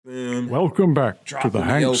room. Welcome back Drop to the in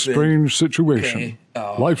Hank open. Strange Situation. Okay. We're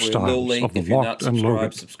a little Lifestyles late. of the If you're not Locked and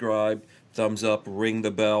Loaded. subscribe, thumbs up, ring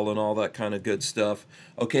the bell, and all that kind of good stuff.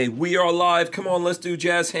 Okay, we are live. Come on, let's do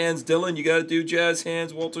jazz hands. Dylan, you got to do jazz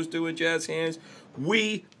hands. Walter's doing jazz hands.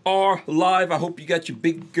 We are live. I hope you got your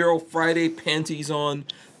Big Girl Friday panties on.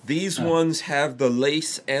 These ones have the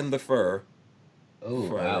lace and the fur. Oh,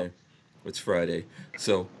 Friday. wow. It's Friday.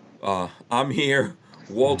 So, I'm here.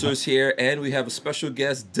 Walter's here, and we have a special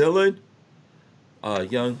guest, Dylan, a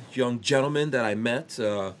young gentleman that I met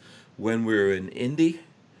when we were in Indy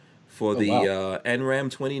for the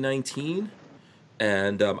NRAM 2019,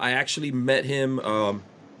 and I actually met him.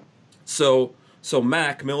 So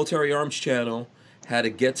Mac, Military Arms Channel, had a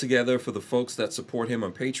get together for the folks that support him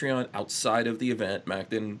on Patreon outside of the event. Mac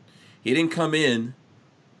didn't come in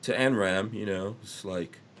to NRAM. It's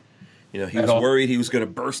like, he was worried he was going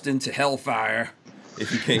to burst into hellfire if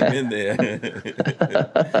he came in there.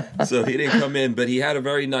 So he didn't come in, but he had a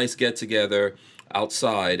very nice get-together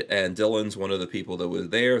outside, and Dylan's one of the people that was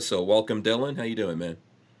there. So welcome, Dylan. How you doing, man?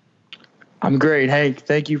 I'm great, Hank.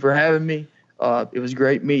 Thank you for having me. It was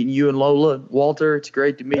great meeting you and Lola. Walter, it's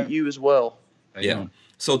great to meet you as well. Yeah.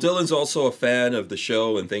 So Dylan's also a fan of the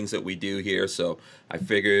show and things that we do here, so I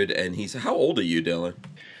figured, and how old are you, Dylan?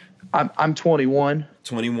 I'm 21.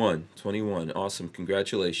 21. Awesome.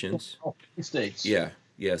 Congratulations. States. Yeah.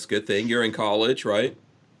 Yes, good thing. You're in college, right?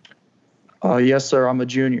 Yes, sir. I'm a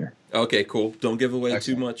junior. Okay, cool. Don't give away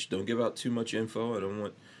Excellent. too much. Don't give out too much info. I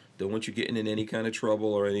don't want you getting in any kind of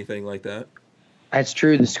trouble or anything like that. That's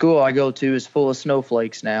true. The school I go to is full of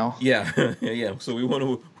snowflakes now. Yeah, yeah. So we want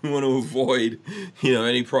to avoid,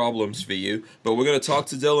 any problems for you. But we're going to talk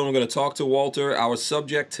to Dylan. We're going to talk to Walter. Our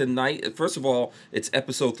subject tonight, first of all, it's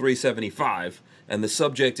episode 375, and the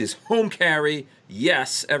subject is home carry.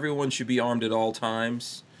 Yes, everyone should be armed at all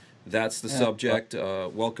times. That's the subject.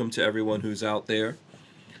 Welcome to everyone who's out there.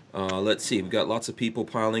 Let's see. We've got lots of people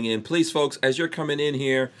piling in. Please, folks, as you're coming in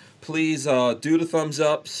here, please do the thumbs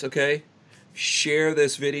ups, okay? Share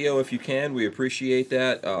this video if you can. We appreciate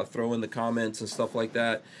that. Throw in the comments and stuff like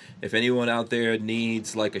that. If anyone out there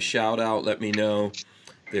needs like a shout out, let me know.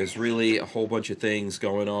 There's really a whole bunch of things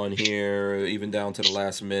going on here, even down to the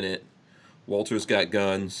last minute. Walter's got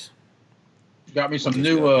guns. Got me some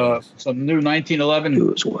new 1911.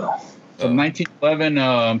 You as well. Some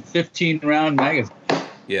 1911 15 round magazine.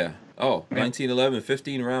 Yeah. Oh, 1911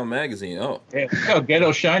 15-round magazine. Oh. Yeah, look how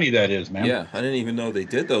ghetto shiny that is, man. Yeah, I didn't even know they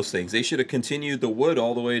did those things. They should have continued the wood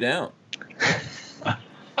all the way down.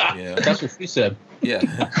 Yeah. That's what she said. Yeah.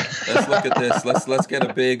 Let's look at this. Let's get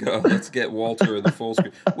a big let's get Walter in the full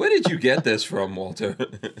screen. Where did you get this from, Walter?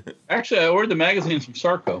 Actually, I ordered the magazines from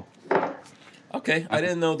Sarco. Okay. I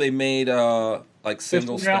didn't know they made like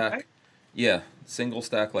single 15 round stack. Yeah, single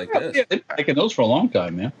stack like this. Yeah, they've been making those for a long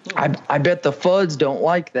time, man. I bet the Fuds don't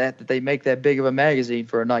like that they make that big of a magazine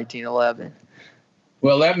for a 1911.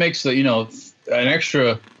 Well, that makes the an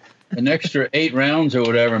extra 8 rounds or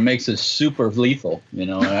whatever makes it super lethal.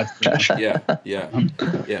 That's Yeah.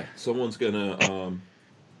 Someone's gonna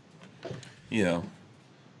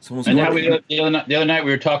someone's And gonna now the other night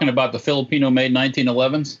we were talking about the Filipino-made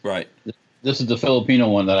 1911s. right. This is the Filipino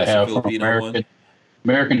one that I That's the have from Filipino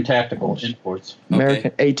American Tactical Imports.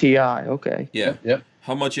 American ATI. Okay. Yeah. Yep.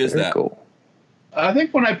 How much is Very that? cool. I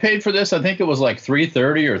think when I paid for this, I think it was like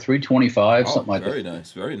 $330 or $325, something like very that.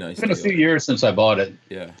 nice. Very nice. It's been a deal. few years since I bought it.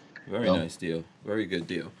 Yeah, very So. nice deal. Very good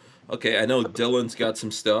deal. Okay, I know Dylan's got some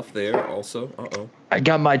stuff there also. I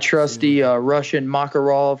got my trusty Russian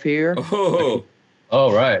Makarov here. Oh,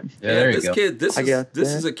 Oh, right. Yeah, there you this go. kid, this I got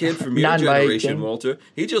is that. a kid from your Not my generation, age. Walter.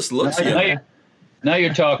 He just looks Now, young. now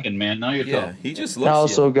you're talking, man. Now you're Yeah, talking. he just I looks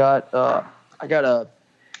also young. got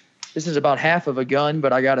this is about half of a gun,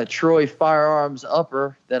 but I got a Troy Firearms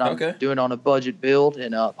upper that I'm Okay. doing on a budget build,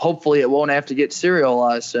 and hopefully it won't have to get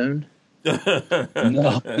serialized soon. No,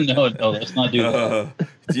 let's not do that.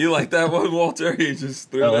 Do you like that one, Walter? You just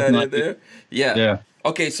threw No, let's that not in do- there? Yeah. Yeah.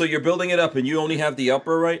 Okay, so you're building it up, and you only have the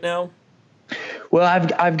upper right now? Well,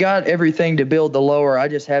 I've got everything to build the lower. I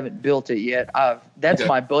just haven't built it yet. That's Okay.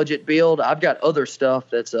 my budget build. I've got other stuff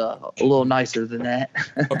that's a little nicer than that.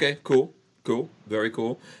 Okay, cool, very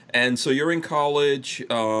cool. And so you're in college.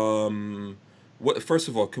 What? First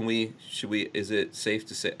of all, is it safe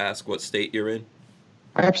to ask what state you're in?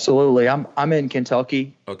 Absolutely. I'm in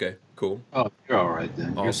Kentucky. Okay, cool, Oh, you're all right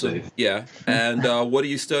then. You're awesome. safe. Yeah. And what are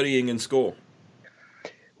you studying in school?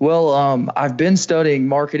 Well, I've been studying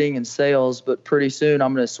marketing and sales, but pretty soon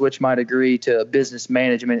I'm going to switch my degree to business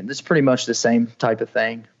management. It's pretty much the same type of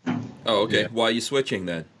thing. Oh, okay. Yeah. Why are you switching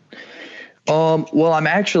then? Well, I'm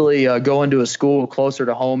actually going to a school closer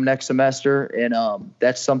to home next semester, and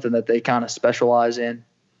that's something that they kind of specialize in.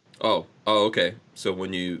 Oh, okay. So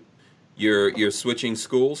when you're switching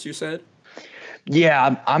schools, you said?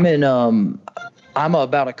 Yeah, I'm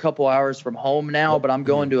about a couple hours from home now, but I'm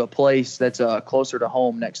going to a place that's closer to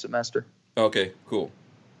home next semester. Okay, cool.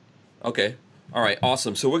 Okay. All right,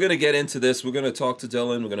 awesome. So we're going to get into this. We're going to talk to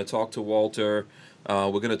Dylan. We're going to talk to Walter.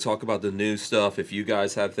 We're going to talk about the new stuff. If you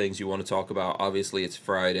guys have things you want to talk about, obviously it's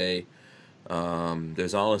Friday.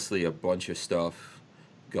 There's honestly a bunch of stuff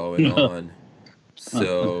going on.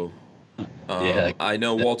 So I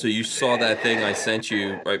know, Walter, you saw that thing I sent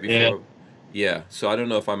you right before. Yeah. So I don't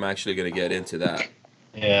know if I'm actually going to get into that.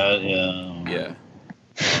 Yeah.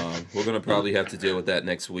 We're going to probably have to deal with that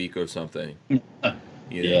next week or something.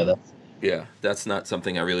 That's not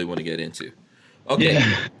something I really want to get into. Okay.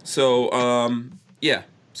 Yeah.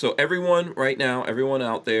 So everyone right now, everyone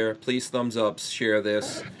out there, please thumbs up, share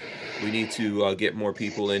this. We need to get more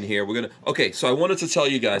people in here. So I wanted to tell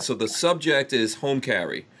you guys, so the subject is home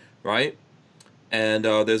carry, right? And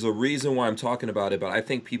there's a reason why I'm talking about it, but I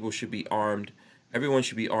think people should be armed. Everyone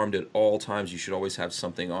should be armed at all times. You should always have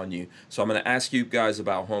something on you. So I'm going to ask you guys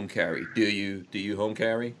about home carry. Do you home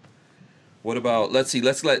carry? What about, let's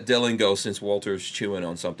let Dylan go since Walter's chewing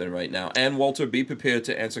on something right now. And Walter, be prepared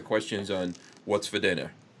to answer questions on what's for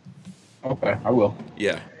dinner. Okay, I will.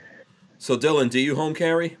 Yeah. So Dylan, do you home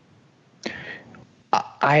carry?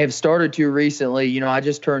 I have started to recently. You know, I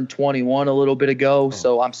just turned 21 a little bit ago,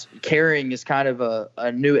 so carrying is kind of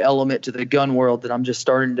a new element to the gun world that I'm just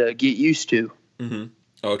starting to get used to. Mm-hmm.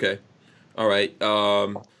 Okay. All right.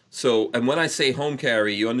 And when I say home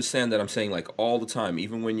carry, you understand that I'm saying like all the time,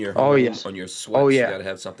 even when you're home on your sweats, you gotta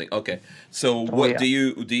have something. Okay. So do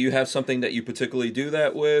you have something that you particularly do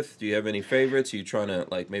that with? Do you have any favorites? Are you trying to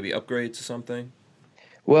like maybe upgrade to something?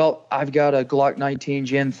 Well, I've got a Glock 19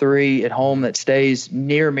 Gen 3 at home that stays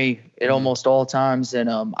near me at almost all times, and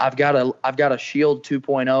I've got a Shield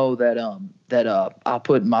 2.0 that I'll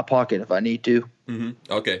put in my pocket if I need to. Mm-hmm.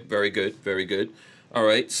 Okay, very good, very good. All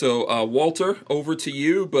right, so Walter, over to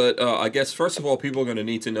you. But I guess first of all, people are going to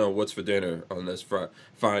need to know what's for dinner on this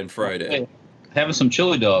fine Friday. Hey, having some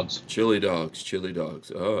chili dogs. Chili dogs.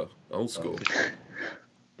 Oh, old school.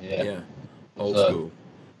 Yeah. Old school.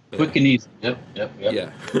 Quick and easy. Yep.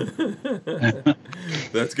 Yeah.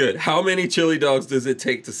 That's good. How many chili dogs does it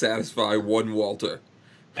take to satisfy one Walter?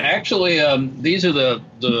 Actually, these are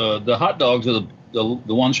the hot dogs are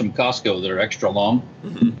the ones from Costco that are extra long.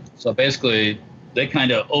 Mm-hmm. So basically, they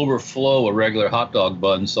kind of overflow a regular hot dog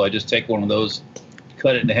bun. So I just take one of those,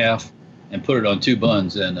 cut it in half, and put it on two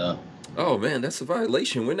buns. And oh man, that's a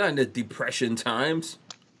violation. We're not in the depression times.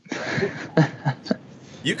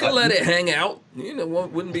 You can let it hang out. You know,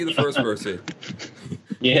 wouldn't be the first person.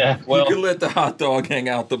 Yeah, well, you can let the hot dog hang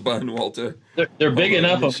out the bun, Walter. They're big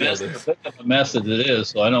enough a mess as it is,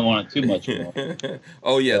 so I don't want it too much more.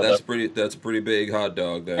 Oh yeah, that's a pretty big hot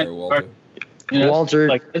dog there, Walter. You know,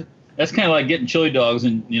 Walter, that's kind of like getting chili dogs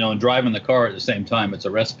and driving the car at the same time. It's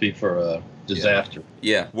a recipe for a disaster.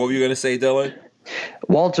 Yeah. What were you gonna say, Dylan?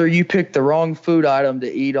 Walter, you picked the wrong food item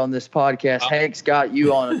to eat on this podcast. Hank's got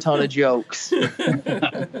you on a ton of jokes.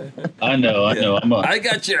 I know. I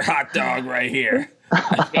got your hot dog right here.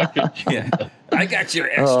 I got your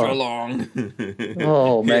extra long.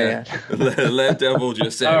 Oh man. Let Devil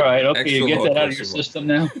just say. All right, okay, you get that out of your system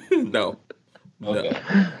now. No. Okay.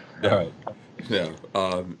 All right.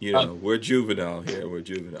 Yeah. We're juvenile here. We're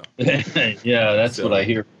juvenile. Yeah, that's what I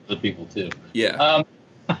hear from the people too. Yeah.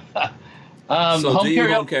 So do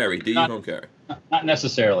you home carry? Home carry? Not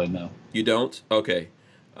necessarily, no. You don't? Okay.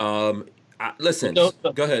 Listen, go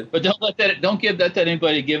ahead. But don't give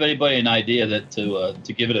anybody an idea that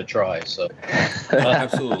to give it a try. So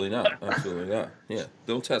absolutely not. Yeah.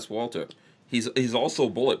 Don't test Walter. He's also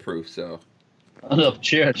bulletproof, so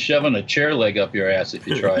shoving a chair leg up your ass if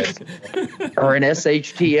you try it. Or an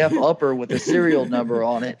SHTF upper with a serial number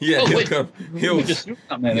on it. Yeah, he'll just threw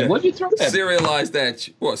something at me. What'd you throw at me? Serialize that.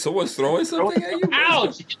 What? Someone's throwing something at you?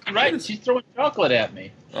 Ouch! Right, she's throwing chocolate at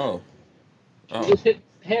me. Oh. She just hit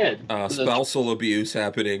the head. Spousal abuse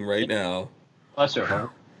happening right now. Bless her heart.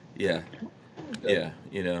 Yeah.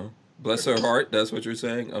 Bless her heart. That's what you're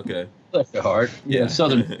saying. Okay. Bless her heart. Yeah.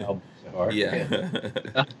 Southern bless her heart.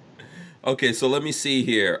 Yeah. Okay, so let me see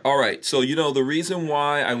here. All right, so the reason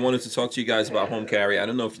why I wanted to talk to you guys about home carry, I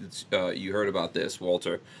don't know if you heard about this,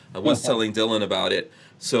 Walter. I was telling Dylan about it.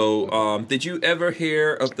 So did you ever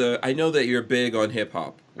hear of I know that you're big on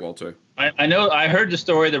hip-hop, Walter. I know, I heard the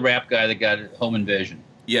story of the rap guy that got home invasion.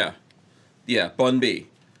 Yeah, Bun B.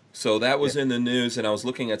 So that was in the news, and I was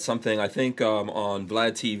looking at something. I think on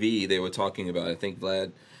Vlad TV they were talking about. I think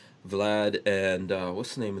Vlad, and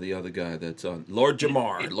what's the name of the other guy that's on? Lord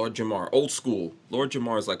Jamar. Lord Jamar, old school. Lord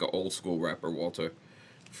Jamar is like an old school rapper, Walter,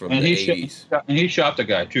 from And the he '80s. and he shot the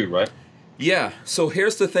guy too, right? Yeah. So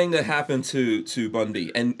here's the thing that happened to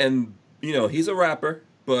Bundy, and you know he's a rapper,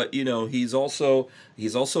 but you know he's also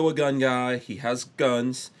a gun guy. He has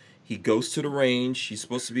guns. He goes to the range. He's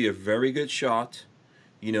supposed to be a very good shot.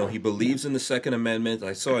 You know, he believes in the Second Amendment.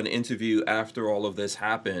 I saw an interview after all of this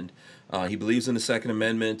happened. He believes in the Second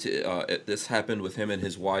Amendment. This happened with him and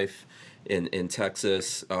his wife in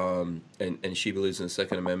Texas, and she believes in the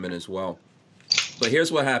Second Amendment as well. But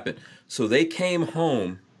here's what happened. So they came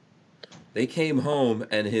home.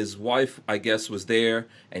 And his wife, I guess, was there,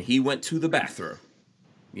 and he went to the bathroom.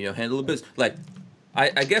 You know, handle the business. Like,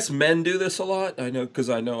 I guess men do this a lot. I know, because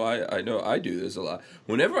I know I do this a lot.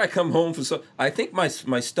 Whenever I come home I think my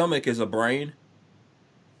stomach is a brain,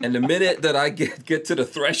 and the minute that I get to the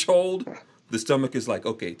threshold, the stomach is like,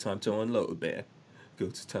 okay, time to unload, man.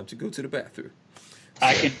 Time to go to the bathroom.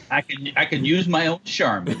 I can use my own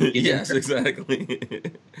charm. Yes, exactly.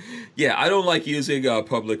 Yeah, I don't like using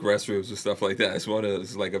public restrooms and stuff like that.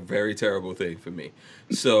 It's like a very terrible thing for me.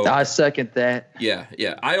 So I second that. Yeah.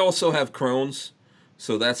 I also have Crohn's,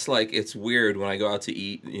 so that's like, it's weird when I go out to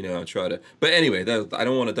eat. You know, I try to. But anyway, I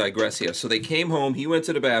don't want to digress here. So they came home. He went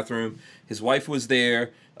to the bathroom. His wife was there.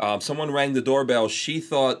 Someone rang the doorbell. She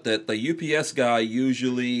thought that the UPS guy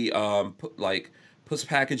usually puts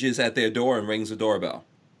packages at their door and rings the doorbell.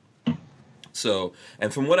 So,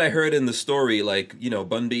 and from what I heard in the story, like, you know,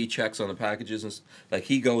 Bundy checks on the packages and like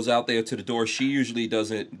he goes out there to the door. She usually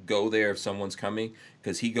doesn't go there if someone's coming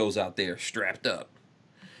because he goes out there strapped up.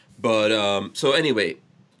 But so anyway,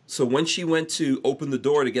 so when she went to open the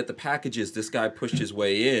door to get the packages, this guy pushed his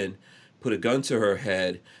way in, put a gun to her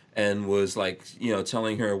head, and was like, you know,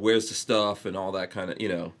 telling her where's the stuff and all that kind of, you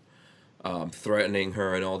know. Threatening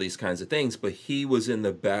her and all these kinds of things, but he was in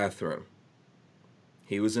the bathroom.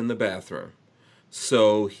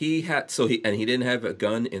 So he didn't have a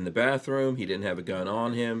gun in the bathroom. He didn't have a gun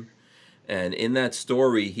on him. And in that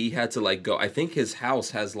story, he had to like go, I think his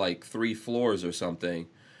house has like 3 floors or something.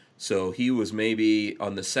 So he was maybe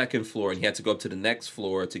on the 2nd floor and he had to go up to the next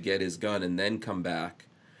floor to get his gun and then come back,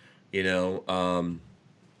 you know,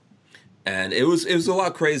 and it was a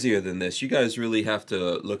lot crazier than this. You guys really have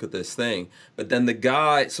to look at this thing. But then the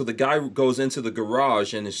guy goes into the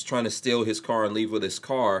garage and is trying to steal his car and leave with his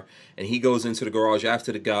car. And he goes into the garage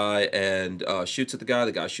after the guy and shoots at the guy.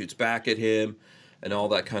 The guy shoots back at him and all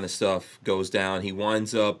that kind of stuff goes down. He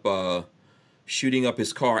winds up shooting up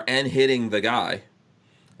his car and hitting the guy.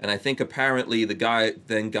 And I think apparently the guy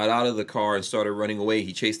then got out of the car and started running away.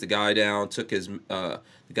 He chased the guy down, took his, the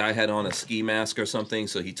guy had on a ski mask or something,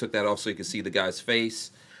 so he took that off so he could see the guy's face.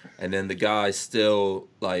 And then the guy still,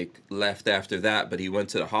 like, left after that, but he went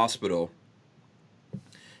to the hospital.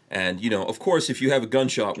 And, you know, of course, if you have a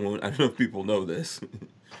gunshot wound, I don't know if people know this.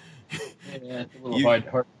 Yeah, it's a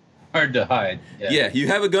little hard to hide. Yeah, you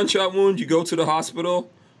have a gunshot wound, you go to the hospital,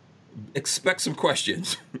 expect some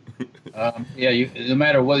questions. No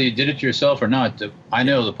matter whether you did it yourself or not, I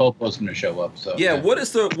know the popo's going to show up. So yeah,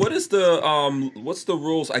 what's the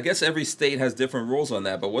rules? I guess every state has different rules on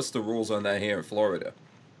that, but what's the rules on that here in Florida?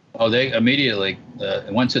 Oh, they immediately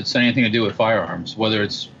once it's anything to do with firearms, whether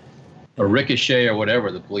it's a ricochet or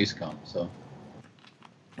whatever, the police come. So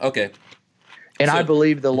okay. And I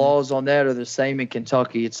believe the laws on that are the same in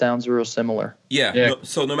Kentucky. It sounds real similar. Yeah.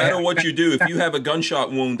 So no matter what you do, if you have a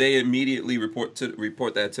gunshot wound, they immediately report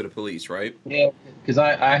that to the police, right? Yeah, because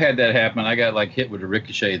I had that happen. I got like hit with a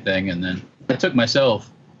ricochet thing, and then I took myself.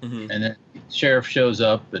 Mm-hmm. And then the sheriff shows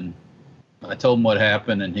up, and I told him what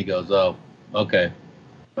happened, and he goes, "Oh, okay.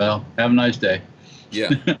 Well, have a nice day."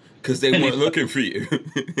 Yeah, because they weren't looking for you.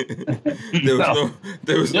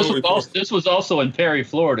 This was also in Perry,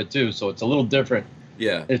 Florida, too, so it's a little different.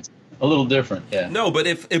 Yeah. It's a little different, yeah. No, but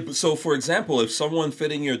so for example, if someone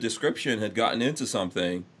fitting your description had gotten into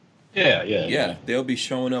something, yeah, they'll be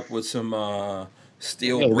showing up with some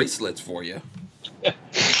steel bracelets for you.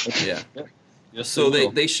 Yeah. Yes, so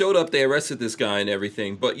they showed up, they arrested this guy and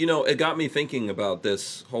everything, but you know, it got me thinking about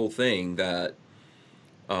this whole thing that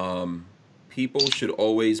people should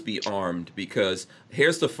always be armed, because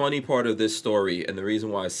here's the funny part of this story and the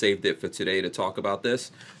reason why I saved it for today to talk about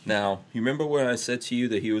this. Now, you remember when I said to you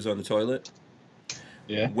that he was on the toilet?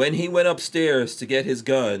 Yeah. When he went upstairs to get his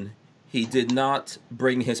gun, he did not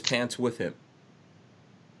bring his pants with him.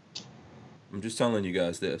 I'm just telling you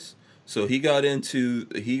guys this. So he got into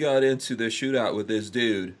the shootout with this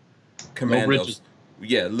dude, commando.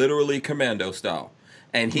 Yeah, literally commando style.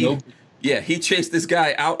 and he, Nope. yeah, he chased this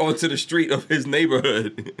guy out onto the street of his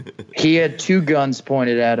neighborhood. He had 2 guns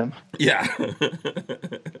pointed at him. Yeah.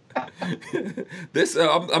 This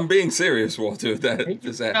I'm being serious, Walter.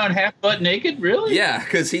 Not half butt naked, really? Yeah,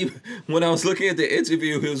 because when I was looking at the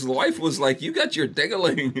interview, his wife was like, "You got your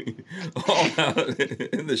dingling all out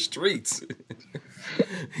in the streets,"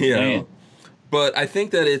 you know. Man. But I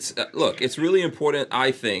think that it's really important.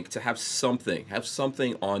 I think to have something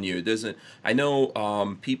on you. It doesn't. I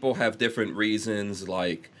know people have different reasons,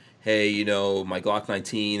 like, hey, you know, my Glock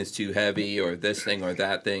 19 is too heavy, or this thing or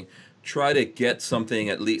that thing. Try to get something,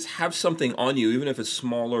 at least have something on you, even if it's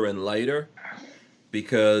smaller and lighter.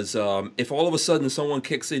 Because if all of a sudden someone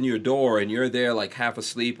kicks in your door and you're there like half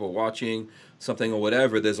asleep or watching something or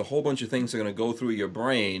whatever, there's a whole bunch of things that are going to go through your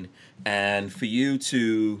brain. And for you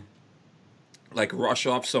to like rush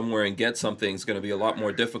off somewhere and get something is going to be a lot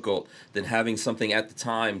more difficult than having something at the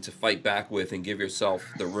time to fight back with and give yourself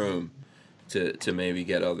the room to maybe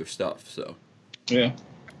get other stuff. So, Yeah.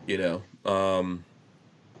 you know,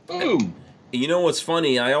 Boom. you know what's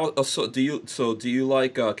funny? I also do you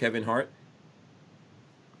like Kevin Hart?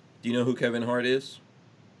 Do you know who Kevin Hart is?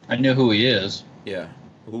 I know who he is. Yeah.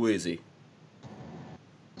 Who is he?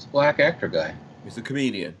 It's a black actor guy. He's a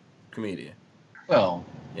comedian. Well,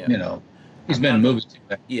 Yeah. you know, he's been in movies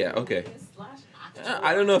too. Yeah, okay.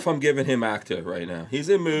 I don't know if I'm giving him actor right now. He's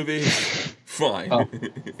in movies. Fine. Oh.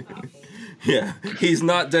 Yeah, he's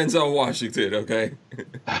not Denzel Washington, okay?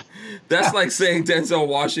 That's like saying Denzel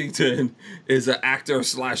Washington is an actor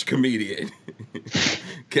 / comedian.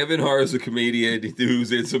 Kevin Hart is a comedian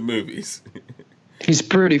who's in some movies. He's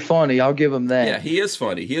pretty funny. I'll give him that. Yeah, he is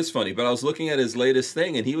funny. But I was looking at his latest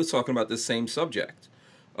thing, and he was talking about the same subject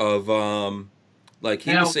of like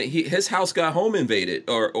he was saying his house got home invaded,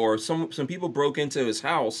 or some people broke into his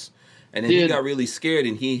house, and then he got really scared,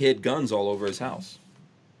 and he hid guns all over his house.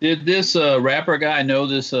 Did this rapper guy know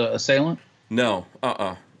this assailant? No,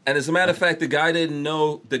 And as a matter of fact, the guy didn't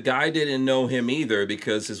know him either,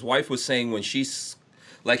 because his wife was saying when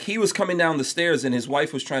he was coming down the stairs and his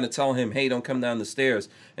wife was trying to tell him, "Hey, don't come down the stairs."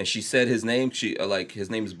 And she said his name. His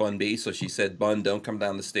name is Bun B, so she said, "Bun, don't come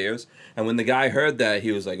down the stairs." And when the guy heard that,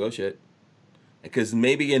 he was like, "Oh shit," because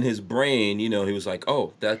maybe in his brain, you know, he was like,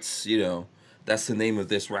 "Oh, that's the name of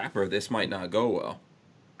this rapper. This might not go well,"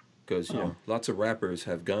 because you know, lots of rappers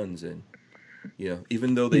have guns, and you know,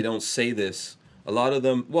 even though they don't say this. A lot of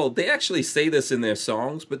them, well, they actually say this in their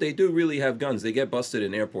songs, but they do really have guns. They get busted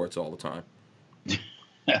in airports all the time.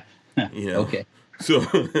 You know? Okay. So,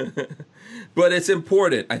 but it's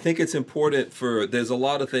important. I think it's important there's a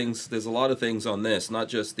lot of things on this, not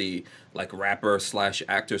just the like rapper /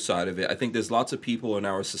 actor side of it. I think there's lots of people in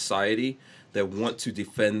our society that want to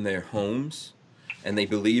defend their homes, and they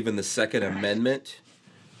believe in the Second Amendment.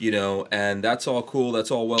 You know, and that's all cool. That's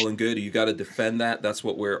all well and good. You got to defend that. That's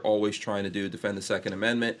what we're always trying to do, defend the Second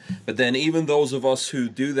Amendment. But then even those of us who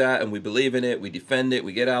do that and we believe in it, we defend it,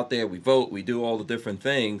 we get out there, we vote, we do all the different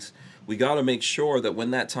things, we got to make sure that when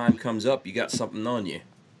that time comes up, you got something on you.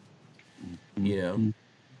 You know,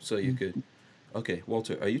 so you could. Okay,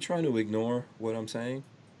 Walter, are you trying to ignore what I'm saying?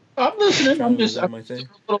 I'm listening. I'm just. My thing?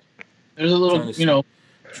 There's a little, you know.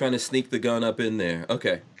 Trying to sneak the gun up in there.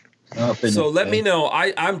 Okay. So let me know.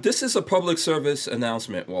 This is a public service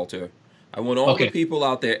announcement, Walter. I want all the people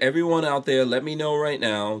out there, everyone out there, let me know right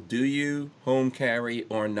now, do you home carry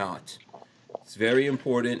or not? It's very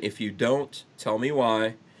important. If you don't, tell me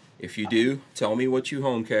why. If you do, tell me what you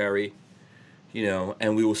home carry. You know,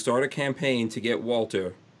 and we will start a campaign to get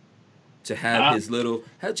Walter to have his little,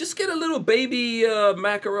 just get a little baby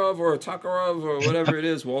Makarov or Tokarov or whatever it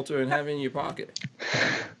is, Walter, and have it in your pocket.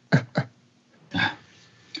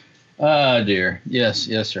 Ah, dear. Yes,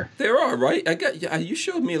 sir. There are, right? You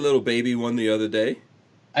showed me a little baby one the other day.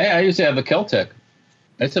 I used to have a Keltec.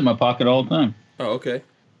 That's in my pocket all the time. Oh, okay.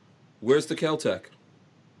 Where's the Keltec?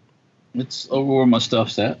 It's over where my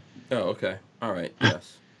stuff's at. Oh, okay. All right.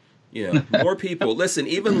 Yes. You know, more people. Listen,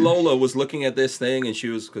 even Lola was looking at this thing, and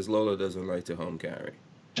because Lola doesn't like to home carry.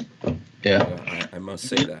 Yeah. I must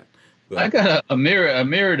say that. But, I got a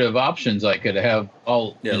myriad of options I could have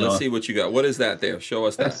all. Yeah, let's see what you got. What is that there? Show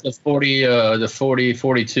us that's that. The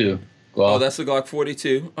 42 Glock. Oh, that's the Glock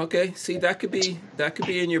 42. Okay, see, that could be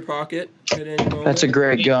in your pocket at any moment. That's a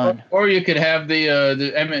great gun. Or you could have the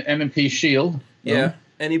M&P Shield. Yeah.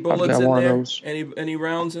 Any bullets in one of there? those. Any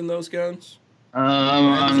rounds in those guns?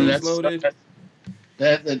 That's loaded.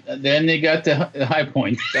 Then they got the high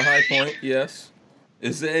point. The high point, yes.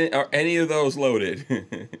 Are any of those loaded?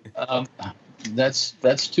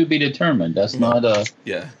 That's to be determined. That's not a.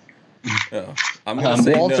 Yeah. Oh, I'm gonna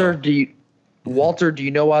say Walter, no. do Walter, do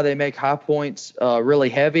you know why they make high points really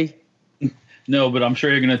heavy? No, but I'm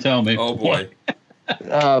sure you're going to tell me. Oh boy.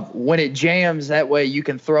 When it jams, that way you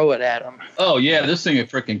can throw it at them. Oh yeah, this thing would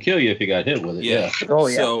freaking kill you if you got hit with it. Yeah. Oh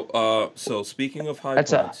yeah. So speaking of high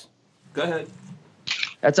That's points, go ahead.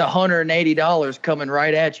 That's $180 coming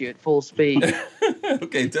right at you at full speed.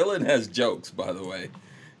 Okay, Dylan has jokes, by the way.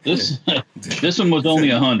 This one was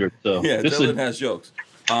only 100. So Yeah, this Dylan has jokes.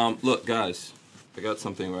 Look, guys, I got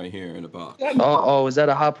something right here in a box. Oh, is that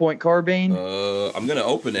a high point carbine? I'm gonna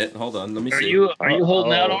open it. Hold on, let me see. Are you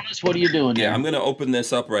holding out on us? What are you doing? Yeah, there? I'm gonna open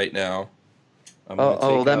this up right now. I'm gonna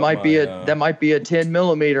take That out might be a 10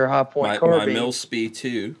 millimeter high point my carbine. Milspeed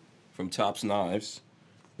 2 from Tops Knives,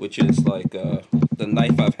 which is like the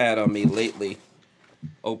knife I've had on me lately,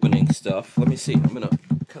 opening stuff. Let me see. I'm gonna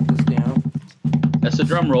cut this down. That's a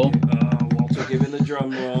drum roll. Walter giving the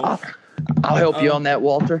drum roll. I'll help you on that,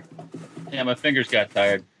 Walter. Yeah, my fingers got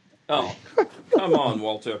tired. Oh, come on,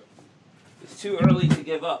 Walter. It's too early to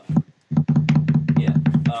give up. Yeah,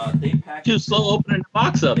 they package. Too slow opening the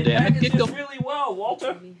box up, They damn it. package Get this going. really well,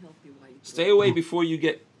 Walter. Stay away before you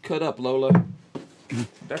get cut up, Lola.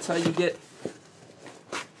 That's how you get.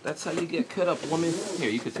 That's how you get cut up, woman. Here,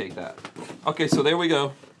 you could take that. Okay, so there we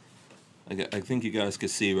go. I think you guys can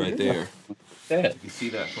see right there. Yeah. You see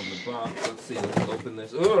that from the box. Let's see. Let's open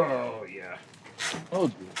this. Oh yeah. Oh,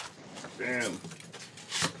 Bam.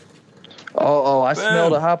 I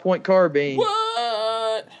smelled a high point carbine.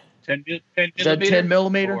 What? 10 Is that 10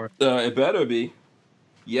 millimeter? Or- It better be.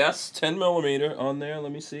 Yes, 10 millimeter on there.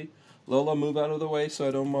 Let me see. Lola, move out of the way so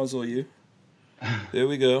I don't muzzle you. There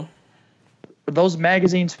we go. Are those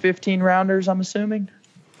magazines 15 rounders, I'm assuming?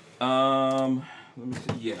 Let me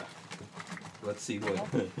see. Yeah. Let's see what.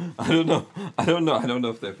 I don't know. I don't know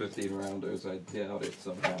if they're 15 rounders. I doubt it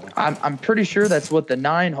somehow. I'm pretty sure that's what the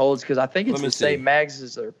 9 holds because I think it's Let me the see. same mags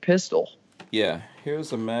as their pistol. Yeah.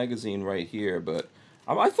 Here's a magazine right here, but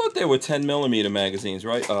I thought they were 10 millimeter magazines,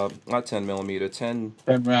 right? Not 10 millimeter. 10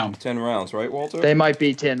 rounds. 10 rounds, right, Walter? They might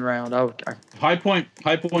be 10 round. Okay. High Point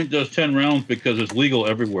does 10 rounds because it's legal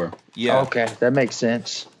everywhere. Yeah. Okay, that makes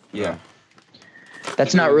sense. Yeah.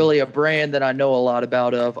 That's not really a brand that I know a lot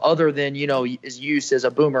about other than, its use as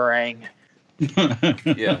a boomerang.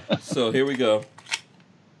 Yeah. So here we go.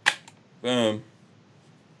 Boom.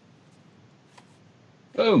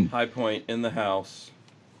 Boom. High Point in the house.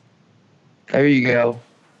 There you go.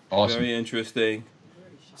 Awesome. Very interesting.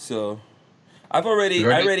 So, I already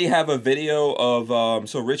Ready? have a video of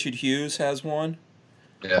so Richard Hughes has one,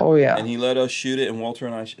 Yeah. Oh, yeah. and he let us shoot it. And Walter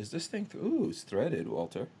and I, is this thing? Ooh, it's threaded,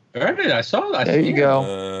 Walter. I saw that. There you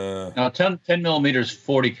go. Now 10 millimeters,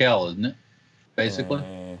 40 cal, isn't it? Basically,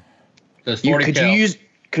 there's 40 Could cal. you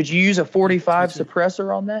use a 45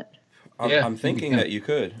 suppressor on that? Yeah. I'm thinking that you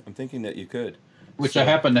could. which So- I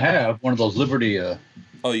happen to have one of those Liberty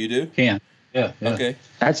Oh, you do? cans. Yeah. Okay.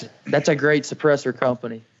 That's a great suppressor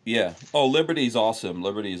company. Yeah. Oh, Liberty's awesome.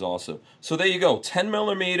 So there you go. 10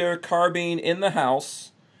 millimeter carbine in the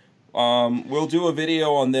house. We'll do a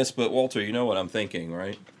video on this, but Walter, you know what I'm thinking,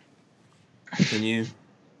 right? Can you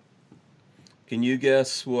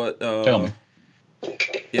guess what? Tell me.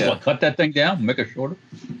 Yeah. What, cut that thing down, make it shorter.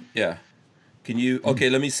 Yeah. Can you? Okay,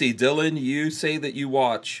 let me see. Dylan, you say that you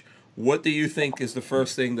watch. What do you think is the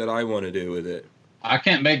first thing that I want to do with it? I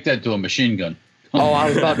can't make that to a machine gun. Oh, I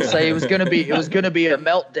was about to say it was gonna be a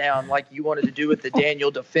meltdown like you wanted to do with the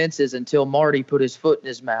Daniel defenses until Marty put his foot in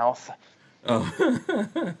his mouth. Oh.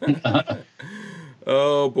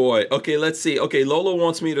 Oh boy. Okay, let's see. Okay, Lola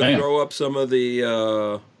wants me to Damn. throw up some of the.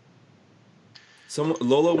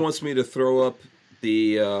 Lola wants me to throw up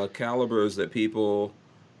the calibers that people.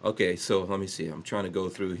 Okay, so let me see. I'm trying to go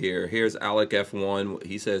through here. Here's Alec F1.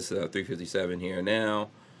 He says 357 here now.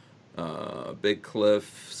 Big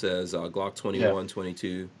Cliff says Glock 21,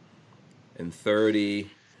 22, and 30.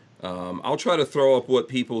 I'll try to throw up what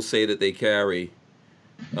people say that they carry.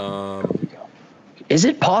 Is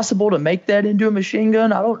it possible to make that into a machine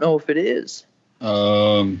gun? I don't know if it is.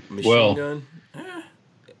 Machine gun?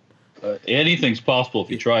 Anything's possible if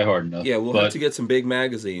you try hard enough. Yeah, we'll have to get some big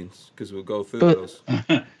magazines because we'll go through those.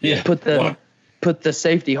 Yeah. Put the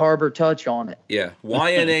safety harbor touch on it. Yeah,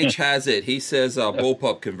 YNH has it. He says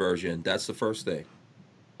bullpup conversion. That's the first thing.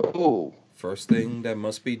 Oh, First thing that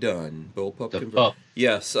must be done. Bullpup The conversion. pup.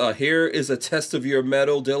 Yes, here is a test of your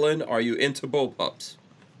metal, Dylan. Are you into bullpups?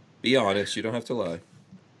 Be honest. You don't have to lie.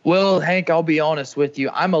 well, Hank, I'll be honest with you.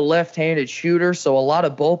 I'm a left-handed shooter, so a lot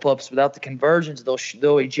of bullpups without the conversions,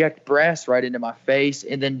 they'll eject brass right into my face,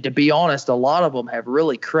 and then to be honest, a lot of them have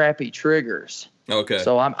really crappy triggers. Okay.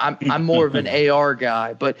 So I'm more of an AR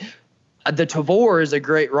guy, but the Tavor is a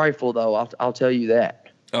great rifle, though. I'll tell you that.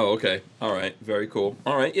 Oh, okay. All right. Very cool.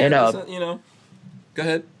 All right. Yeah. And Go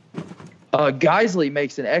ahead. Geisley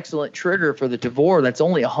makes an excellent trigger for the Tavor. That's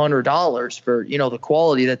only $100 for the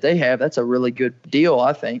quality that they have. That's a really good deal,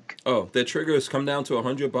 I think. Oh, their triggers come down to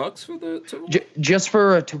 $100 for the Tavor? Just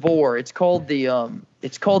for a Tavor. It's called the SAR,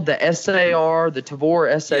 the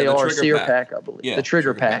Tavor SAR Sear pack, I believe. Yeah, the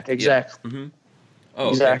trigger pack. Exactly. Yeah. Mm-hmm. Oh,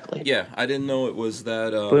 exactly. Okay. Yeah, I didn't know it was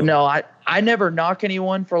that. But no, I never knock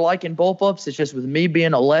anyone for liking bullpups. It's just with me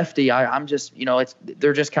being a lefty, I'm just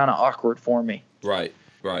they're just kind of awkward for me. Right.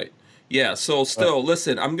 Yeah. So still,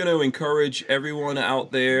 listen, I'm going to encourage everyone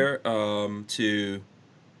out there to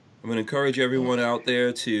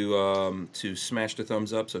smash the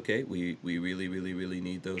thumbs ups. Okay, we really, really, really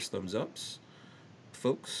need those thumbs ups,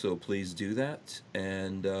 folks. So please do that.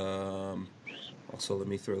 And also, let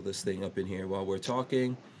me throw this thing up in here while we're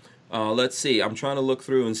talking. Let's see. I'm trying to look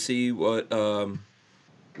through and see what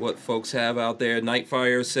folks have out there.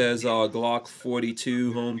 Nightfire says Glock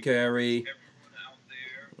 42 home carry.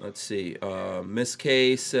 Let's see. Miss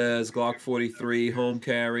K says Glock 43 home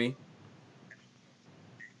carry.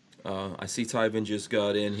 I see Tyvin just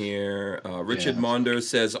got in here. Richard Monder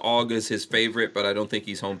says AUG is his favorite, but I don't think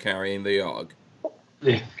he's home carrying the AUG.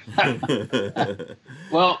 Yeah.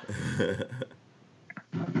 Well,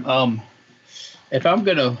 if I'm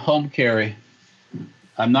going to home carry,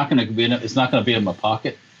 I'm not going to be it's not going to be in my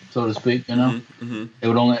pocket, so to speak. Mm-hmm. It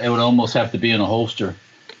would almost have to be in a holster,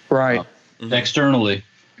 right? Externally.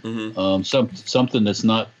 Mm-hmm. Something that's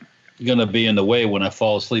not going to be in the way when I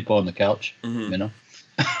fall asleep on the couch. Mm-hmm.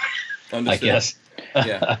 I guess.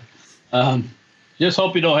 Yeah. Just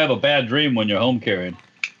hope you don't have a bad dream when you're home carrying,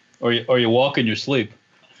 or you walk in your sleep.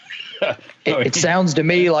 It sounds to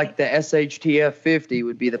me like the SHTF 50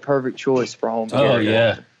 would be the perfect choice for home carry. Oh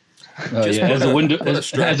yeah. As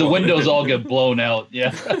the windows all get blown out.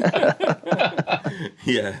 Yeah.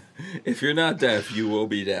 Yeah. If you're not deaf, you will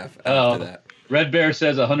be deaf after that. Red Bear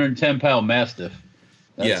says 110-pound Mastiff.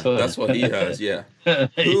 That's what he has. Yeah.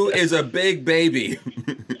 Who is a big baby?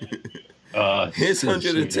 His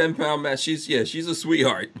 110-pound Mastiff. She's a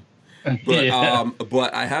sweetheart. But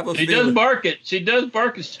but I have a feeling. She does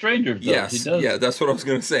bark at strangers. Though. Yes, yeah, that's what I was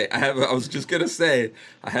gonna say. I was just gonna say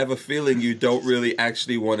I have a feeling you don't really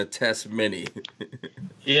actually want to test Minnie.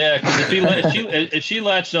 Yeah, because if she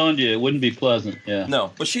latched onto you, it wouldn't be pleasant. Yeah.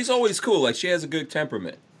 No, but she's always cool. Like she has a good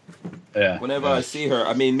temperament. Yeah. Whenever I see her,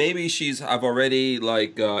 I mean, maybe I've already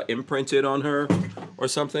like imprinted on her or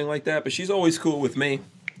something like that. But she's always cool with me.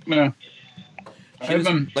 Yeah.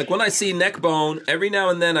 Like when I see Neckbone, every now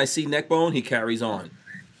and then I see Neckbone, he carries on.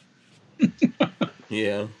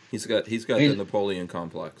 Yeah, he's got the Napoleon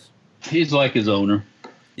complex. He's like his owner.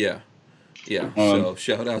 Yeah. So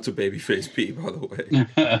shout out to Babyface P, by the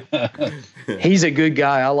way. He's a good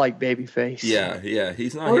guy. I like Babyface. Yeah.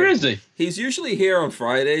 He's not. Where is he? He's usually here on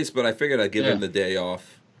Fridays, but I figured I'd give him the day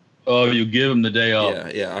off. Oh, you give him the day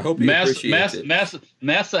off. Yeah. I hope he appreciates it.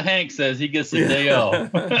 Massa Hank says he gets the day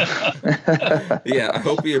off. Yeah, I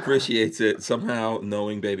hope he appreciates it somehow,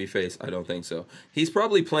 knowing Babyface. I don't think so. He's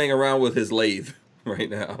probably playing around with his lathe right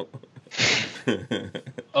now.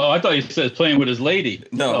 Oh, I thought you said playing with his lady.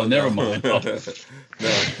 No, never mind. No,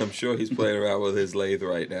 I'm sure he's playing around with his lathe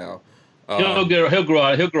right now. He'll grow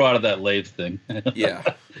out of that lathe thing. Yeah.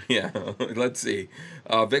 Let's see.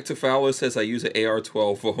 Victor Fowler says I use an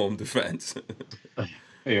AR-12 for home defense.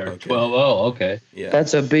 AR-12. Oh, okay. Yeah.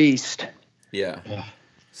 That's a beast. Yeah.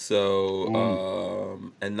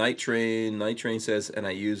 So and Night Train says, and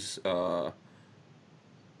I use for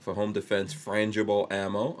home defense frangible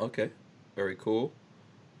ammo. Okay. Very cool.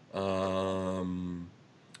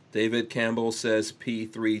 David Campbell says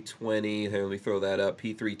P320. Here, let me throw that up.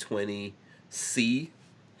 P320C.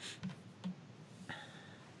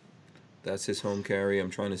 That's his home carry. I'm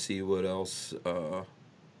trying to see what else.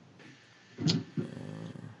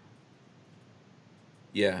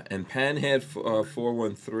 Yeah, and Panhead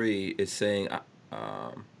 413 is saying,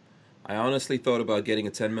 I honestly thought about getting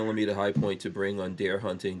a 10mm high point to bring on deer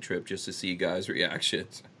hunting trip just to see guys'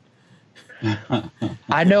 reactions.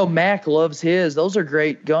 I know Mac loves his. Those are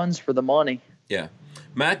great guns for the money. Yeah,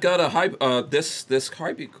 Mac got a high this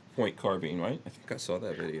high point carbine, right? I think I saw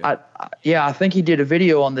that video. I think he did a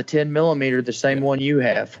video on the 10mm, the same one you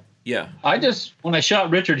have. Yeah. When I shot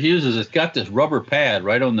Richard Hughes's, it's got this rubber pad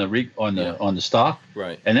right on the stock.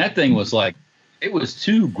 Right. And that thing was like, it was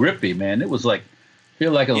too grippy, man. It was like,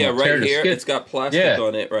 feel like it was right tear the here. skin. It's got plastic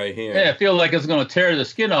on it right here. Yeah, I feel like it's going to tear the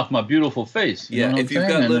skin off my beautiful face. You know if you've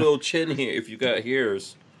got little chin here, if you've got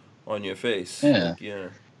hairs on your face. Yeah.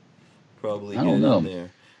 Probably I don't know. in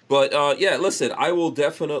there. But, listen, I will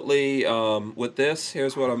definitely, with this,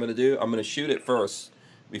 here's what I'm going to do. I'm going to shoot it first.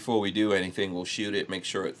 before we do anything, we'll shoot it, make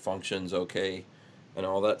sure it functions okay, and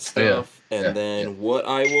all that stuff. And then what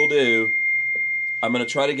I will do, I'm gonna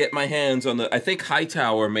try to get my hands on the. I think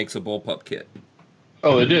Hightower makes a bullpup kit.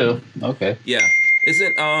 Oh, they do. Okay. Yeah.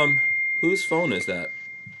 Isn't whose phone is that?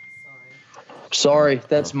 Sorry,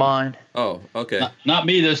 that's mine. Oh, okay. Not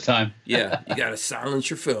me this time. Yeah, you gotta silence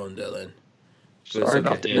your phone, Dylan. But Sorry it's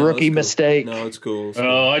about the Yeah, rookie that's mistake. Cool. No, it's cool. It's cool.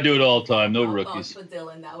 Oh, I do it all the time. No I'll rookies. vouch for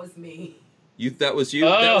Dylan, that was me. That was you.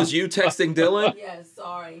 That was you texting Dylan. Yes,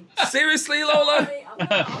 sorry. Seriously, Lola? Sorry, I'm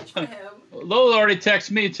gonna vouch for him. Lola already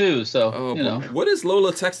texted me too, so Oh, you know, what is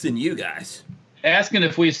Lola texting you guys? asking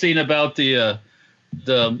if we've seen about the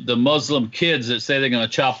Muslim kids that say they're going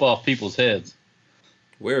to chop off people's heads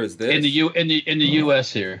Where is this? in the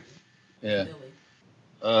U.S. here. Yeah. Really.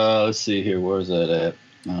 Let's see here. Where's that at?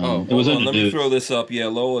 It was on. Let me throw this up. Yeah,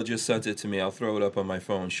 Lola just sent it to me. I'll throw it up on my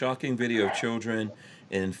phone. Shocking video of children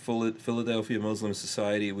in Philadelphia Muslim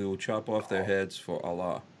society. We will chop off their heads for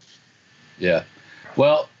Allah. Yeah.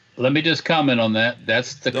 Well, let me just comment on that.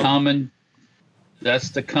 That's the common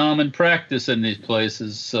practice in these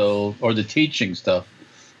places. So, or the teaching stuff.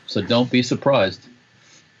 So don't be surprised.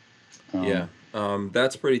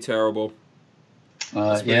 That's pretty terrible.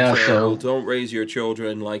 That's pretty yeah. terrible. So Don't raise your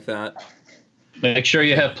children like that. make sure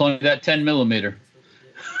you have plenty of that 10 millimeter.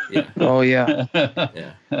 Yeah. Oh yeah.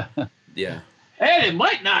 Yeah. Yeah. And it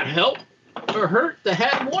might not help or hurt to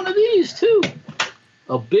have one of these too.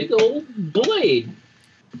 A big old blade.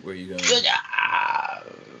 Where you going? Yeah.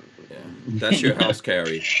 That's your house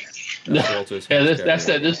carry. That's Walter's house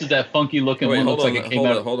carry. This is that funky looking one. Hold Looks on, like it came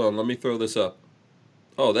out. hold on. Let me throw this up.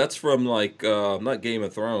 Oh, that's from like not Game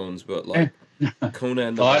of Thrones, but like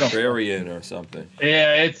Conan the Barbarian or something.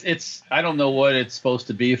 Yeah, it's I don't know what it's supposed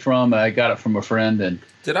to be from. I got it from a friend, and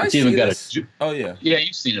did I it's see even this? got Oh yeah. Yeah,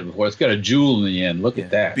 you've seen it before. It's got a jewel in the end. Look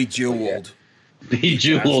at that. Bejeweled.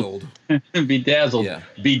 Bejeweled. Bedazzled. Yeah.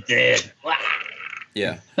 Be dead.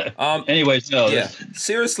 Yeah. Anyways, no. Yeah.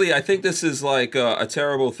 Seriously, I think this is like a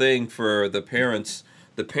terrible thing for the parents.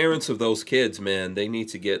 The parents of those kids, man, they need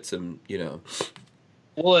to get some,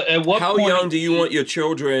 Well, at what How point, young do you want your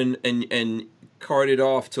children and carted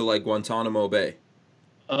off to like Guantanamo Bay?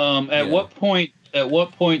 At what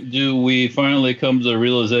point do we finally come to the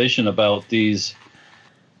realization about these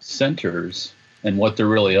centers and what they're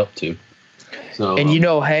really up to? So, And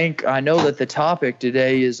Hank, I know that the topic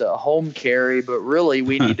today is a home carry, but really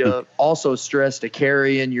we need to also stress to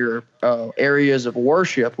carry in your areas of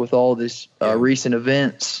worship with all this recent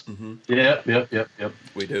events. Mm-hmm. Yep.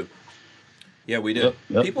 We do. Yeah, we do.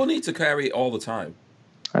 Yep. People need to carry all the time.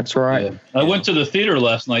 That's right. Yeah. I went to the theater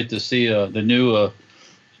last night to see the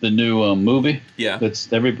new movie. Yeah.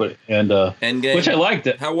 That's everybody Endgame. which I liked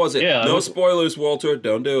it. How was it? Yeah, No spoilers, Walter.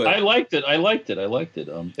 Don't do it. I liked it.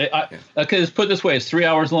 Because put it this way, it's 3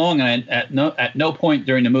 hours long, and at no point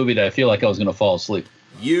during the movie did I feel like I was going to fall asleep.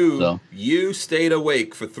 You stayed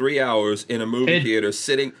awake for 3 hours in a movie theater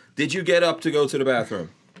sitting. Did you get up to go to the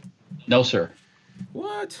bathroom? No, sir.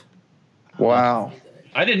 What? Wow.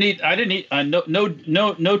 I didn't eat.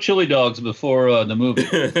 No chili dogs before the movie.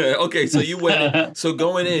 Okay, so you went in. So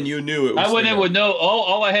going in, you knew it was. I went in with no.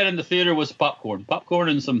 All I had in the theater was popcorn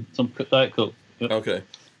and some Diet Coke. Okay,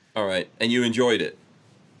 all right, and you enjoyed it.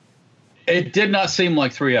 It did not seem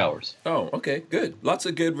like 3 hours. Oh, okay, good. Lots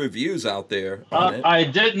of good reviews out there on it. I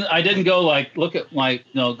didn't go like look at my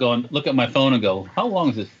look at my phone and go, how long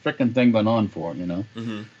has this frickin' thing been on for?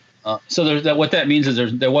 Mm-hmm. So there's that. What that means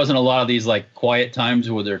is there wasn't a lot of these like quiet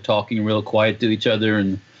times where they're talking real quiet to each other,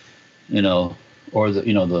 and or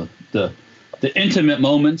the intimate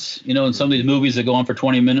moments, in some of these movies that go on for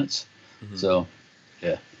 20 minutes. Mm-hmm. So,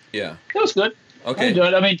 yeah, it was good. Okay, I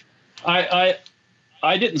enjoyed it. I mean,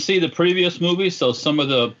 I didn't see the previous movie, so some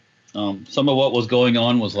of what was going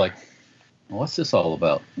on was like, what's this all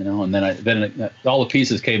about? And then all the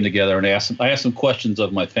pieces came together, and I asked some questions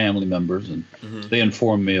of my family members, and they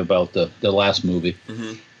informed me about the last movie.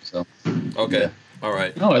 Mm-hmm. So okay, all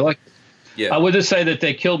right. No, I liked it. Yeah, I would just say that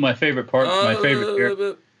they killed my favorite part. My favorite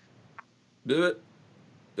character. Do it.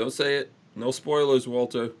 Don't say it. No spoilers,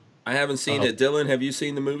 Walter. I haven't seen it. Dylan, have you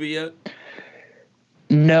seen the movie yet?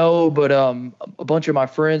 No, but a bunch of my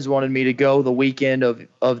friends wanted me to go the weekend of the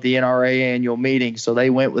NRA annual meeting, so they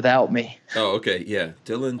went without me. Oh, okay, yeah.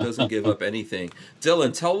 Dylan doesn't give up anything.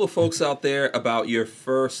 Dylan, tell the folks out there about your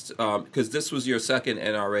first, because this was your second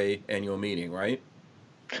NRA annual meeting, right?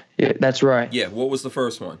 Yeah, that's right. Yeah, what was the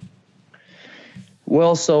first one?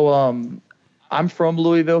 Well, so I'm from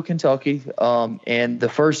Louisville, Kentucky, and the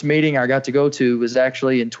first meeting I got to go to was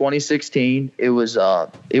actually in 2016. It was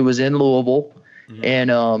in Louisville. Mm-hmm.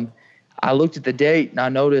 And I looked at the date and I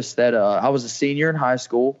noticed that I was a senior in high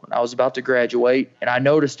school and I was about to graduate, and I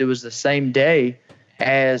noticed it was the same day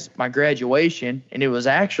as my graduation, and it was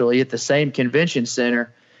actually at the same convention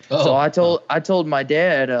center. Oh. So I told my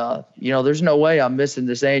dad, there's no way I'm missing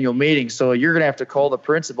this annual meeting. So you're gonna have to call the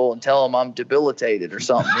principal and tell him I'm debilitated or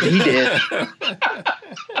something. And he did.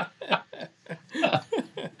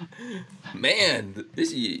 Man,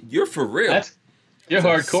 you're for real. You're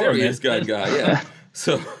hardcore, serious man. guy. Yeah.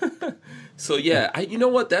 So yeah, you know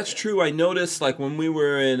what? That's true. I noticed like when we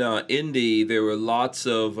were in Indy, there were lots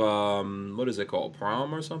of what is it called?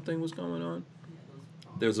 Prom or something was going on.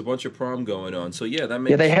 There was a bunch of prom going on. So yeah, that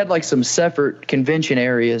makes. Yeah, they had like some separate convention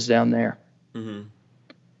areas down there. Mm-hmm.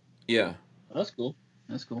 Yeah. That's cool.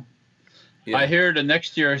 Yeah. I hear the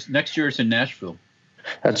next year it's in Nashville.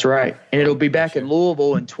 That's right, and it'll be back in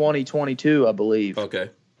Louisville in 2022, I believe. Okay.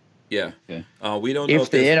 Yeah. Okay. We don't know if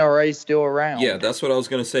the NRA is still around. Yeah, that's what I was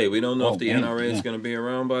going to say. We don't know if the man, NRA is going to be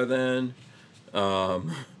around by then.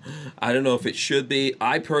 I don't know if it should be.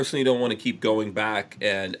 I personally don't want to keep going back.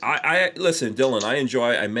 And I listen, Dylan,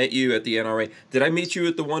 I met you at the NRA. Did I meet you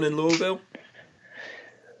at the one in Louisville?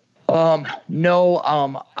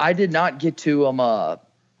 No, I did not get to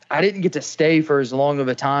I didn't get to stay for as long of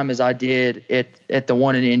a time as I did at the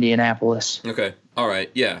one in Indianapolis. Okay. All right.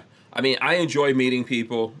 Yeah. I mean, I enjoy meeting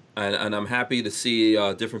people, and I'm happy to see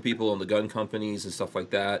different people in the gun companies and stuff like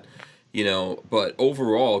that, But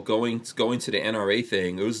overall, going to the NRA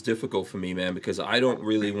thing, it was difficult for me, man, because I don't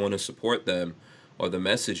really want to support them or the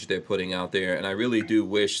message they're putting out there, and I really do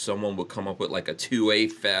wish someone would come up with like a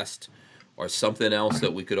 2A fest or something else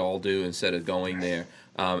that we could all do instead of going there.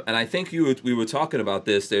 And I think we were talking about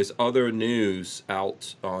this. There's other news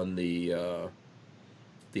out on the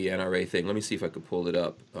NRA thing. Let me see if I could pull it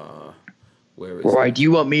up. Where is Right. it? Do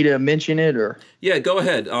you want me to mention it or? Yeah, go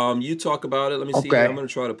ahead. You talk about it. Let me see. Okay. I'm going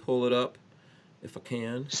to try to pull it up if I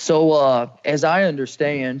can. So, as I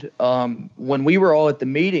understand, when we were all at the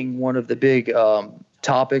meeting, one of the big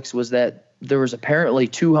topics was that there was apparently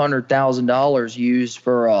 $200,000 used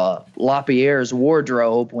for LaPierre's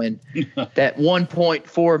wardrobe when that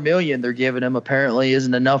 $1.4 million they're giving him apparently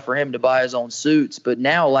isn't enough for him to buy his own suits. But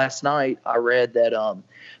now last night I read that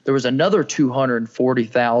there was another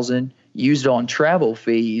 $240,000 used on travel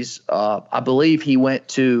fees. I believe he went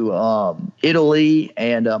to Italy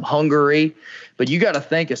and Hungary. But you got to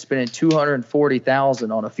think of spending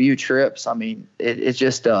 $240,000 on a few trips. I mean, it's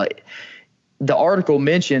just the article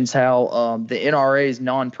mentions how the NRA's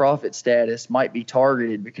nonprofit status might be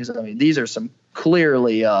targeted because, I mean, these are some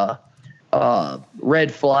clearly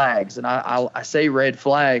red flags. And I say red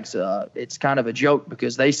flags. It's kind of a joke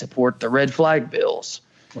because they support the red flag bills.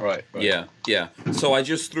 Right. Yeah. So I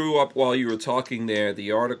just threw up while you were talking there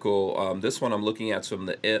the article. This one I'm looking at from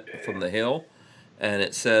the Hill. And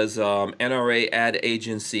it says NRA ad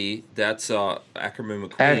agency, that's Ackerman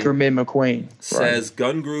McQueen. Says right.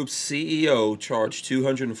 Gun Group's CEO charged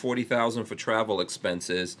 $240,000 for travel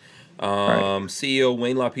expenses. Right. CEO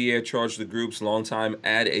Wayne LaPierre charged the group's longtime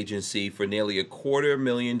ad agency for nearly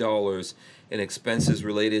 $250,000 in expenses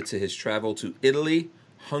related to his travel to Italy,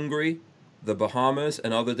 Hungary, the Bahamas,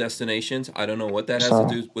 and other destinations. I don't know what that has to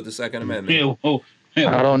do with the Second Amendment.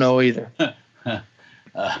 I don't know either.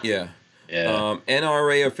 Yeah. Yeah.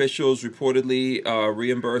 NRA officials reportedly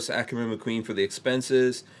reimbursed Ackerman McQueen for the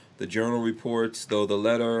expenses. The Journal reports, though the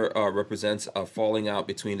letter represents a falling out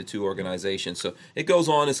between the two organizations. So it goes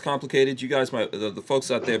on. It's complicated. You guys might, the folks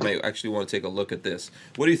out there may actually want to take a look at this.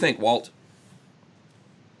 What do you think, Walt?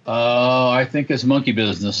 I think it's monkey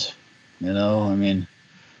business. I mean,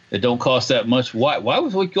 it don't cost that much. Why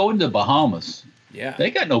was we going to the Bahamas? Yeah. They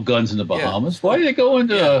got no guns in the Bahamas. Yeah. Why did they go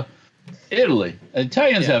into Italy?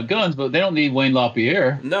 Italians have guns, but they don't need Wayne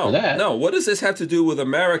LaPierre for that. No. What does this have to do with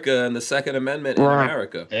America and the Second Amendment in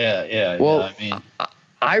America? Yeah. Well, I mean,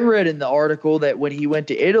 I read in the article that when he went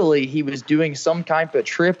to Italy, he was doing some type of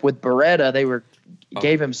trip with Beretta. They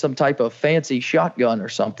gave him some type of fancy shotgun or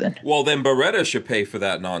something. Well, then Beretta should pay for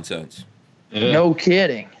that nonsense. Yeah. No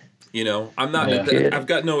kidding. I'm not. I've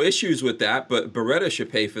got no issues with that, but Beretta should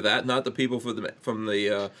pay for that, not the people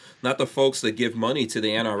not the folks that give money to the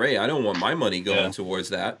NRA. I don't want my money going towards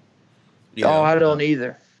that. I don't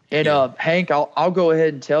either. And Hank, I'll go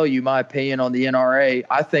ahead and tell you my opinion on the NRA.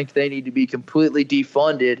 I think they need to be completely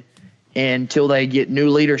defunded until they get new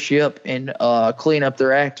leadership and clean up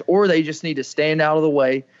their act, or they just need to stand out of the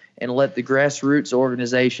way and let the grassroots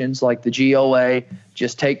organizations like the GOA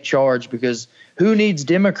just take charge, because who needs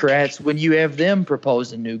Democrats when you have them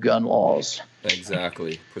proposing new gun laws?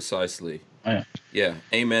 Exactly. Precisely. Yeah. Yeah.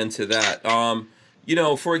 Amen to that.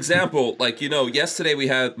 For example, yesterday we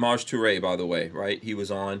had Maj Toure, by the way, right? He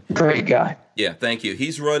was on. Great guy. Yeah, thank you.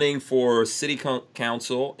 He's running for city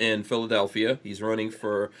council in Philadelphia. He's running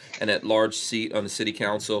for an at-large seat on the city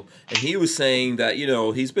council. And he was saying that,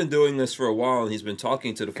 he's been doing this for a while, and he's been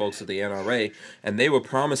talking to the folks at the NRA, and they were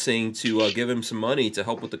promising to give him some money to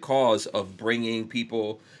help with the cause of bringing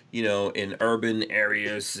people, in urban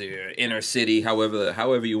areas, inner city,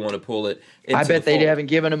 however you want to pull it. I bet they haven't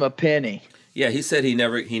given him a penny. Yeah, he said he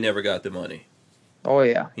never got the money. Oh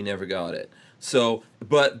yeah, he never got it. So,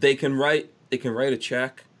 but they can write a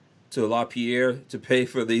check to LaPierre to pay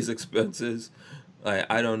for these expenses.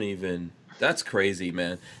 I don't even. That's crazy,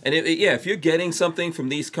 man. And if you're getting something from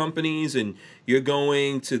these companies and you're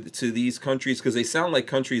going to these countries, because they sound like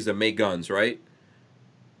countries that make guns, right?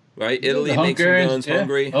 Right, Italy makes some guns. Yeah.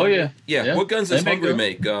 Hungary. Oh yeah. Yeah. What guns does Hungary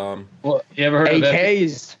make? Well, you ever heard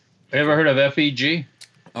AKs? You ever heard of FEG?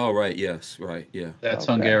 Oh right, yes, right, yeah. That's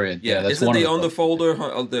Hungarian. Yeah, that's isn't one the of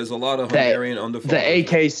underfolder? There's a lot of Hungarian underfolders. The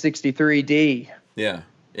AK-63D. Yeah.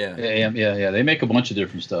 They make a bunch of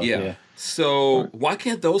different stuff. Yeah. So why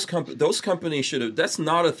can't those companies should have? That's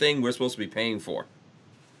not a thing we're supposed to be paying for.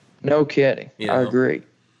 No kidding. I agree.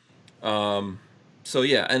 So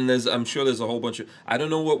yeah, and I'm sure there's a whole bunch of. I don't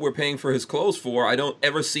know what we're paying for his clothes for. I don't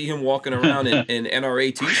ever see him walking around in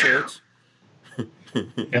NRA t-shirts.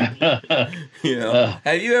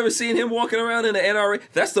 Have you ever seen him walking around in the NRA?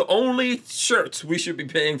 That's the only shirts we should be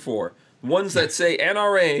paying for. Ones that say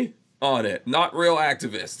NRA on it, not real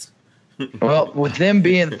activists. Well, with them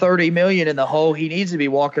being 30 million in the hole, he needs to be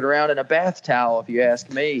walking around in a bath towel, if you ask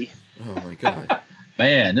me. Oh my God.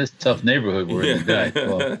 Man, this is a tough neighborhood we're in today.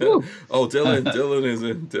 Well,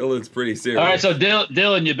 Dylan's pretty serious. All right, so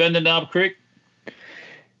Dylan, you been to Knob Creek?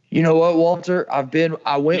 You know what, Walter? I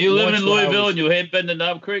went. You live in Louisville and you haven't been to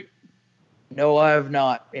Knob Creek? No, I have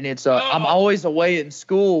not. And it's I'm always away in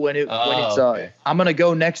school when it's okay. I'm gonna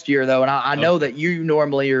go next year though, and I know that you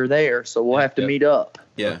normally are there, so we'll have to meet up.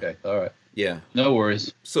 Yeah. Okay. All right. Yeah. No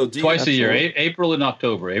worries. So twice a year, April and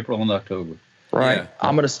October. Right. Yeah.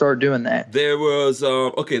 I'm going to start doing that. There was,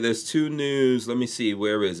 there's two news. Let me see.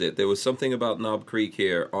 Where is it? There was something about Knob Creek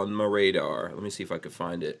here on my radar. Let me see if I could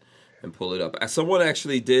find it and pull it up. Someone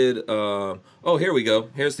actually did, here we go.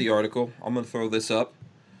 Here's the article. I'm going to throw this up.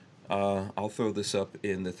 I'll throw this up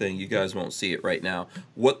in the thing. You guys won't see it right now.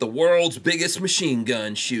 What the world's biggest machine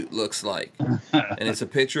gun shoot looks like. And it's a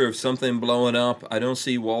picture of something blowing up. I don't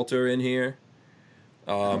see Walter in here.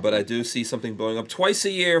 But I do see something blowing up. Twice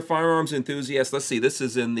a year, firearms enthusiasts. Let's see. This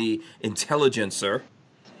is in the Intelligencer.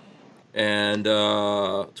 And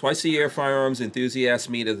twice a year, firearms enthusiasts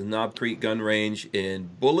meet at the Knob Creek Gun Range in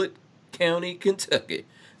Bullitt County, Kentucky.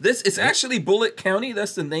 It's actually Bullitt County.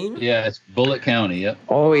 That's the name? Yeah, it's Bullitt County. Yep.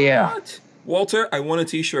 Oh, yeah. What? Walter, I want a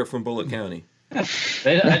T-shirt from Bullitt County.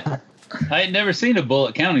 I had never seen a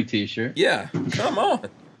Bullitt County T-shirt. Yeah, come on.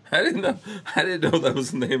 I didn't know that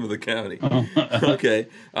was the name of the county. Okay.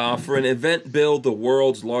 For an event billed the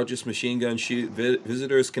world's largest machine gun shoot,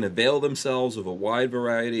 visitors can avail themselves of a wide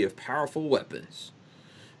variety of powerful weapons,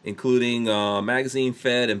 including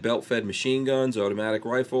magazine-fed and belt-fed machine guns, automatic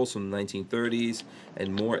rifles from the 1930s,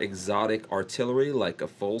 and more exotic artillery like a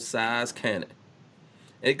full-size cannon.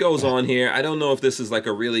 It goes on here. I don't know if this is like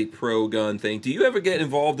a really pro-gun thing. Do you ever get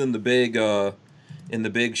involved in the big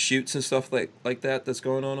shoots and stuff like that that's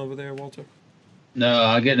going on over there, Walter? No,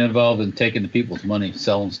 I'm getting involved in taking the people's money,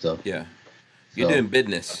 selling stuff. Yeah. You're doing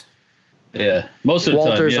business. Yeah. Most of the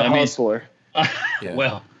Walter's time. a hustler. Yeah.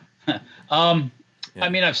 Well, I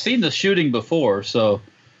mean, I've seen the shooting before, so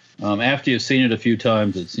after you've seen it a few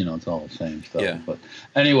times, it's all the same stuff. Yeah. But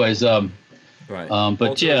anyways, right. But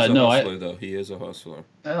Walter yeah, is a no, hustler, though. He is a hustler.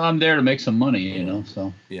 I'm there to make some money,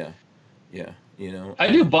 so. Yeah. Yeah.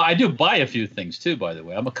 I do buy a few things too, by the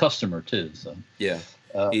way. I'm a customer too, so. Yeah.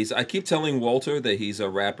 I keep telling Walter that he's a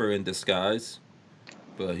rapper in disguise,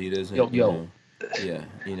 but he doesn't. Yo. Yeah.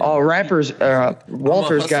 Oh, rappers.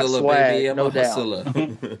 Walter's got swag, baby. I'm no a doubt. hustler.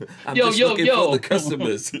 I'm just looking for the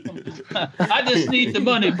customers. I just need the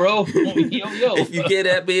money, bro. Yo. If you get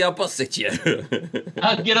at me, I'll bust at you.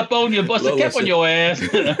 I'll get up on you, bust a cap on your ass.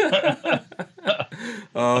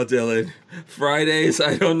 Oh, Dylan. Fridays,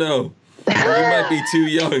 I don't know. You might be too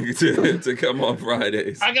young to come on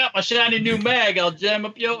Fridays. I got my shiny new mag. I'll jam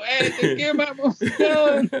up your ass and get my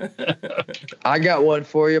I got one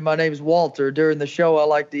for you. My name's Walter. During the show, I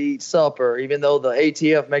like to eat supper, even though the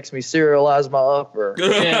ATF makes me serialize my upper.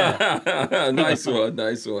 Yeah. Nice one.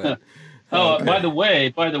 Oh, Okay. by the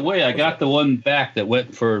way, I got the one back that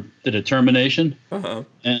went for the determination, Uh-huh.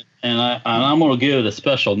 and I'm going to give it a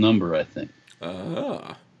special number. I think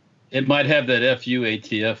Ah. it might have that FU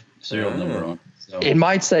ATF serial number on. So It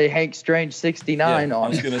might say Hank Strange Yeah, 69 I on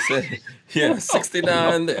was it. gonna say, yeah,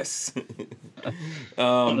 69 this.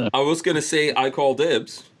 I was gonna say I call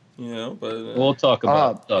dibs, but we'll talk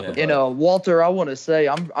about yeah. about And it. Walter, I want to say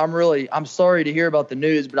I'm sorry to hear about the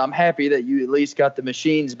news, but I'm happy that you at least got the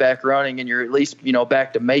machines back running and you're at least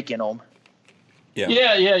back to making them. Yeah.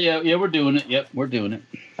 We're doing it. Yep, we're doing it.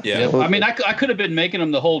 Yeah. Yep. I mean, I could have been making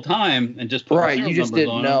them the whole time and just put Right, serial you just numbers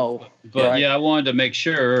didn't on know. them. But Right. yeah, I wanted to make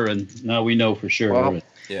sure, and now we know for sure. Well,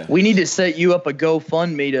 Yeah. We need to set you up a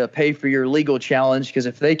GoFundMe to pay for your legal challenge, because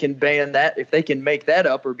if they can ban that, if they can make that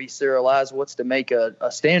upper be serialized, what's to make a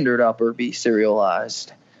standard upper be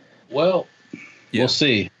serialized? Well, Yeah. we'll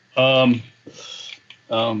see. Yeah.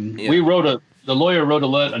 The lawyer wrote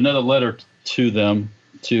another letter to them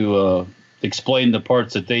to explain the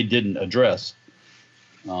parts that they didn't address.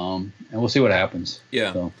 And we'll see what happens.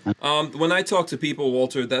 Yeah. So, When I talk to people,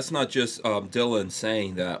 Walter, that's not just Dylan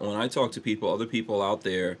saying that. When I talk to people, other people out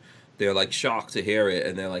there, they're like shocked to hear it,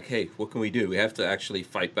 and they're like, "Hey, what can we do? We have to actually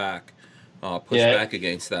fight back, push back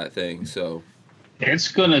against that thing." So it's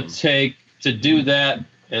going to take to do that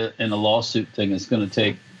in a lawsuit thing. It's going to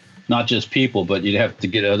take not just people, but you'd have to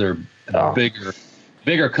get other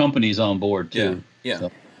bigger companies on board too. Yeah.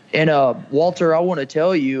 So, And Walter, I want to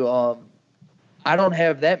tell you, I don't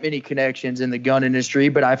have that many connections in the gun industry,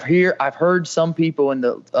 but I've heard some people in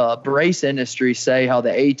the brace industry say how the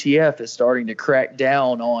ATF is starting to crack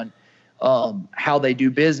down on how they do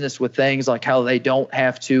business with things, like how they don't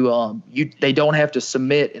have to they don't have to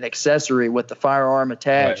submit an accessory with the firearm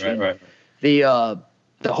attached. right.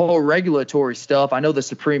 The whole regulatory stuff. I know the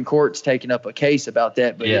Supreme Court's taken up a case about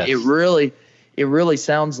that, but Yes. it really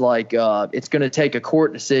sounds like it's going to take a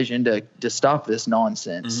court decision to stop this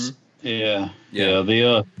nonsense. Mm-hmm.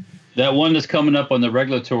 Yeah. That one that's coming up on the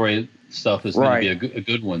regulatory stuff is going Right. to be a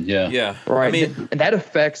good one. Yeah. Yeah. Right. I mean, And that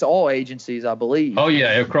affects all agencies, I believe. Oh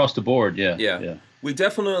yeah, across the board. Yeah. Yeah. We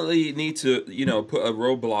definitely need to, put a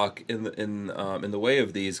roadblock in the way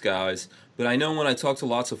of these guys. But I know when I talk to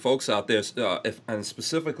lots of folks out there, and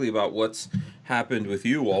specifically about what's happened with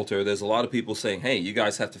you, Walter, there's a lot of people saying, "Hey, you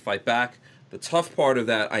guys have to fight back." The tough part of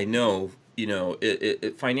that, I know,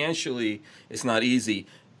 it financially, it's not easy.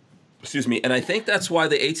 Excuse me. And I think that's why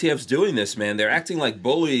the ATF's doing this, man. They're acting like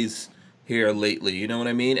bullies here lately. You know what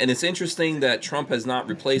I mean? And it's interesting that Trump has not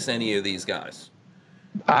replaced any of these guys.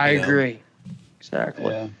 I agree.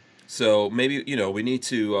 Exactly. Yeah. So maybe we need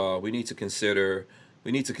to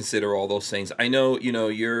consider all those things. I know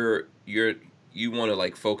you want to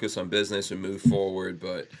like focus on business and move forward,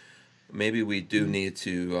 but maybe we do need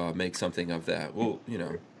to make something of that. Well,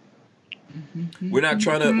 we're not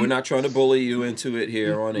trying to bully you into it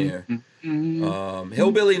here on air.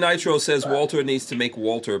 Hillbilly Nitro says Walter needs to make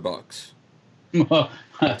Walter bucks. Walter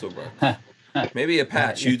bucks. Maybe a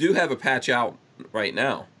patch. You do have a patch out right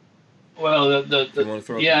now. Well, You wanna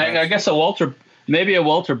throw up the patch? I guess a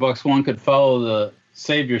Walter Bucks one could follow the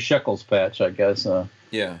Save Your Shekels patch. I guess.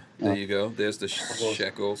 Yeah, there you go. There's the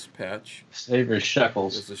Shekels patch. Save Your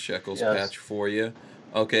Shekels. There's the Shekels Yes. patch for you.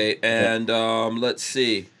 Okay, and let's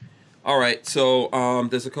see. All right, so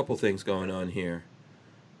there's a couple things going on here.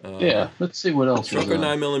 Let's see what else. Trucker is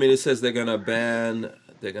on. 9mm says they're gonna ban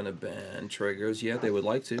triggers. Yeah, they would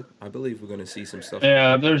like to. I believe we're gonna see some stuff.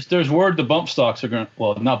 Yeah, there's word the bump stocks are going to,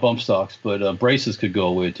 well, not bump stocks, but braces could go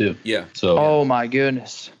away too. Yeah. So Oh my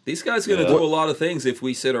goodness. These guys are gonna do a lot of things if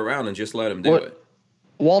we sit around and just let them do What- it.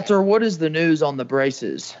 Walter, what is the news on the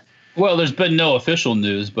braces? well, there's been no official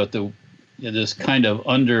news, but this kind of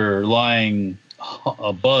underlying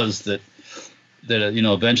buzz that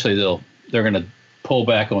eventually they're going to pull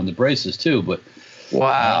back on the braces too. But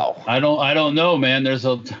Wow. I don't know, man. There's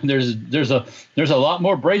a lot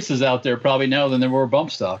more braces out there probably now than there were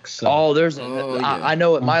bump stocks. So. I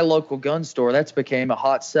know at my local gun store that's became a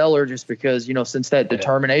hot seller just because, since that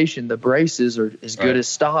determination, the braces are as good as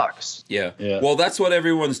stocks. Yeah. Yeah. Well, that's what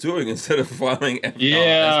everyone's doing instead of filing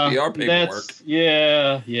SPR paperwork.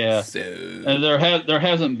 Yeah. So And there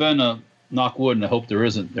hasn't been a, knock wood, and I hope there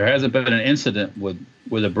isn't. There hasn't been an incident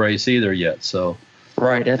with a brace either yet. So,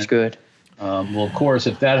 Right, that's good. well, of course,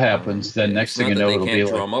 if that happens, then next it's thing not you that know, they it'll can't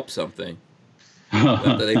be drum up something. Not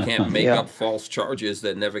that they can't make up false charges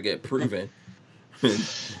that never get proven.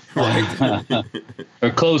 Right? or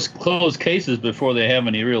close cases before they have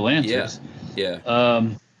any real answers. Yeah.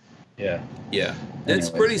 Yeah. Yeah. It's Anyways,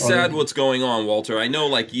 pretty sad what's going on, Walter. I know,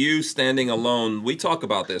 like, you standing alone, we talk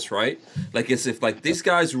about this, right? Like, it's if, like, these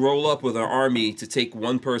guys roll up with an army to take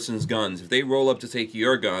one person's guns. If they roll up to take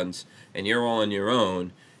your guns and you're all on your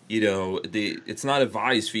own, it's not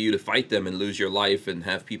advised for you to fight them and lose your life and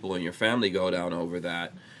have people in your family go down over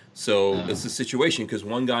that. So it's a situation because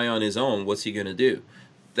one guy on his own, what's he going to do?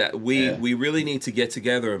 That we really need to get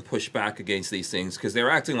together and push back against these things because they're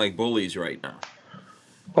acting like bullies right now.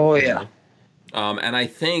 Oh yeah. And I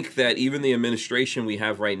think that even the administration we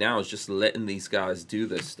have right now is just letting these guys do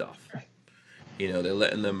this stuff. You know, they're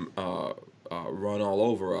letting them run all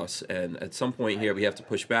over us. And at some point here, we have to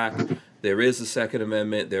push back. There is a Second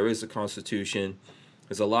Amendment. There is a Constitution.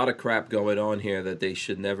 There's a lot of crap going on here that they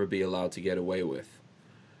should never be allowed to get away with.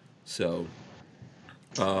 So,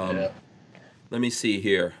 let me see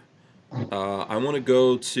here. I want to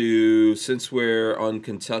go to, since we're on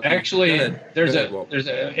Kentucky. Actually, there's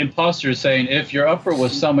an imposter saying if your upper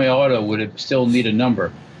was semi-auto, would it still need a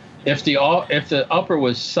number? If the upper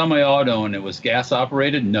was semi-auto and it was gas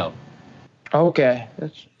operated, no. Okay.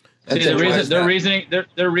 See, their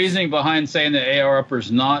reasoning behind saying the AR upper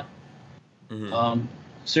is not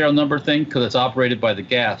serial number thing because it's operated by the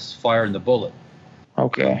gas firing the bullet.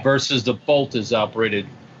 Okay. Versus the bolt is operated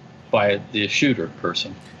by the shooter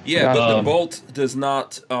person. Yeah, but the bolt does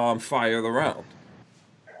not fire the round,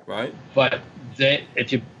 right? But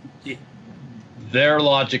their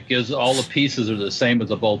logic is all the pieces are the same as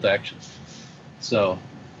the bolt action. So,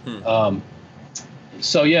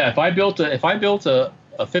 if I built a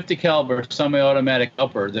 50 caliber semi-automatic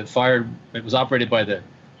upper that fired, it was operated by the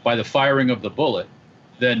firing of the bullet,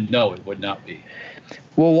 then no, it would not be.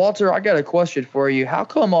 Well, Walter, I got a question for you. How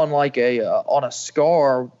come on like on a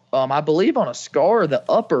SCAR? I believe on a SCAR, the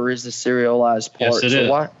upper is the serialized part. Yes, it is.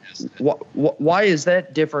 Why is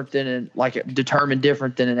that different than determined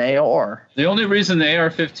different than an AR? The only reason the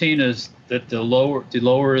AR-15 is that the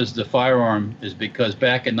lower is the firearm is because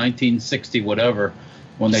back in 1960 whatever,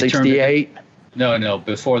 when they 68. No,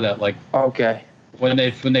 before that, like okay. When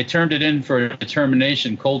they turned it in for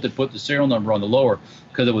determination, Colt had put the serial number on the lower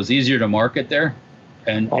because it was easier to market there,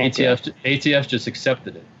 and ATF just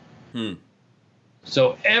accepted it.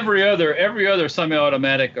 So every other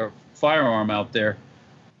semi-automatic or firearm out there,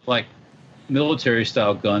 like military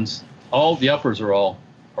style guns, all the uppers are all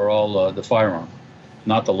the firearm,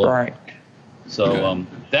 not the lower. Right. So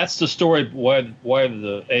that's the story why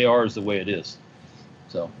the AR is the way it is.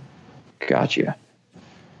 So. Gotcha.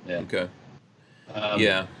 Yeah. Okay.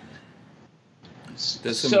 Yeah,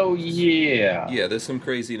 there's some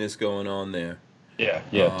craziness going on there. Yeah.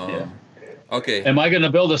 Okay. Am I going to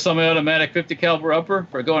build a semi-automatic 50 caliber upper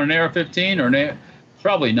for going an AR-15 or an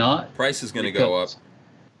Probably not. Price is going to go up.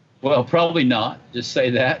 Well, probably not. Just say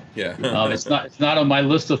that. Yeah. It's not on my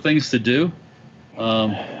list of things to do.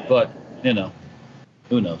 But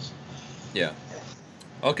who knows? Yeah.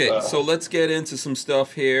 Okay, so let's get into some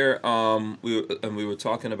stuff here. We were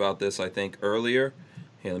talking about this, I think, earlier.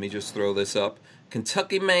 Here, let me just throw this up.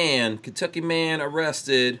 Kentucky man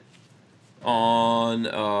arrested on,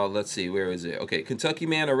 let's see, where is it? Okay, Kentucky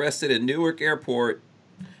man arrested at Newark Airport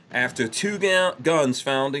after 2 guns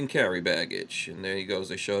found in carry baggage. And there he goes.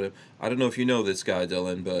 They showed him. I don't know if you know this guy,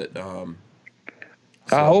 Dylan, but...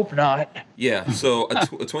 I hope not. Yeah, so a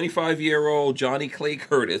 25-year-old Johnny Clay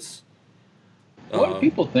Curtis... What do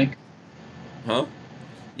people think? Huh?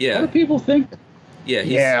 Yeah. What do people think?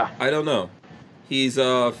 Yeah. I don't know. He's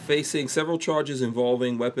facing several charges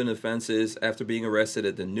involving weapon offenses after being arrested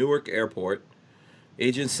at the Newark Airport.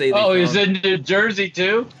 Agents say he's in New Jersey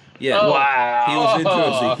too? Yeah. Oh, wow. He was in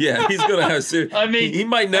Jersey. Yeah, he's going to have serious... he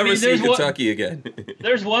might never see Kentucky again.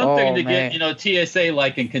 There's one thing to get, TSA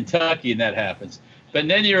like in Kentucky and that happens. But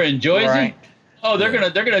then you're in Jersey... Right. Oh, they're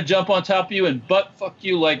gonna jump on top of you and butt fuck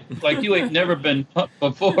you like you ain't never been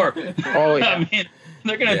before. Oh yeah. I mean,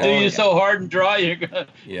 they're gonna do you so hard and dry. You're gonna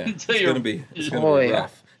it's gonna be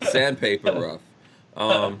rough. Sandpaper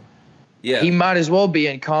rough. Yeah. He might as well be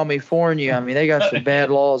in California. I mean, they got some bad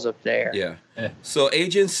laws up there. Yeah. So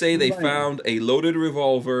agents say they found a loaded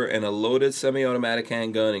revolver and a loaded semi-automatic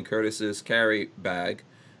handgun in Curtis's carry bag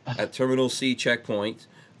at Terminal C checkpoint.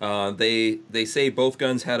 They say both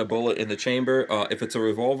guns had a bullet in the chamber. If it's a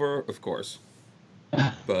revolver, of course.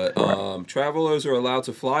 But travelers are allowed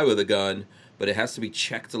to fly with a gun, but it has to be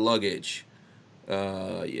checked luggage.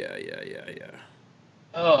 Yeah.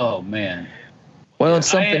 Oh, man. Well, it's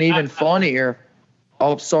something even funnier.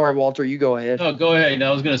 Oh, sorry, Walter. You go ahead. No, go ahead.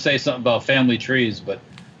 I was going to say something about family trees, but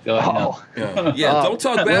go ahead. Yeah, don't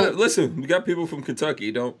talk bad. Listen, we got people from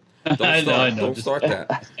Kentucky. Don't start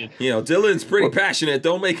that. Dylan's pretty passionate.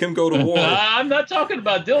 Don't make him go to war. I'm not talking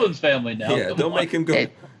about Dylan's family now. Yeah, don't make him go.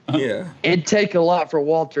 It'd take a lot for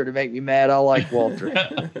Walter to make me mad. I like Walter.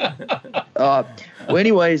 Well,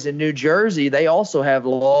 anyways, in New Jersey, they also have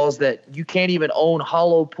laws that you can't even own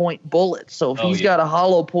hollow point bullets. So if he's got a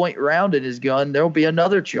hollow point round in his gun, there'll be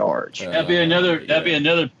another charge. That'd be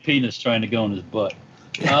another penis trying to go in his butt.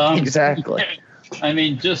 Exactly. I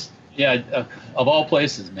mean, just of all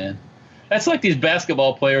places, man. That's like these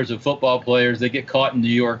basketball players or football players. They get caught in New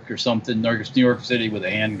York or something, or New York City with a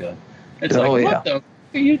handgun. It's what the f-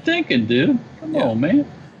 are you thinking, dude? Come on, man.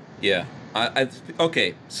 Yeah.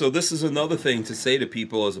 Okay, so this is another thing to say to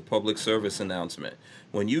people as a public service announcement.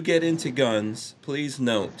 When you get into guns, please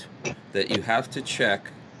note that you have to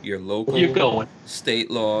check your local state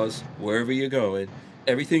laws, wherever you're going.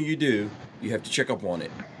 Everything you do, you have to check up on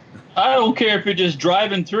it. I don't care if you're just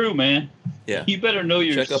driving through, man. Yeah. You better know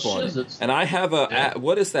your check up on it. And I have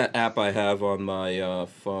what is that app I have on my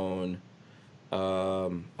phone?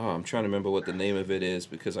 I'm trying to remember what the name of it is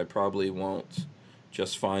because I probably won't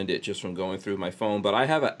just find it just from going through my phone. But I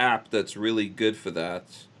have an app that's really good for that.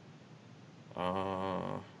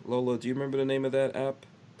 Lola, do you remember the name of that app?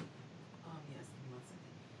 Yes.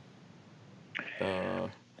 Give me 1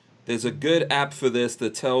 second. There's a good app for this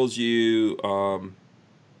that tells you all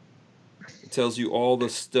the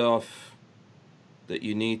stuff that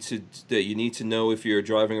you need to know if you're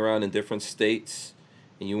driving around in different states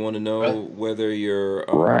and you want to know whether you're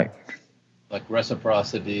right. Like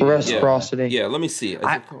reciprocity. Yeah, let me see.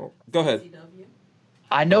 Go ahead.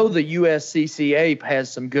 I know the USCCA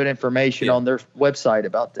has some good information on their website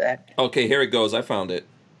about that. Okay, here it goes. I found it.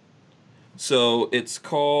 So it's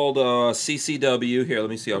called CCW. Here, let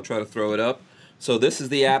me see. I'll try to throw it up. So this is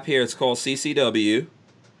the app here. It's called CCW,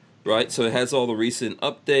 right? So it has all the recent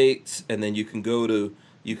updates, and then you can go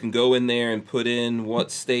in there and put in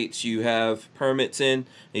what states you have permits in, and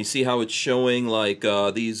you see how it's showing like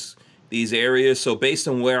these areas. So based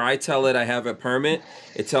on where I tell it I have a permit,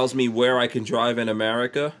 it tells me where I can drive in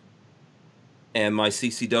America, and my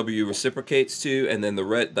CCW reciprocates to, and then the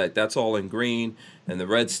red, that's all in green, and the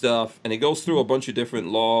red stuff, and it goes through a bunch of different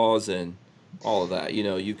laws and all of that. You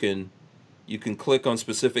know, you can click on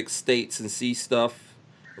specific states and see stuff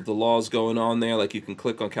of the laws going on there. Like you can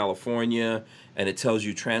click on California, and it tells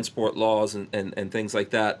you transport laws and things like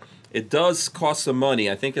that. It does cost some money.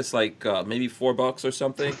 I think it's like maybe $4 or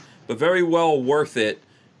something, but very well worth it,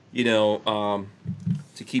 you know,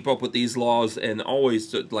 to keep up with these laws. And always,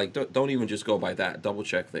 don't even just go by that. Double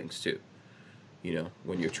check things, too, you know,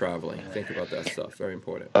 when you're traveling. Think about that stuff. Very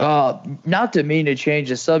important. Not to mean to change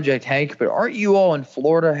the subject, Hank, but aren't you all in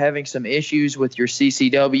Florida having some issues with your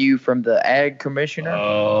CCW from the ag commissioner?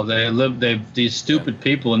 Oh, these stupid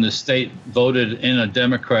people in the state voted in a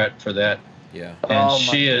Democrat for that. Yeah. And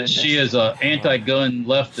she is a anti-gun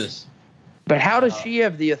leftist. But how does she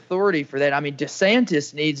have the authority for that? I mean,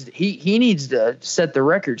 DeSantis needs to set the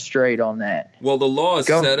record straight on that. Well, the law is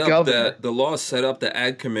set up the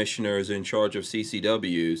ag commissioner is in charge of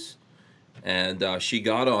CCWs, and she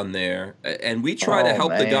got on there, and we tried to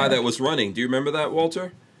help the guy that was running. Do you remember that,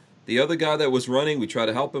 Walter? The other guy that was running, we tried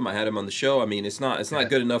to help him. I had him on the show. I mean, it's not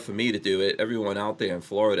good enough for me to do it. Everyone out there in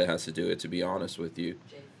Florida has to do it, to be honest with you.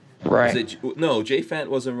 Right. No, Jay Fant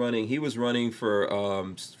wasn't running. He was running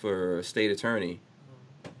for state attorney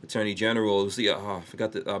general. It was I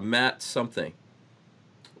forgot the Matt something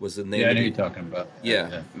was the name. Yeah, I know you're talking about.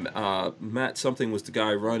 Yeah. Matt something was the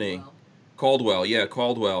guy running. Caldwell. Yeah.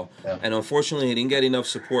 And unfortunately, he didn't get enough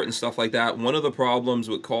support and stuff like that. One of the problems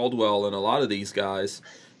with Caldwell and a lot of these guys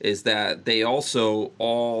is that they also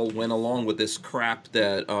all went along with this crap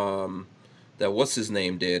that what's his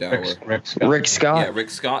name did. Rick Scott. Rick Scott. Yeah,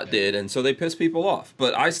 Rick Scott did, and so they pissed people off.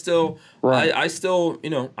 But I still voted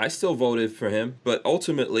for him. But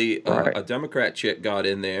ultimately, a Democrat chick got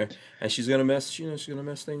in there, and she's gonna mess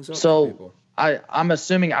things up. So for people. I'm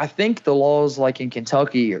assuming. I think the laws like in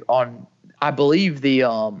Kentucky I believe the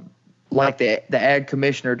ag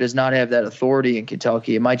commissioner does not have that authority in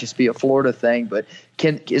Kentucky. It might just be a Florida thing. But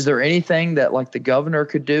is there anything that like the governor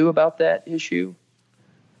could do about that issue?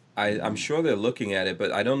 I'm sure they're looking at it,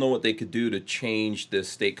 but I don't know what they could do to change the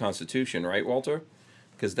state constitution, right, Walter?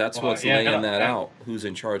 Because that's what's laying that out. Who's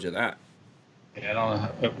in charge of that? Yeah, I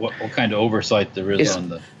don't know what kind of oversight there is on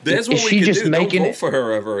the. That's what we could do. Don't vote for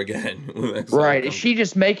her ever again. Right? Is she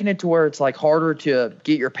just making it to where it's like harder to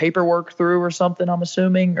get your paperwork through or something? I'm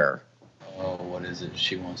assuming, or. Oh, what is it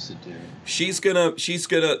she wants to do?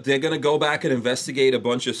 They're gonna go back and investigate a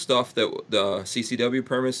bunch of stuff that the CCW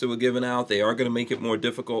permits that were given out. They are gonna make it more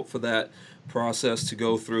difficult for that process to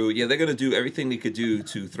go through. Yeah, they're gonna do everything they could do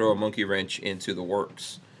to throw a monkey wrench into the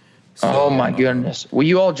works. So, oh my goodness! Well,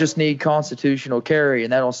 you all just need constitutional carry,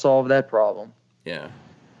 and that'll solve that problem. Yeah.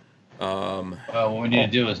 Well, what we need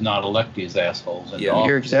to do is not elect these assholes.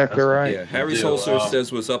 You're exactly right. Yeah, Harry's Holsters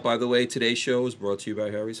says what's up. By the way, today's show is brought to you by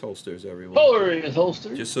Harry's Holsters, everyone. Harry's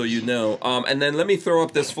Holsters. Just so you know. And then let me throw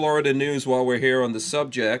up this Florida news while we're here on the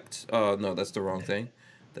subject. No, that's the wrong thing.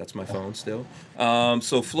 That's my phone still.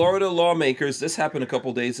 So Florida lawmakers, this happened a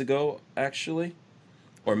couple days ago, actually,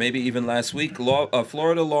 or maybe even last week.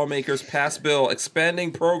 Florida lawmakers passed bill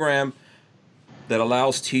expanding program that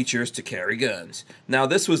allows teachers to carry guns. Now,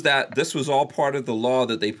 this was all part of the law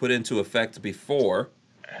that they put into effect before.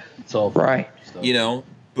 It's all Right. stuff. You know,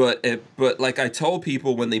 but like I told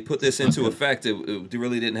people when they put this into effect, it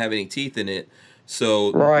really didn't have any teeth in it.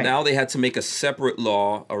 So Right. now they had to make a separate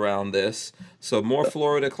law around this. So more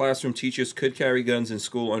Florida classroom teachers could carry guns in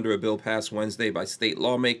school under a bill passed Wednesday by state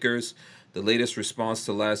lawmakers. The latest response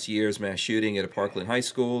to last year's mass shooting at a Parkland high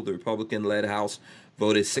school. The Republican-led House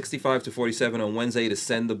voted 65 to 47 on Wednesday to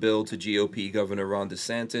send the bill to GOP Governor Ron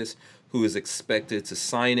DeSantis, who is expected to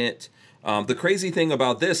sign it. The crazy thing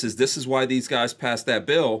about this is why these guys passed that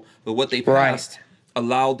bill, but what they passed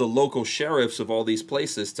allowed the local sheriffs of all these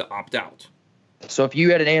places to opt out. So if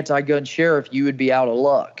you had an anti-gun sheriff, you would be out of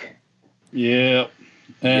luck. Yeah,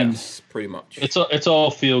 and Yes, pretty much. it's all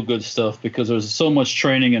feel good stuff because there's so much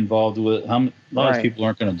training involved with it. A lot of people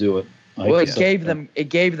aren't going to do it. Well, it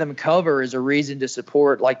gave them cover as a reason to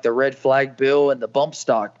support like the red flag bill and the bump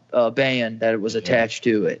stock ban that was attached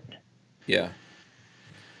to it. Yeah.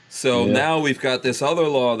 So now we've got this other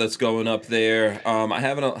law that's going up there. I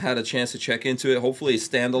haven't had a chance to check into it. Hopefully it's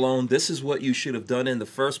standalone. This is what you should have done in the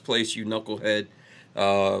first place, you knucklehead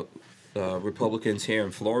Republicans here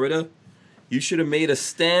in Florida. You should have made a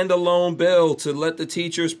standalone bill to let the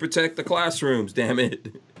teachers protect the classrooms, damn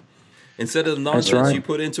it. Instead of the nonsense you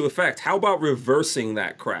put into effect. How about reversing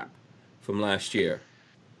that crap from last year?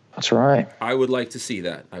 That's right. I would like to see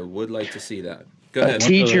that. I would like to see that. Go ahead.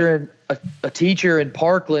 A teacher in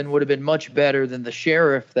Parkland would have been much better than the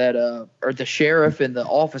sheriff or the sheriff and the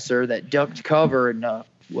officer that ducked cover and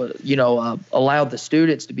allowed the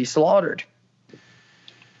students to be slaughtered.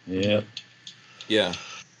 Yeah. Yeah.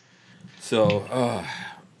 So,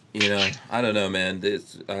 I don't know, man.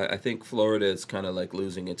 I think Florida is kind of like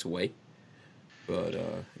losing its way. But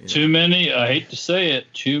too many. I hate to say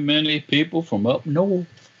it. Too many people from up north.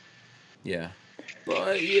 Yeah.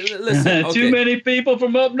 But listen, okay. Too many people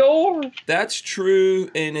from up north. That's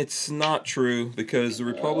true, and it's not true because the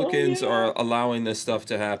Republicans are allowing this stuff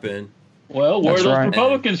to happen. Well, where are those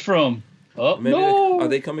Republicans from? Up north. Are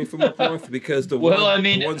they coming from up north? Because the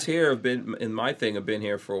ones here have been in my thing have been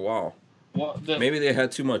here for a while. Well, maybe they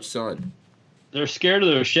had too much sun. They're scared of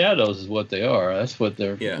their shadows, is what they are. That's what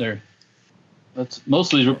they're. That's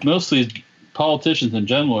mostly politicians in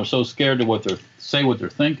general are so scared of what they're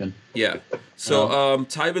thinking. Yeah. So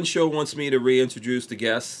Tyven Show wants me to reintroduce the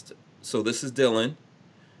guest. So this is Dylan,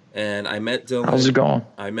 and I met Dylan. How's it going?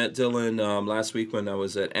 I met Dylan last week when I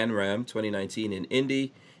was at NRAM 2019 in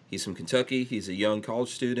Indy. He's from Kentucky. He's a young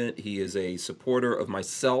college student. He is a supporter of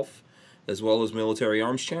myself as well as Military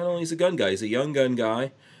Arms Channel. He's a gun guy. He's a young gun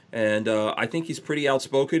guy. And I think he's pretty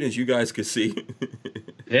outspoken, as you guys could see.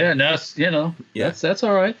 Yeah, and that's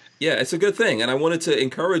all right. Yeah, it's a good thing. And I wanted to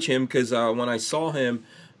encourage him because when I saw him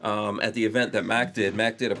at the event that Mac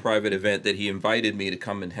did a private event that he invited me to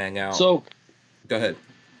come and hang out. So, go ahead.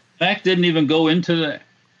 Mac didn't even go into the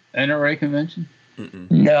NRA convention?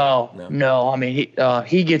 No. I mean,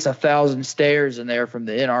 he gets 1,000 stares in there from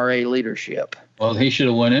the NRA leadership. Well, he should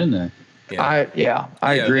have went in then. Yeah.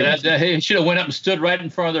 I agree. He should have went up and stood right in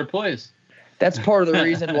front of their place. That's part of the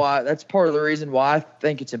reason why. That's part of the reason why I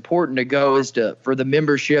think it's important to go is for the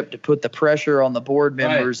membership to put the pressure on the board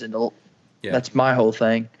members that's my whole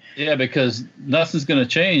thing. Yeah, because nothing's going to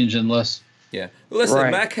change unless. Yeah.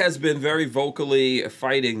 Listen, Mac has been very vocally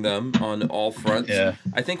fighting them on all fronts. Yeah.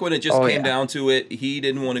 I think when it just came down to it, he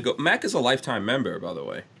didn't want to go. Mac is a lifetime member, by the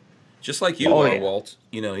way. Just like you are, Walt.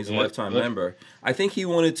 He's a lifetime member. I think he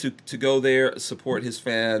wanted to go there, support his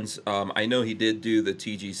fans. I know he did do the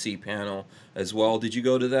TGC panel as well. Did you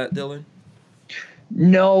go to that, Dylan?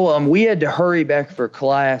 No, we had to hurry back for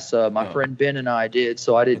class. My friend Ben and I did,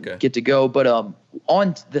 so I didn't get to go. But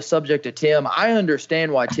on the subject of Tim, I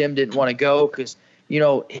understand why Tim didn't want to go because,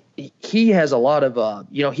 he has a lot of,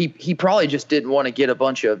 he probably just didn't want to get a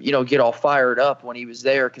bunch of, get all fired up when he was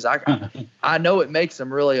there because I know it makes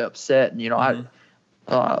him really upset. And,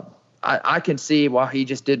 I can see why he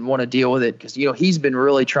just didn't want to deal with it because, he's been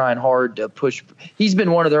really trying hard to push. He's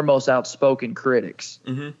been one of their most outspoken critics.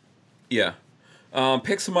 Mm-hmm. Yeah.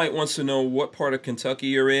 Pixamite wants to know what part of Kentucky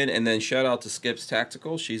you're in, and then shout out to Skips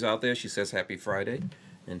Tactical. She's out there. She says happy Friday,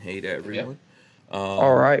 and hey to everyone.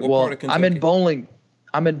 All right. Well, I'm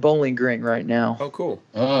in Bowling Green right now. Oh, cool.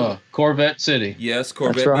 Corvette City. Yes,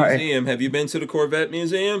 Corvette Museum. Have you been to the Corvette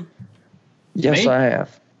Museum? Yes, I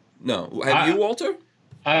have. No. Have you, Walter?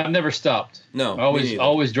 I've never stopped. No, me always neither.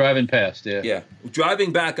 always driving past. Yeah. Yeah.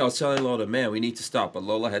 Driving back, I was telling Lola, man, we need to stop. But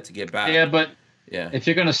Lola had to get back. Yeah, but Yeah. if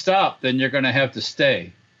you're gonna stop, then you're gonna have to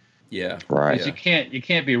stay. Yeah. Right. Because you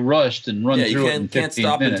can't be rushed and run Yeah, through you it in 15 can't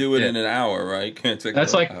stop minutes. and do it Yeah. in an hour, right? Can't take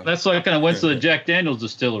That's like when I went to the Jack Daniel's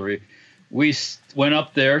distillery. We went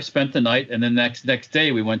up there, spent the night, and then next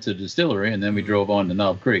day we went to the distillery, and then we drove on to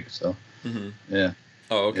Knob Creek. So, yeah.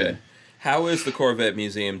 Oh, okay. Yeah. How is the Corvette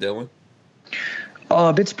Museum, Dylan?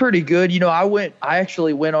 It's pretty good. I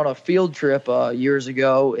actually went on a field trip years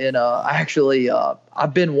ago, and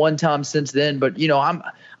I've been one time since then. But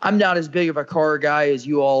I'm not as big of a car guy as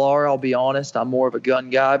you all are. I'll be honest. I'm more of a gun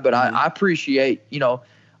guy. But I appreciate.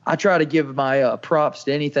 I try to give my props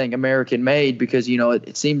to anything American made because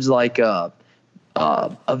it seems like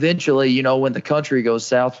eventually when the country goes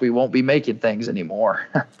south, we won't be making things anymore.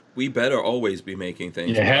 We better always be making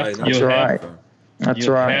things. You have to- That's you right. That's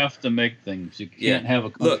you right. have to make things. You Yeah. can't have a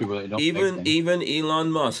Look, country where they don't make things. even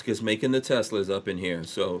Elon Musk is making the Teslas up in here.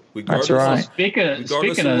 So regardless, That's right.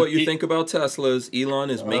 regardless of what you think about Teslas, Elon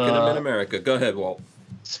is making them in America. Go ahead, Walt.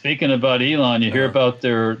 Speaking about Elon, you hear about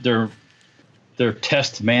their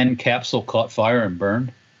test man capsule caught fire and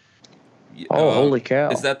burned. Oh, holy cow.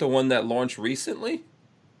 Is that the one that launched recently?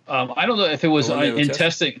 I don't know if it was The one they were in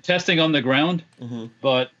testing on the ground,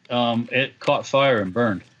 but it caught fire and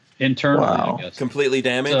burned internally. Wow. I guess. Completely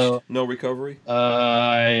damaged? So- No recovery?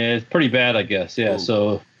 It's pretty bad, I guess. Yeah. Ooh.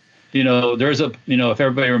 So, there's if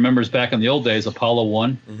everybody remembers back in the old days, Apollo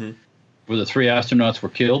 1, where the 3 astronauts were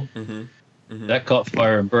killed, that caught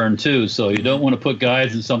fire and burned too. So you don't want to put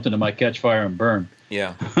guys in something that might catch fire and burn.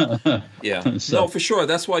 Yeah. Yeah. So- No, for sure.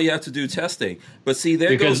 That's why you have to do testing. But see, there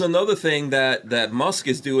Because- goes another thing that Musk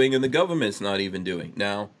is doing and the government's not even doing.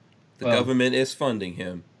 Now, the Well- government is funding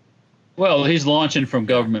him. Well, he's launching from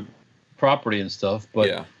government property and stuff, but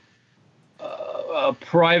Yeah.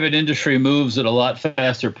 private industry moves at a lot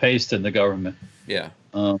faster pace than the government. Yeah.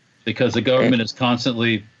 Because the government is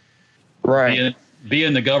constantly Right.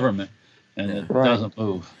 being the government, and it Right. doesn't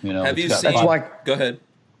move. Have you it's got seen? That's why Go ahead.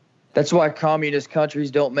 That's why communist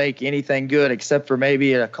countries don't make anything good except for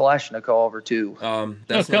maybe a Kalashnikov or two. a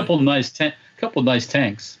That's couple nice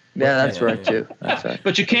tanks. Yeah, that's Yeah, right yeah. too. That's right.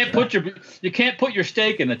 But you can't put your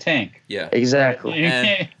steak in a tank. Yeah. Exactly. You And-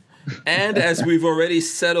 can't- And as we've already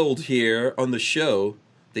settled here on the show,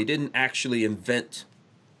 they didn't actually invent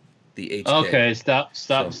the HK. Okay, stop,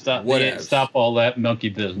 So, stop whatevs. stop all that monkey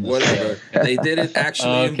business. Whatever. They didn't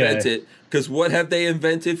actually Okay. invent it. Because what have they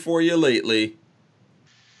invented for you lately?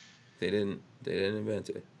 They didn't invent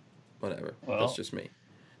it. Whatever. Well, That's just me.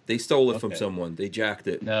 They stole it from okay. someone. They jacked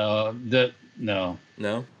it. No.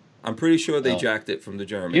 No? I'm pretty sure they No. jacked it from the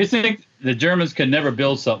Germans. You think the Germans could never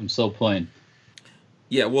build something so plain?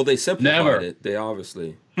 Yeah, well, they simplified Never. it. They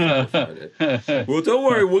obviously simplified it. Well, don't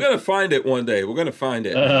worry. We're going to find it one day. We're going to find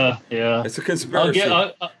it. Yeah. It's a conspiracy.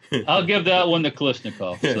 I'll give that one to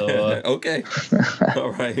Kalishnikov. So Okay.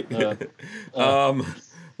 All right.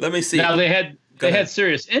 Let me see. now they had Go ahead.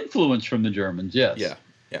 serious influence from the Germans, yes. Yeah.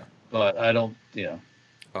 But I don't.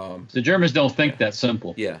 Um, The Germans don't think that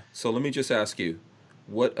simple. yeah. So let me just ask you,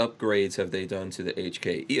 what upgrades have they done to the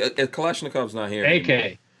HK? Kalashnikov's not here anymore.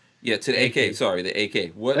 AK. Yeah, to the AK. Sorry, the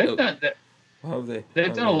AK. What? They've done, how have they?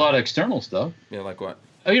 they've done a lot of external stuff. Yeah, like what?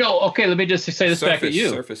 Okay, let me just say this back at you.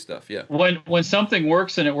 Surface stuff. Yeah. When something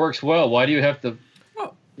works and it works well, why do you have to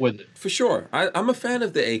Oh, with it? for sure. I'm a fan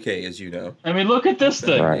of the AK, as you know. I mean, look at this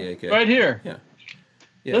thing Right. right here. Yeah.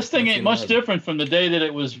 This thing ain't much 1911. different from the day that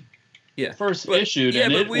it was Yeah. first But- issued, Yeah,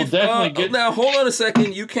 and but it will we've definitely get. now. Hold on a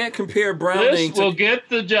second. You can't compare Browning This will get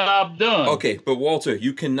the job done. Okay, but Walter,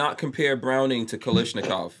 you cannot compare Browning to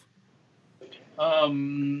Kalashnikov.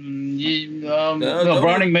 No,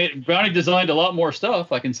 don't Browning designed a lot more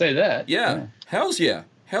stuff. I can say that. Yeah. Hell's yeah.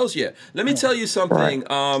 Let me tell you something.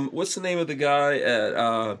 What's the name of the guy at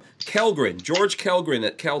Kellgren? George Kellgren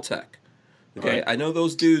at Caltech. Okay, Right. I know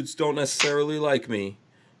those dudes don't necessarily like me,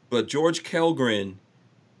 but George Kellgren,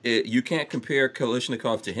 you can't compare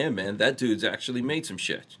Kalashnikov to him, man. That dude's actually made some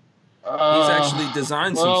shit. He's actually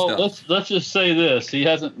designed some stuff. let's just say this: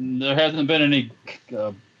 there hasn't been any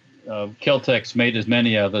Keltechs made as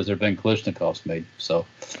many of as there have been Kalashnikovs made. So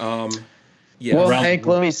Yeah. Well, Round- Hank,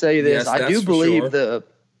 let me say this. Yes, I that's do for believe sure.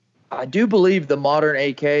 I do believe the modern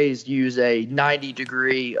AKs use a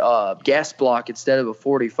 90-degree gas block instead of a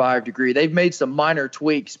 45-degree. They've made some minor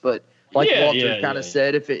tweaks, but like Walter kind of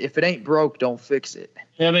said, if it ain't broke, don't fix it.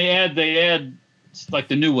 yeah, they add like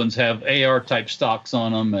the new ones have AR type stocks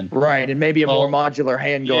on them and Right, and maybe a more modular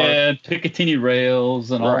handguard. yeah, Picatinny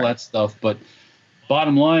rails and all Right. that stuff. But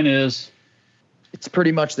bottom line is, it's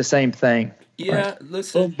pretty much the same thing. Yeah, Boom,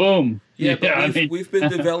 listen. boom. Yeah, but I we've, mean, we've been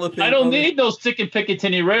developing. I don't other- need no stick and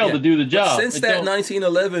Picatinny rail Yeah. to do the But job. since It that don't-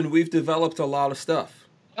 1911, we've developed a lot of stuff.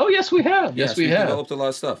 Oh, yes, we have. Yes, we we've have. developed a lot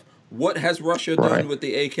of stuff. What has Russia done Right. with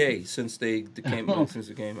the AK since they came since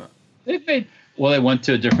it came out? They've made, well, they went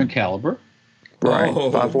to a different caliber, Right.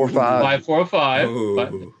 Oh. 5.45. 5.45.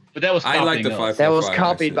 Oh. But that was I like the copying us. 5.45. That was actually.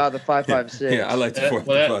 copied by the 5.56. Yeah, I like the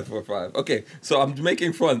Well, that- 5.45. Okay, so I'm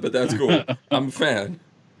making fun, but that's cool. I'm a fan.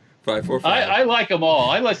 5.45. I like them all.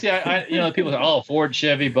 I like see. You know, people say, "Oh, Ford,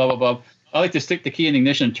 Chevy, blah blah blah." I like to stick the key in the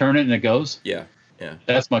ignition and turn it, and it goes. Yeah.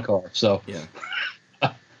 That's my car. So,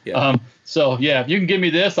 Yeah. Yeah. so yeah, if you can give me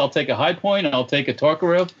this, I'll take a High Point, and I'll take a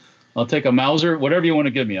Tokarev, I'll take a Mauser, whatever you want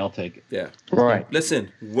to give me, I'll take it. Yeah. Right.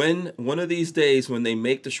 Listen, when one of these days when they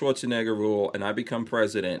make the Schwarzenegger rule and I become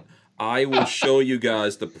president, I will show you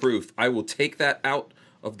guys the proof. I will take that out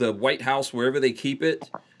of the White House wherever they keep it.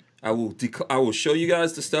 I will show you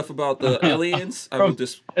guys the stuff about the aliens. I will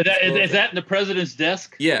just Is that in the president's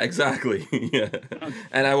desk? Yeah, exactly. Yeah.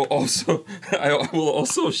 And I will also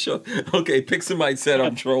show. Okay, Pixamite said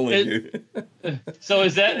I'm trolling you. So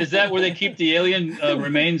is that where they keep the alien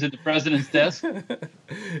remains at the president's desk?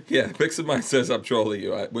 Yeah, Pixamite says I'm trolling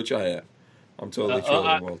you, which I am. I'm totally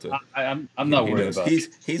trolling Walter. I'm not He worried knows. about it.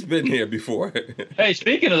 He's been here before. Hey,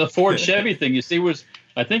 speaking of the Ford Chevy thing, you see,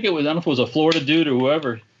 I think it was, I don't know if it was a Florida dude or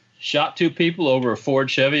whoever shot two people over a Ford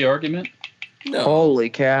Chevy argument. No.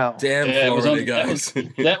 Holy cow. Damn Yeah, it was Florida on- guys.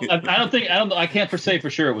 I can't say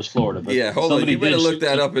for sure it was Florida. But Yeah, hold on. somebody You better did look shoot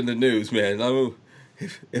that some- up in the news, man.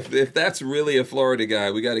 If that's really a Florida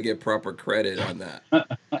guy, we got to get proper credit on that.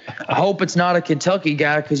 I hope it's not a Kentucky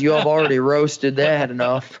guy because you have already roasted that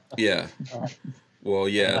enough. Yeah. Well,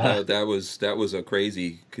 yeah, that was a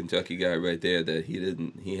crazy Kentucky guy right there. That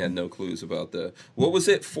he had no clues about what was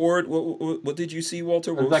it? Ford. What did you see,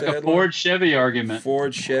 Walter? It What was was like the a headline? Ford Chevy argument.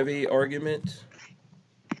 Ford Chevy argument.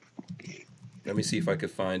 Let me see if I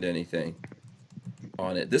could find anything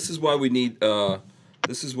on it. This is why we need Babyface.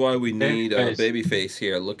 Babyface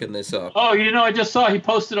here looking this up. Oh, I just saw he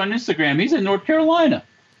posted on Instagram. He's in North Carolina.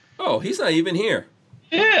 Oh, he's not even here.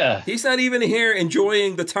 Yeah. He's not even here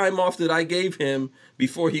enjoying the time off that I gave him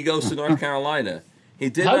before he goes to North Carolina. He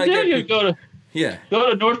did How not dare get you go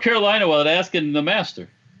to North Carolina without asking the master?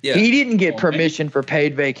 Yeah. He didn't get permission for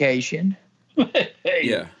paid vacation.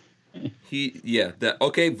 Hey. Yeah.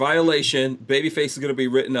 Okay, violation. Babyface is gonna be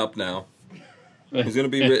written up now. He's gonna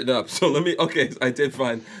be written up. So he's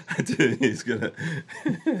gonna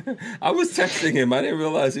I was texting him. I didn't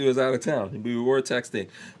realize he was out of town. We were texting.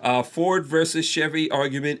 Ford versus Chevy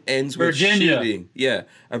argument ends with Virginia. shooting. Yeah.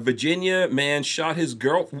 A Virginia man shot his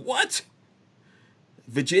girl. What?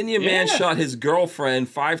 Virginia man Yeah. shot his girlfriend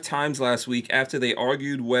 5 times last week after they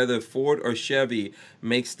argued whether Ford or Chevy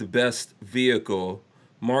makes the best vehicle.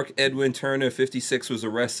 Mark Edwin Turner, 56, was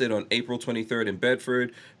arrested on April 23rd in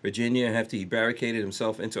Bedford, Virginia, after he barricaded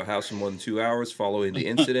himself into a house for more than 2 hours following the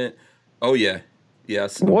incident. Oh, yeah.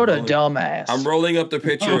 Yes. What a dumbass. I'm rolling up the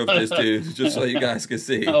picture of this dude just so you guys can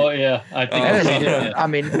see. Oh yeah, I think. That I is- saw that. I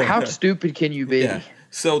mean, how stupid can you be? Yeah.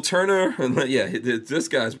 So Turner, yeah, this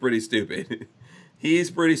guy's pretty stupid.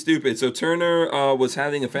 He's pretty stupid. So Turner was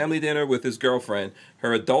having a family dinner with his girlfriend,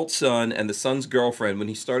 her adult son, and the son's girlfriend when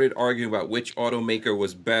he started arguing about which automaker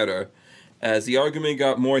was better. As the argument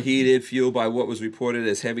got more heated, fueled by what was reported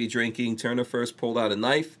as heavy drinking, Turner first pulled out a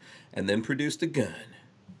knife and then produced a gun.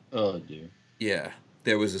 Oh dear. Yeah.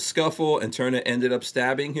 There was a scuffle, and Turner ended up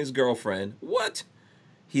stabbing his girlfriend. What?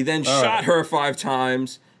 He then All shot right. her 5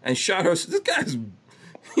 times and shot her. This guy's...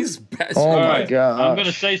 He's bad. Oh, All my right, gosh. I'm going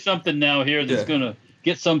to say something now here that's Yeah. going to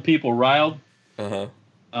get some people riled. Uh-huh.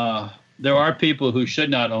 There are people who should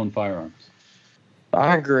not own firearms.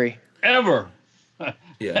 I agree. Ever.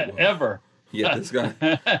 Yeah. well, Ever. yeah, this guy...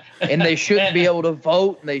 And they shouldn't be able to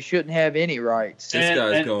vote, and they shouldn't have any rights. This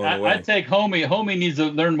guy's going away. I take homie. Homie needs to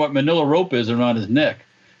learn what manila rope is around his neck.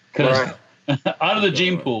 'Cause out of the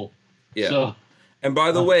gene pool. Yeah. So, And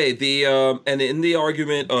by the way, and in the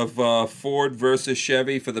argument of Ford versus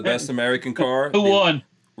Chevy for the best American car, who won?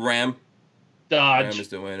 Ram. Ram Dodge. is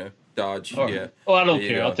the winner. Dodge. Or- Yeah. Oh, I don't There you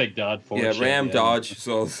care. go. I'll take Dodge. Ford, Yeah, Chevy, Ram, yeah. Dodge.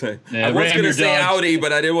 So Yeah, I was Ram gonna your say Dodge. Audi,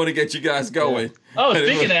 but I didn't want to get you guys going. Oh, I didn't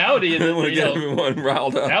speaking of want- Audi, I didn't want to you get know, everyone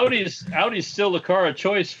riled up. Audi's still the car of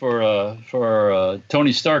choice for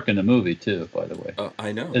Tony Stark in the movie too. By the way,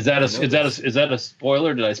 I know. is that I a know is that this. a is that a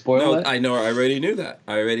spoiler? Did I spoil No, that? I know. I already knew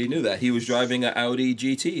that. He was driving an Audi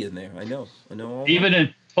GT in there. I know all Even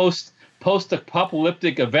in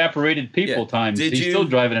post-apocalyptic evaporated people Yeah. times, Did he's you- still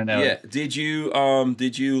driving an Audi. Yeah. Did you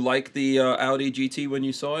like the Audi GT when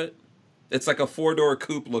you saw it? It's like a 4-door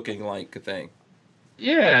coupe looking like thing.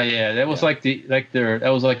 Yeah. That was like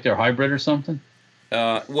their hybrid or something.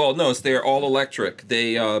 Well, no, they're all electric.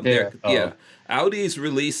 They're Oh. yeah. Audi's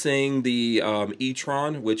releasing the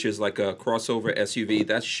e-tron, which is like a crossover SUV.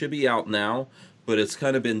 That should be out now, but it's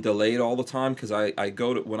kind of been delayed all the time because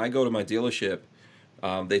when I go to my dealership,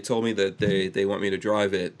 they told me that they want me to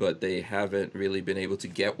drive it, but they haven't really been able to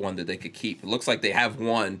get one that they could keep. It looks like they have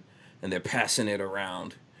one, and they're passing it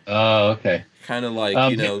around. Oh, okay. Kind of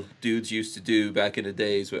like dudes used to do back in the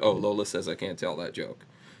days. Oh, Lola says I can't tell that joke.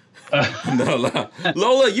 No,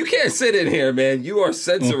 Lola, you can't sit in here, man. You are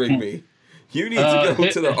censoring me. You need to go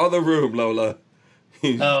to the other room, Lola.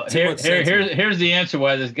 Here's the answer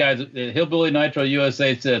why this guy's Hillbilly Nitro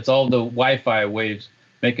USA said it's all the Wi-Fi waves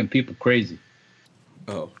making people crazy.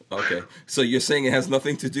 Oh, okay. So you're saying it has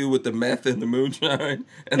nothing to do with the meth and the moonshine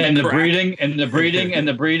and the crack? breeding and the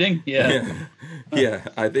breeding. Yeah. Yeah.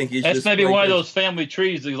 I think he's that's just maybe one of those family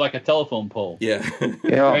trees that's like a telephone pole. Yeah.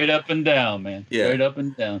 Straight up and down, man. Yeah. Straight up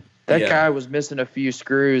and down. That guy was missing a few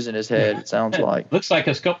screws in his head, it sounds like. Looks like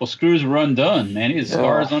a couple screws were undone, man. He has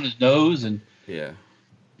scars on his nose and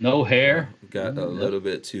no hair. Got a little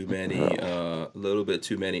bit too many.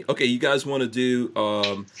 Okay, you guys want to do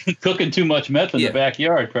cooking too much meth in the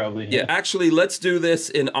backyard, probably. Yeah, actually, let's do this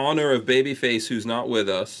in honor of Babyface, who's not with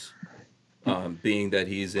us, being that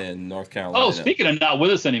he's in North Carolina. Oh, speaking of not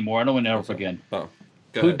with us anymore, I don't want to ever forget. Oh,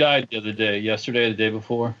 who died the other day? Yesterday, the day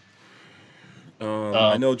before?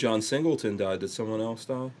 I know John Singleton died. Did someone else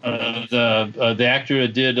die? The actor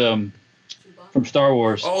that did from Star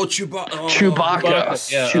Wars. Oh, Chewbacca.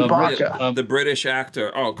 Chewbacca. Yeah, Chewbacca. The British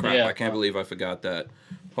actor. Oh, crap. I can't believe I forgot that.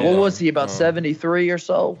 What was he, about 73 or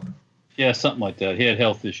so? Yeah, something like that. He had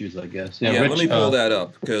health issues, I guess. Yeah, let me pull that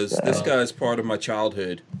up, because this guy's part of my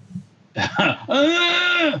childhood.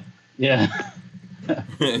 Yeah.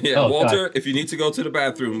 Yeah, Walter, God. If you need to go to the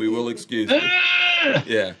bathroom, we will excuse you.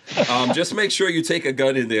 Yeah. Just make sure you take a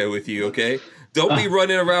gun in there with you, okay? Don't be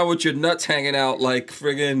running around with your nuts hanging out like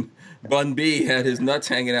friggin' Bun B had his nuts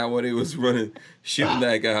hanging out when he was shooting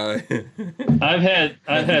that guy. I've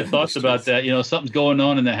had thoughts about that. You know, something's going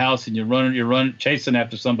on in the house and you're running, chasing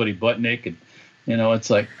after somebody butt naked. You know, it's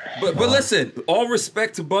like. But listen, all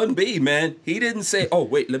respect to Bun B, man. He didn't say, "Oh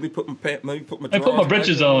wait, let me put my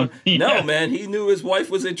britches on." No, man. He knew his wife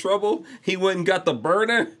was in trouble. He went and got the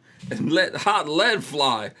burner and let hot lead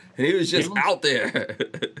fly, and he was just out there.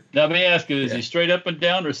 Now, let me ask you: is he straight up and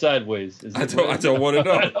down or sideways? I don't want to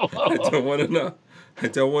know. I don't want to know. I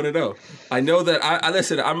don't want to know. I know that I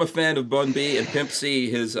listen. I'm a fan of Bun B and Pimp C.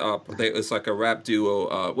 It's like a rap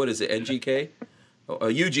duo. What is it? NGK.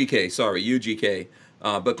 UGK, sorry, UGK.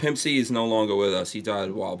 But Pimp C is no longer with us. He died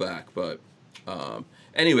a while back. But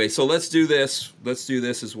anyway, so let's do this. Let's do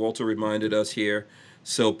this, as Walter reminded us here.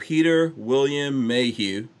 So Peter William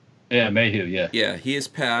Mayhew. Yeah, Mayhew, yeah. Yeah, he is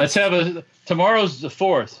passed. Let's have tomorrow's the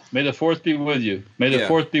 4th. May the 4th be with you. May the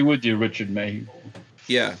 4th be with you, Richard Mayhew.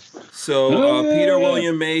 Yeah. So Peter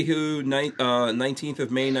William Mayhew, 19th of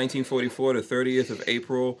May, 1944 to 30th of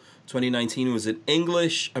April, 2019, was an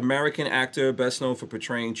English-American actor best known for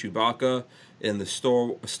portraying Chewbacca in the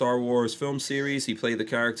Star Wars film series. He played the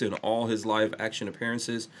character in all his live-action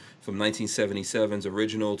appearances from 1977's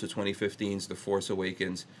original to 2015's The Force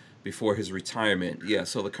Awakens before his retirement. Yeah,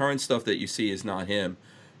 so the current stuff that you see is not him.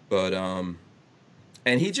 But,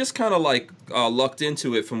 and he just kind of like lucked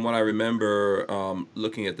into it from what I remember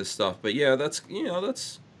looking at this stuff. But yeah,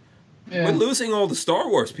 we're losing all the Star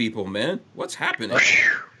Wars people, man. What's happening?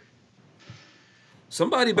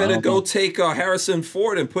 Somebody better go take Harrison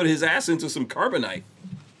Ford and put his ass into some carbonite.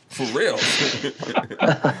 For real.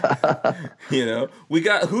 You know, we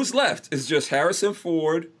got, who's left? It's just Harrison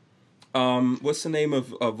Ford. What's the name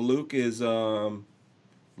of Luke is, oh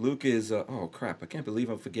crap, I can't believe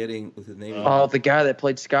I'm forgetting the name of Oh, the guy that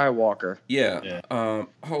played Skywalker. Yeah.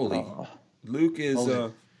 Luke is,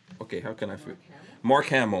 okay, how can I forget? Mark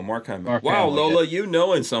Hamill. Wow, Hamill, Lola, you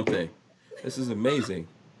knowing something. This is amazing.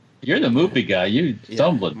 You're the movie guy. You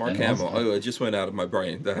stumbled. Mark Hamill. Oh, it just went out of my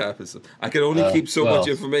brain. That happens. I can only keep so much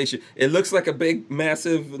information. It looks like a big,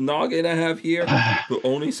 massive noggin I have here, but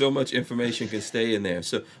only so much information can stay in there.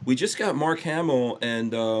 So we just got Mark Hamill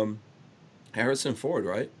and Harrison Ford,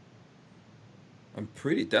 right?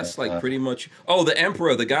 That's like pretty much. Oh, the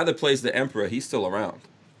Emperor, the guy that plays the Emperor, he's still around.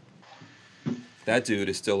 That dude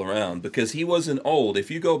is still around because he wasn't old.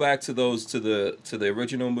 If you go back to the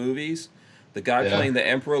original movies, the guy playing the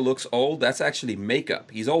Emperor looks old. That's actually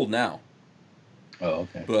makeup. He's old now. Oh,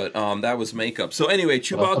 okay. But that was makeup. So anyway,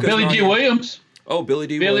 Chewbacca. Billy D. Williams. Oh, Billy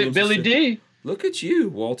D. Williams. Billy D. Look at you,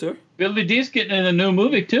 Walter. Billy D's getting in a new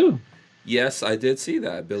movie too. Yes, I did see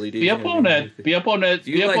that. Billy D. Be up on that. Be up on that.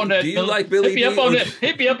 Do you Be up like- on that. do you like Billy hit me D? up on that.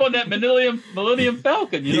 Hit me up on that Millennium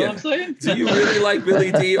Falcon. You know what I'm saying? Do you really like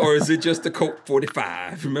Billy D, or is it just the Colt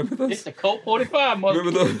 45? Remember those? It's the Colt 45,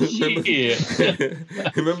 Remember those? Shit.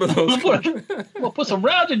 Remember those? We'll put some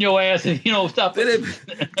rounds in your ass and stop.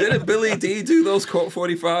 Didn't Billy D do those Colt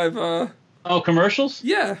 45? Commercials?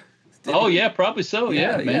 Yeah. Yeah, probably so.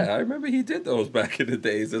 Yeah, man. I remember he did those back in the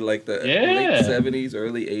days in like the Yeah. late 70s,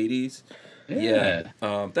 early 80s. Yeah.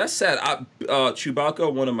 That's sad.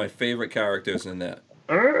 Chewbacca, one of my favorite characters in that.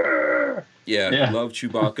 Yeah. Love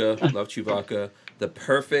Chewbacca. Love Chewbacca. The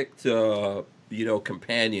perfect,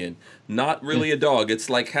 companion. Not really a dog. It's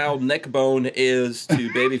like how Neckbone is to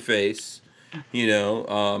Babyface.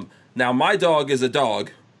 Now my dog is a dog.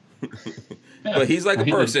 But he's like a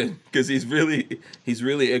person because he's really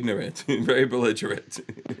ignorant, very belligerent.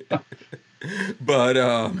 But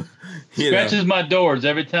Scratches my doors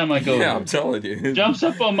every time I go. Yeah, I'm telling you. Jumps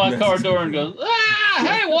up on my car door and goes,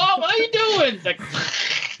 hey Walt, how you doing? Like,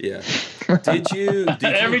 yeah. Did you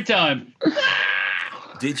every time.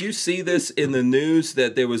 Did you see this in the news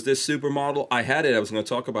that there was this supermodel? I had it. I was going to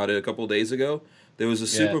talk about it a couple of days ago. There was a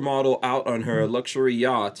supermodel out on her luxury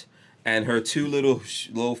yacht. And her two little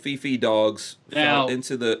Fifi dogs fell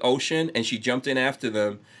into the ocean, and she jumped in after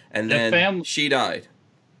them, and then she died.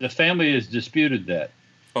 The family has disputed that.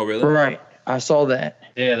 Oh, really? Right. I saw that.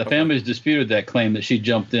 Yeah, the family has disputed that claim that she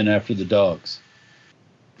jumped in after the dogs.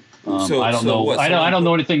 So I don't know. What, I don't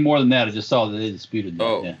know anything more than that. I just saw that they disputed that.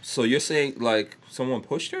 Oh, yeah. So you're saying like someone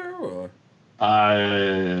pushed her, or?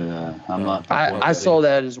 I'm not. I saw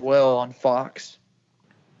that as well on Fox.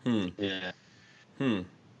 Yeah.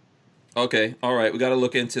 Okay, all right, we got to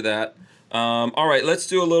look into that. All right, let's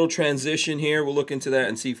do a little transition here. We'll look into that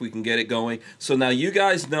and see if we can get it going. So now you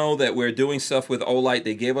guys know that we're doing stuff with Olight.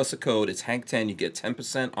 They gave us a code. It's Hank10. You get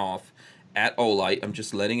 10% off at Olight. I'm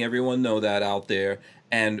just letting everyone know that out there.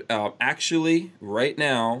 And actually, right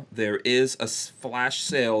now, there is a flash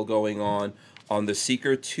sale going on the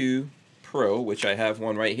Seeker 2 Pro, which I have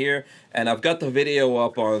one right here. And I've got the video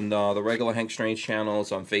up on the regular Hank Strange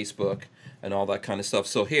channels on Facebook and all that kind of stuff.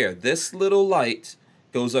 So here, this little light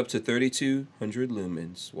goes up to 3,200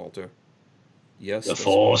 lumens, Walter. Yes. The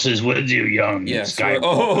force is with you, young. Yes.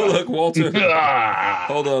 Oh, look, Walter.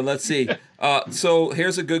 Hold on, let's see. So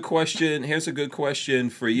here's a good question. Here's a good question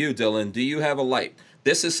for you, Dylan. Do you have a light?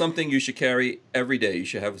 This is something you should carry every day. You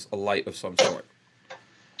should have a light of some sort.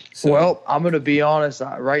 So, Well, I'm going to be honest.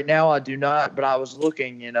 Right now, I do not, but I was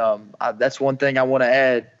looking, and that's one thing I want to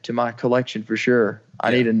add to my collection for sure. I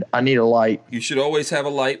need a light. you should always have a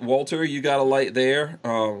light. Walter, you got a light there.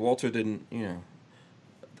 Walter didn't,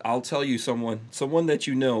 I'll tell you someone that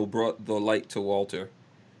you know brought the light to Walter.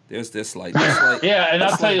 There's this light. Yeah, and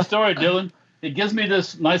I'll tell you a story, Dylan. It gives me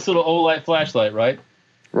this nice little Olight flashlight, right?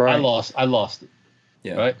 Right. I lost it.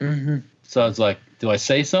 Yeah. Right? Mm-hmm. So I was like, do I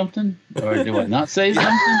say something or do I not say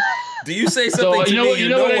something? Do you say something to me? You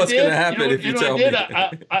know what I what's did? going to happen if you tell me.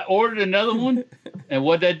 I ordered another one, and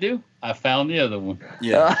what'd that do? I found the other one.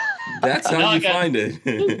 Yeah. That's how Now you find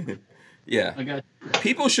it. Yeah. I got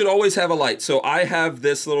People should always have a light. So I have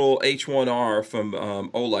this little H1R from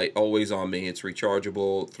Olight always on me. It's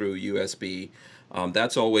rechargeable through USB.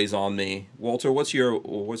 That's always on me. Walter, what's your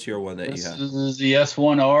one that you this have? is the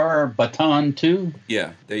S1R Baton 2.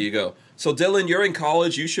 Yeah, there you go. So Dylan, you're in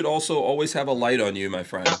college. You should also always have a light on you, my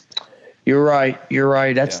friend. You're right.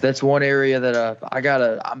 That's one area that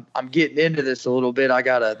I'm getting into this a little bit.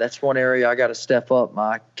 That's one area I gotta step up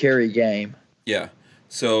my carry game. Yeah.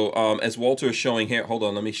 So as Walter is showing here, hold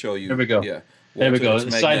on, let me show you. There we go. Yeah. There we Walter, go.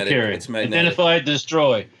 it's Side magnetic. carry. It's magnetic. Identify,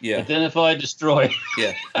 destroy. Yeah. Identify, destroy.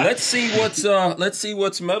 Yeah. Let's see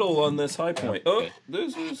what's metal on this high point. Oh,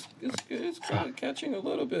 this is it's kind of catching a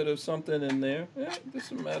little bit of something in there. Yeah, there's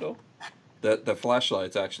some metal. The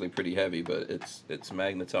flashlight's actually pretty heavy, but it's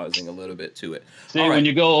magnetizing a little bit to it. See, All right. when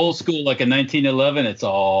you go old school like in 1911, it's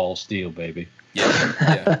all steel, baby.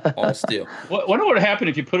 Yeah, all steel. Wonder what would happen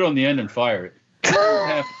if you put it on the end and fire it. What would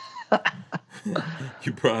happen?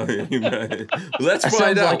 You might. Let's That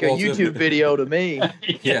find sounds out. like a Walter. YouTube video to me.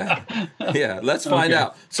 Yeah. Let's find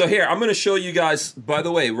out. So here, I'm going to show you guys. By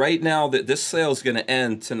the way, right now that this sale is going to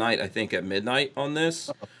end tonight, I think at midnight on this,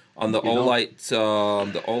 on the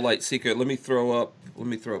Olight Seeker. Let me throw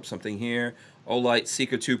up something here. Olight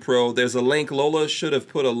Seeker 2 Pro. There's a link. Lola should have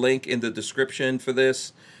put a link in the description for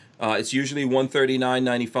this. It's usually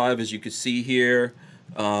 $139.95, as you can see here.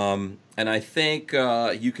 And I think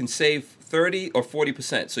you can save 30 or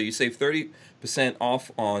 40%. So you save 30%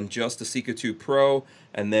 off on just the Seeker 2 Pro,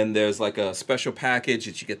 and then there's like a special package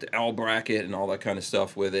that you get the L bracket and all that kind of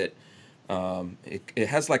stuff with it. It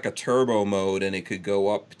has like a turbo mode, and it could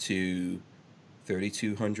go up to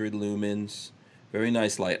 3,200 lumens. Very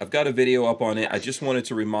nice light. I've got a video up on it. I just wanted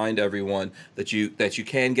to remind everyone that you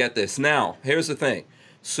can get this. Now, here's the thing.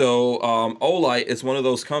 So Olight is one of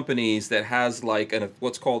those companies that has like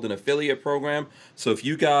what's called an affiliate program. So if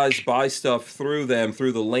you guys buy stuff through them,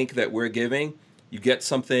 through the link that we're giving, you get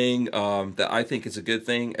something that I think is a good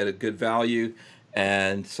thing at a good value.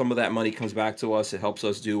 And some of that money comes back to us. It helps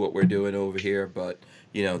us do what we're doing over here. But,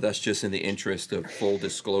 you know, that's just in the interest of full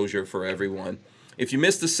disclosure for everyone. If you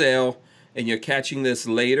missed the sale and you're catching this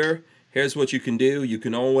later, here's what you can do. You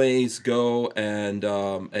can always go and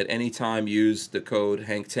at any time use the code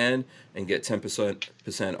Hank10 and get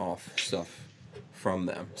 10% off stuff from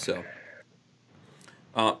them. So,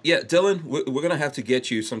 yeah, Dylan, we're going to have to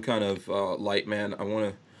get you some kind of light, man. I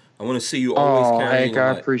want to see you always carrying Hank,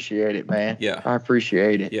 I appreciate it, man. Yeah. I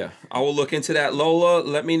appreciate it. Yeah. I will look into that. Lola,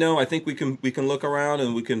 let me know. I think we can look around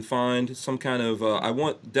and we can find some kind of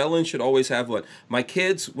Dylan should always have one. My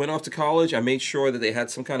kids went off to college. I made sure that they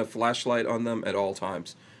had some kind of flashlight on them at all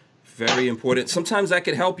times. Very important. Sometimes that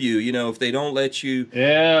could help you, you know, if they don't let you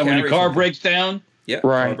when your car breaks down. Yeah,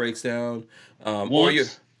 right. Car breaks down.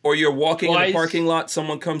 Or you're walking in the parking lot,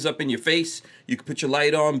 someone comes up in your face, you can put your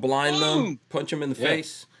light on, blind them, punch them in the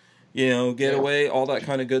face. You know, get away, all that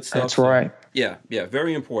kind of good stuff. That's right. Yeah,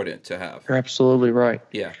 very important to have. You're absolutely right.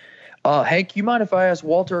 Yeah. Hank, you mind if I ask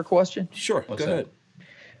Walter a question? Sure, go ahead.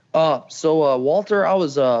 So Walter, I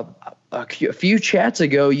was a few chats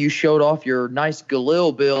ago, you showed off your nice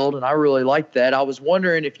Galil build, and I really liked that. I was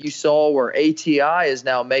wondering if you saw where ATI is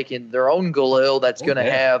now making their own Galil that's going to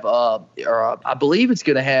have, I believe it's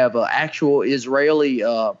going to have actual Israeli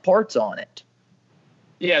parts on it.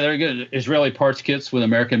 Yeah, they're good Israeli parts kits with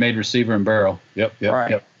American-made receiver and barrel. Yep.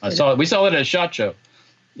 Right. We saw it at a SHOT Show.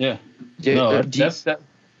 Yeah. Do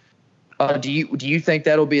you think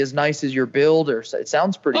that'll be as nice as your build, or it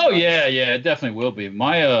sounds pretty? Oh nice. yeah, it definitely will be.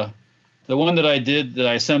 My the one that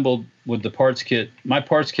I assembled with the parts kit, my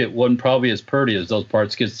parts kit wasn't probably as pretty as those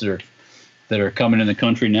parts kits that are coming in the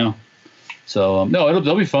country now. So no,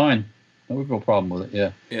 they'll be fine. No problem with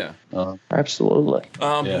it. Yeah. Absolutely.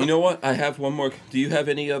 Yeah. You know what? I have one more. Do you have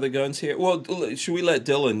any other guns here? Well, should we let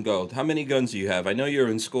Dylan go? How many guns do you have? I know you're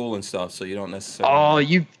in school and stuff, so you don't necessarily. Oh,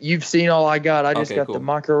 you've seen all I got. I just got the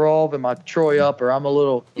Makarov and my Troy Upper. I'm a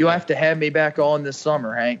little. You have to have me back on this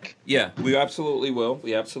summer, Hank. Yeah, we absolutely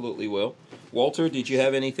will. Walter, did you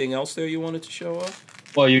have anything else there you wanted to show off?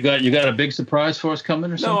 Well, you got a big surprise for us coming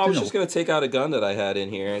or something? No, I was just gonna take out a gun that I had in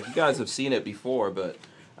here. You guys have seen it before, but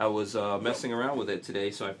I was messing around with it today,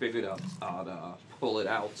 so I figured I'd pull it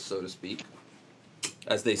out, so to speak,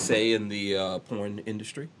 as they say in the porn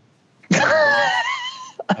industry.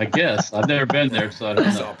 I guess. I've never been there, so I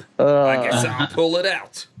don't know. I guess I'll pull it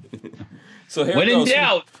out. So here when it goes. in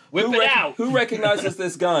doubt, whip it out. Who recognizes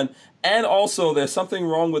this gun? And also, there's something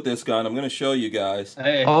wrong with this gun. I'm going to show you guys.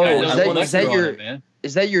 Hey, is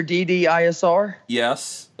that your DD ISR?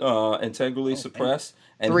 Yes, integrally suppressed.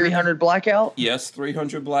 And 300 blackout? Yes,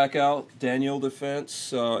 300 blackout. Daniel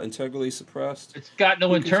Defense, integrally suppressed. It's got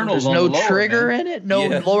no internals. There's on no the lower, trigger man. in it. No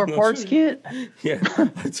lower parts kit. Yeah,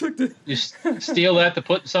 I took the. You steal that to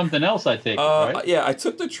put something else. I take it, right? Yeah, I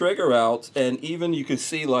took the trigger out, and even you could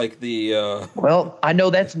see like the. Well, I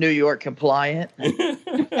know that's New York compliant.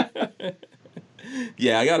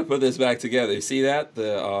 Yeah, I got to put this back together. You see that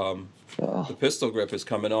the pistol grip is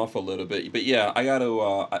coming off a little bit, but yeah, I got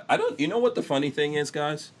to. I don't. You know what the funny thing is,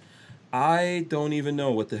 guys? I don't even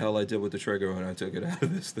know what the hell I did with the trigger when I took it out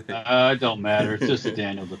of this thing. It don't matter. It's just a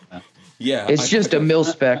Daniel Defense. Yeah, it's just a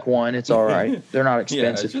mil-spec one. It's all right. They're not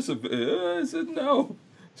expensive. Yeah, it's just no.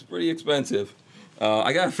 It's pretty expensive.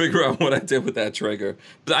 I gotta figure out what I did with that trigger.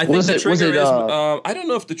 But I think the trigger is. I don't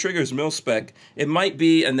know if the trigger is mil-spec. It might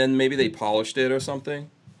be, and then maybe they polished it or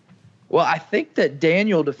something. Well, I think that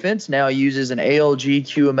Daniel Defense now uses an ALG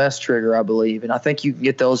QMS trigger, I believe, and I think you can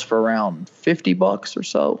get those for around $50 or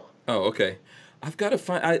so. Oh, okay. I've got to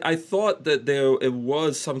find. I thought that it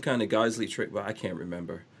was some kind of Geisley trick, but I can't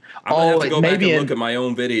remember. I'm gonna have to go back and look at my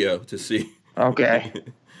own video to see. Okay.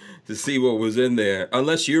 To see what was in there,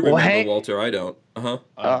 unless you remember, Hank, Walter. I don't. I don't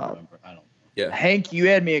remember. I don't. Yeah. Hank, you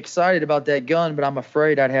had me excited about that gun, but I'm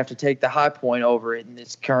afraid I'd have to take the High Point over it in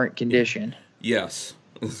its current condition. Yes.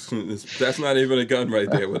 That's not even a gun right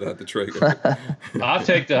there without the trigger. I'll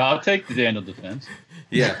take the Daniel Defense.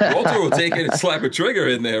 Yeah, Walter will take it and slap a trigger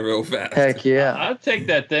in there real fast. Heck yeah. I'll take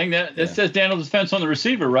that thing. It says Daniel Defense on the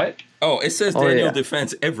receiver, right? Oh, it says Daniel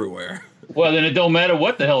Defense everywhere. Well, then it don't matter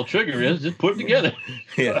what the hell trigger is. Just put it together.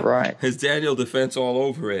 Yeah, right. His Daniel Defense all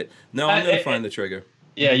over it. No, I'm going to find the trigger.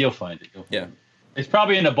 Yeah, you'll find it. Yeah. It's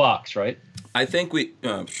probably in a box, right? I think we.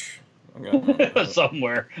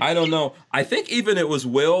 Somewhere. I don't know. I think even it was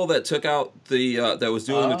Will that took out the that was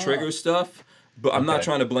doing the trigger stuff. But I'm not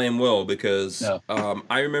trying to blame Will because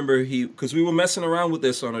I remember because we were messing around with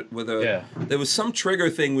this there was some trigger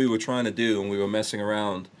thing we were trying to do and we were messing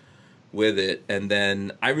around with it, and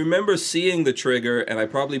then I remember seeing the trigger and I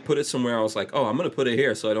probably put it somewhere. I was like, oh, I'm gonna put it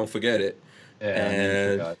here so I don't forget it,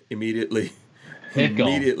 and immediately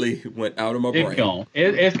went out of my brain. It's gone.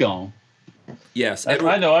 It's gone. Yes,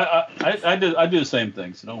 I know. I do the same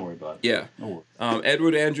thing, so don't worry about it. Yeah. No worries.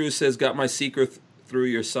 Edward Andrews says, "Got my secret through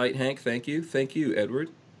your site, Hank." Thank you, Edward.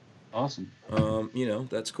 Awesome.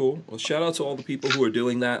 That's cool. Well, shout out to all the people who are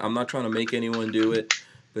doing that. I'm not trying to make anyone do it,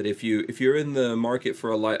 but if you're in the market for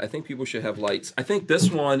a light, I think people should have lights. I think this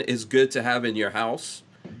one is good to have in your house.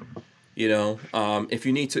 If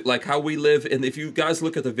you need to, like how we live, and if you guys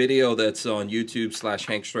look at the video that's on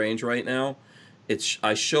YouTube/Hank Strange right now,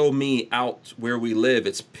 I show me out where we live.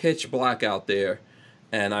 It's pitch black out there.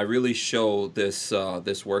 And I really show this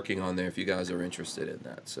working on there if you guys are interested in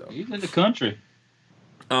that. So even in the country.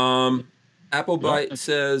 Applebite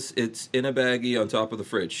says it's in a baggie on top of the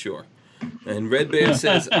fridge. Sure. And Red Bear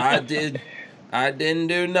says I didn't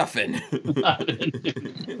do nothing.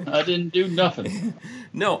 I didn't do nothing.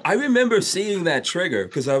 No, I remember seeing that trigger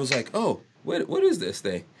because I was like, oh, what is this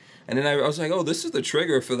thing? And then I was like, oh, this is the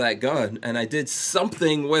trigger for that gun, and I did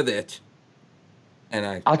something with it.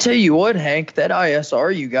 And I'll tell you what, Hank, that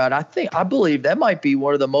ISR you got, I believe that might be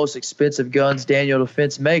one of the most expensive guns Daniel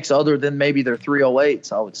Defense makes, other than maybe their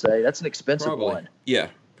 308s, I would say. That's an expensive one. Yeah,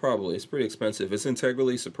 probably. It's pretty expensive. It's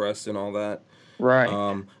integrally suppressed and all that.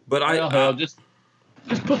 Right. But just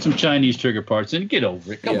put some Chinese trigger parts in and get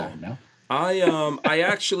over it. Come on now. I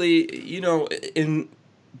actually,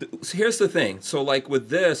 here's the thing. So like with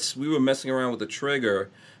this, we were messing around with the trigger,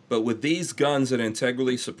 but with these guns that are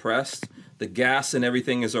integrally suppressed, the gas and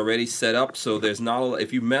everything is already set up, so there's not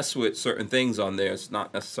if you mess with certain things on there, it's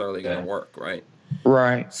not necessarily going to work, right?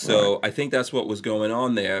 Right. So I think that's what was going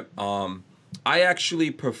on there. I actually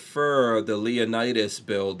prefer the Leonidas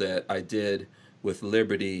build that I did with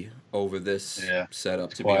Liberty over this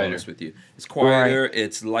setup, to be honest with you. It's quieter,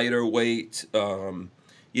 it's lighter weight, and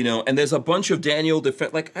there's a bunch of Daniel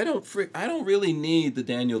Defense. Like I don't really need the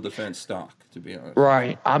Daniel Defense stock, to be honest.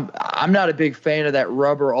 Right. I'm not a big fan of that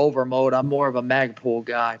rubber over mode. I'm more of a Magpul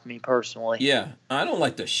guy, me personally. Yeah, I don't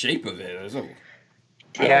like the shape of it.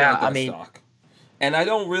 Stock. And I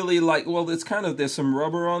don't really like. Well, it's kind of there's some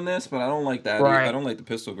rubber on this, but I don't like that. Right. I don't like the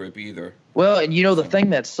pistol grip either. Well, and the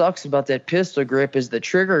thing that sucks about that pistol grip is the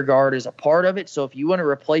trigger guard is a part of it. So if you want to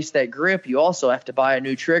replace that grip, you also have to buy a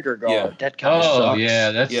new trigger guard. Yeah. That kind of sucks. Oh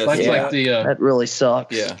yeah, that's like the. That really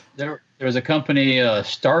sucks. Yeah. There was a company,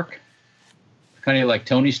 Stark, kind of like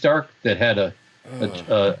Tony Stark, that had a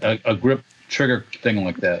grip trigger thing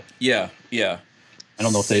like that. Yeah. I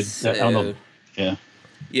don't know if they. I don't know. Yeah.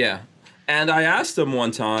 Yeah. And I asked him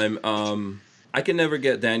one time, I can never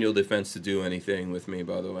get Daniel Defense to do anything with me,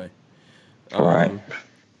 by the way. Right.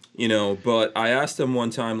 But I asked them one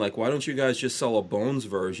time, like, why don't you guys just sell a Bones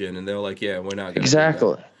version? And they're like, yeah, we're not going to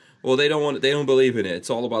Exactly. do that. Well, they don't believe in it. It's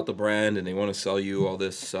all about the brand, and they want to sell you all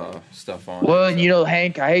this stuff on Well, it.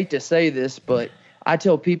 Hank, I hate to say this, but I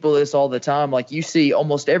tell people this all the time. Like, you see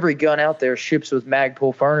almost every gun out there ships with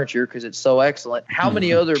Magpul furniture because it's so excellent. How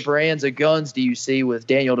many other brands of guns do you see with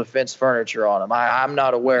Daniel Defense furniture on them? I'm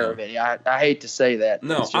not aware of any. I hate to say that.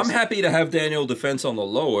 No, I'm happy to have Daniel Defense on the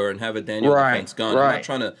lower and have a Daniel Defense gun. I'm not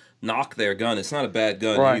trying to knock their gun. It's not a bad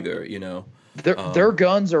gun either, Their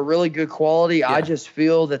guns are really good quality. Yeah. I just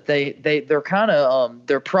feel that they're kind of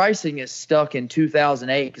their pricing is stuck in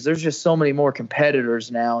 2008 because there's just so many more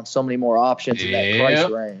competitors now and so many more options in that price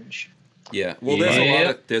range. Yeah, well,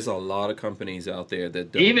 there's a lot of companies out there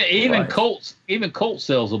that don't. Even Colt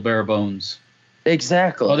sells a bare bones.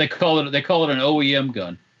 Exactly. Oh, they call it an OEM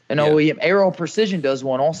gun. OEM Aero Precision does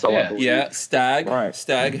one also. Yeah, Stag. Right.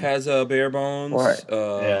 Stag has a bare bones. Right.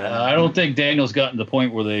 I don't think Daniel's gotten to the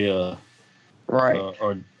point where they. Are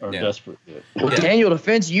desperate. Well, Daniel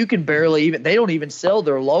Defense, you can barely even. They don't even sell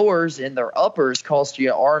their lowers, and their uppers cost you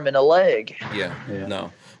an arm and a leg. Yeah.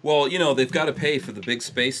 No. Well, they've got to pay for the big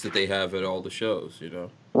space that they have at all the shows.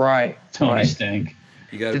 Right. Tony Stank.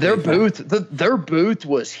 You got their booth. Their booth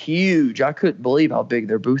was huge. I couldn't believe how big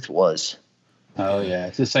their booth was. Oh yeah,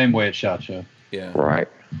 it's the same way at SHOT Show. Yeah. Right.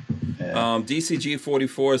 Yeah.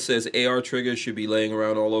 DCG44 says AR triggers should be laying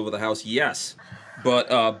around all over the house. Yes.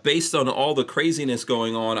 But based on all the craziness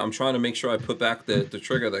going on, I'm trying to make sure I put back the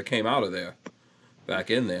trigger that came out of there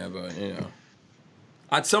back in there. But,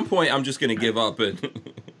 at some point, I'm just going to give up and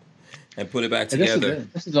put it back together.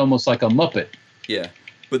 This is almost like a Muppet. Yeah.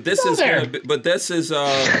 But this Hello is there. gonna be, but this is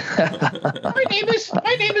My name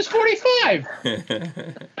is 45.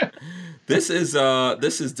 this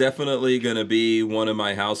is definitely gonna be one of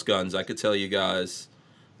my house guns. I could tell you guys.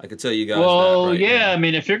 Well, that right yeah. now. I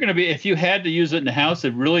mean, if you had to use it in the house,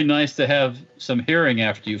 it's really nice to have some hearing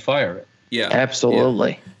after you fire it, Yeah.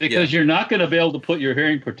 Absolutely. because you're not going to be able to put your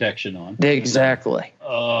hearing protection on. Exactly.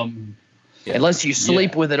 Yeah. Unless you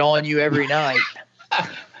sleep with it on you every night.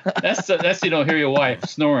 That's you don't hear your wife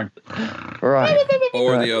snoring. Right.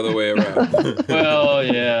 Or Right. the other way around. Well,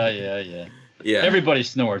 yeah. Yeah. Everybody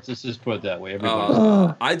snores. Let's just put it that way.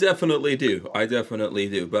 Everybody. I definitely do.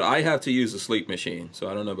 But I have to use a sleep machine. So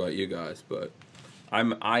I don't know about you guys, but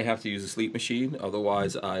I have to use a sleep machine.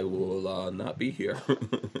 Otherwise, I will not be here.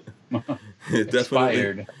 It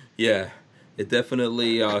Expired. it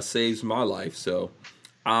definitely saves my life. So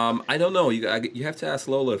I don't know. You have to ask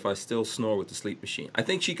Lola if I still snore with the sleep machine. I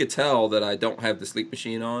think she could tell that I don't have the sleep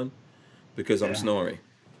machine on because I'm snoring.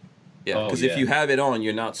 Yeah, Oh, because yeah. if you have it on,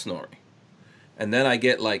 you're not snoring. And then I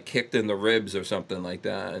get like kicked in the ribs or something like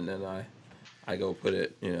that, and then I go put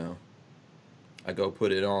it, I go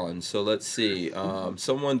put it on. So let's see.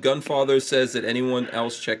 Gunfather says that anyone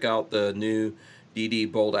else check out the new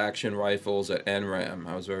DD bolt action rifles at NRAM.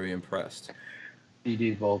 I was very impressed.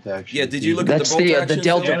 DD bolt action. Yeah, did you look at That's the bolt the actions?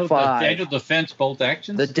 Delta Daniel, 5. Daniel Defense bolt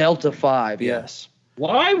actions? The Delta 5, Yeah. yes.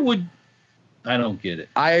 Why would... I don't get it.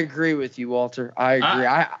 I agree with you, Walter. I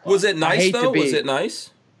agree. Was it I nice hate to though? be- Was it nice?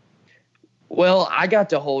 Well, I got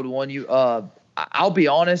to hold one. I'll be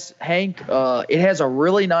honest, Hank. It has a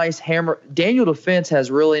really nice hammer. Daniel Defense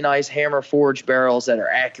has really nice hammer forged barrels that are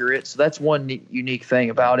accurate. So that's one unique thing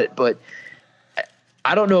about it. But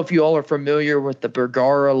I don't know if you all are familiar with the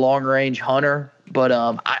Bergara long range hunter, but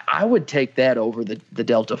I would take that over the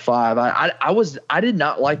Delta 5. I did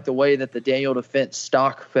not like the way that the Daniel Defense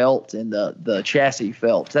stock felt and the chassis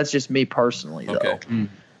felt. That's just me personally, though.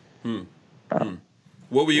 Okay.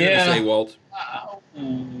 What were you going to say, Walt?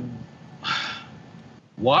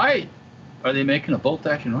 Why are they making a bolt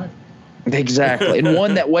action rifle? Exactly, and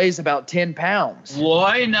one that weighs about 10 pounds.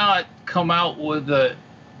 Why not come out with a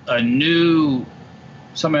new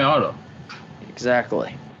semi-auto?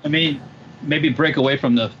 Exactly. I mean, maybe break away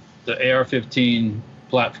from the AR-15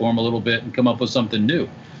 platform a little bit and come up with something new.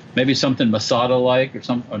 Maybe something Masada-like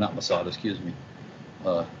or not Masada, excuse me.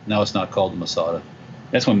 Now it's not called the Masada.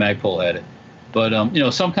 That's when Magpul had it. But,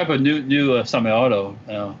 some type of new semi-auto.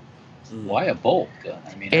 Why a bolt gun?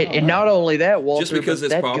 I mean, And not only that, Walter, Just because but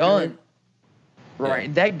it's that popular? gun,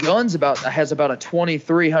 right? That gun's has about a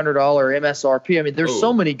 $2,300 MSRP. I mean, there's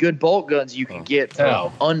so many good bolt guns you can get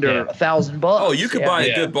for under $1,000. Oh, you could buy a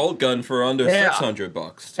Yeah. good bolt gun for under Yeah.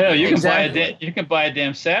 $600. hell, you Exactly. can buy a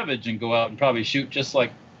damn Savage and go out and probably shoot just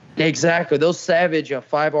like. Exactly. Those Savage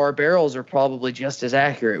 5R barrels are probably just as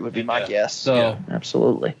accurate, would be my Yeah. guess. So Yeah.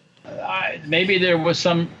 Absolutely. maybe there was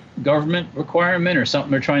some government requirement or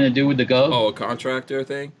something they're trying to do with the Gov. Oh, a contractor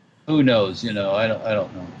thing? Who knows? I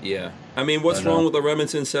don't know. Yeah. I mean, what's I know. wrong with the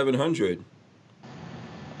Remington 700?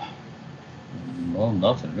 Well,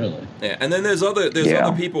 nothing really. Yeah, and then there's other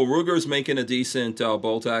Yeah. people. Ruger's making a decent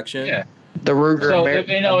bolt action. Yeah. The Ruger, So Ameri-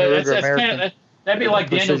 you know, the that's Ruger kind American. of that'd be like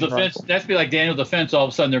Daniel Precision Defense. rifle. That'd be like Daniel Defense. All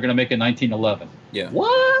of a sudden, they're going to make a 1911. Yeah.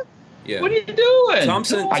 What? Yeah. What are you doing?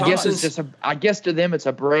 Thompson- I guess Thompson's- it's just I guess to them it's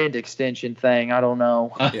a brand extension thing. I don't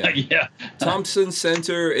know. Yeah. Yeah. Thompson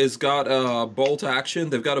Center has got bolt action.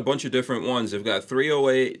 They've got a bunch of different ones. They've got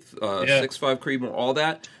 308, 65 Creedmoor, all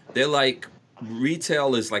that. They're like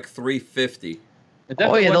retail is like $350. Is that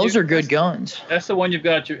Oh the yeah, one those you- are good guns. That's the one you've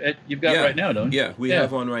got right now, don't you? Yeah, we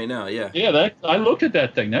have one right now. Yeah. Yeah, I looked at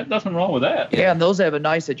that thing. There's nothing wrong with that. Yeah, and those have a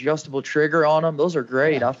nice adjustable trigger on them. Those are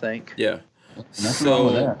great, I think. Yeah. Nothing wrong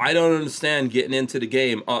with So that. I don't understand getting into the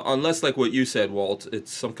game unless, like what you said, Walt.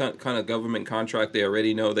 It's some kind of government contract they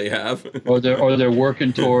already know they have. Or they're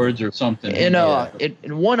working towards or something. And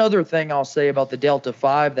and one other thing I'll say about the Delta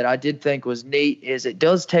 5 that I did think was neat is it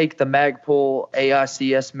does take the Magpul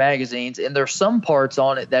AICS magazines, and there's some parts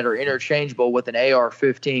on it that are interchangeable with an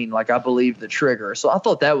AR-15, like I believe the trigger. So I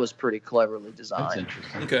thought that was pretty cleverly That's designed.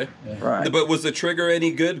 interesting. Okay. Right. But was the trigger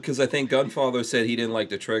any good? Because I think Gunfather said he didn't like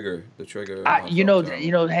the trigger.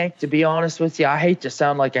 Hank, to be honest with you, I hate to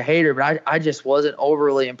sound like a hater, but I just wasn't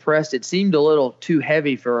overly impressed. It seemed a little too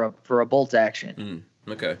heavy for a bolt action.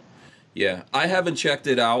 Okay. Yeah, I haven't checked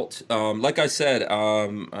it out. Like I said,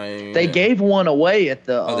 They gave one away at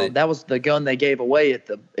the. they- That was the gun they gave away at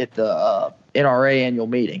the NRA annual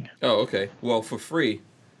meeting. Oh, okay. Well, for free,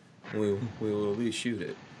 we will at least shoot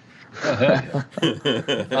it.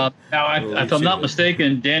 Now, if I'm not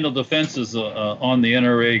mistaken, Daniel Defense is on the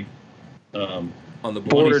NRA on the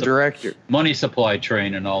board board. of director. Money supply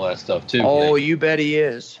train and all that stuff too. Oh, you bet he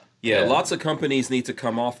is. Yeah, Yeah. lots of companies need to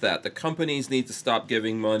come off that. The companies need to stop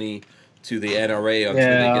giving money to the NRA until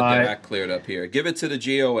Yeah, they get their I- act cleared up here. Give it to the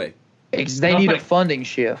GOA. They need a funding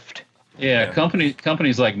shift. Yeah,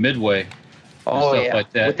 companies like Midway. Oh stuff yeah,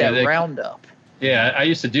 like that. with that Yeah, they- Roundup. Yeah, I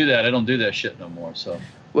used to do that. I don't do that shit no more. So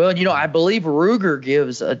Well, I believe Ruger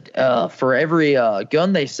gives for every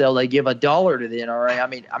gun they sell, they give $1 to the NRA.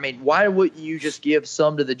 I mean, why wouldn't you just give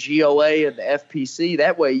some to the GOA and the FPC?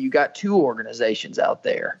 That way, you got two organizations out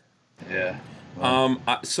there. yeah.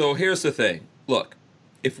 So here's the thing. Look,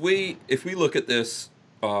 if we look at this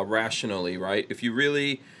rationally, right? If you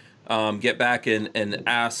really get back and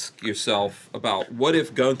ask yourself about what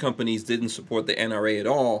if gun companies didn't support the NRA at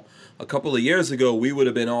all, a couple of years ago, we would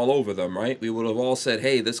have been all over them, right? We would have all said,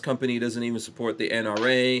 hey, this company doesn't even support the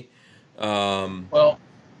NRA. Well,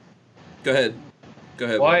 Go ahead.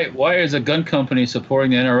 why is a gun company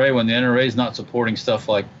supporting the NRA when the NRA is not supporting stuff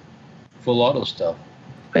like full auto stuff?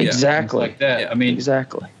 Yeah. Things Exactly. like that. Yeah. I mean,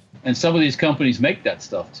 Exactly. and some of these companies make that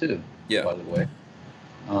stuff too. Yeah. By the way,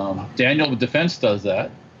 Daniel Defense does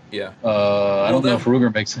that. Yeah. I don't know if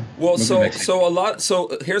Ruger makes it. Well, Ruger so makes it. so a lot.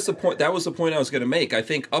 So here's the point. That was the point I was going to make. I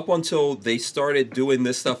think up until they started doing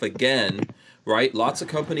this stuff again, right? Lots of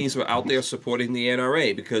companies were out there supporting the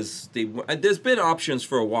NRA because there's been options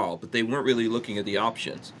for a while, but they weren't really looking at the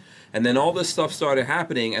options. And then all this stuff started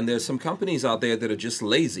happening, and there's some companies out there that are just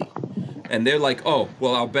lazy. And they're like, oh,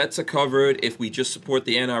 well, our bets are covered if we just support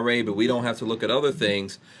the NRA, but we don't have to look at other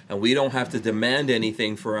things, and we don't have to demand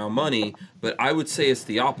anything for our money. But I would say it's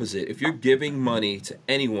the opposite. If you're giving money to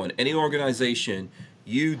anyone, any organization,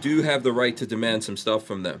 you do have the right to demand some stuff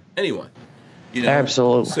from them. Anyone.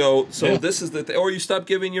 Absolutely. So Yeah. this is or you stop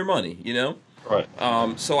giving your money, Right.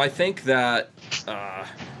 So I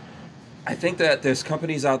think that there's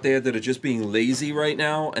companies out there that are just being lazy right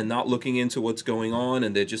now and not looking into what's going on,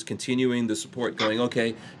 and they're just continuing the support, going,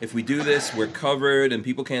 okay, if we do this, we're covered, and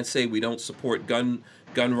people can't say we don't support gun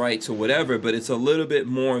rights or whatever. But it's a little bit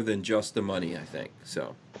more than just the money, I think.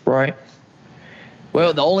 So Right.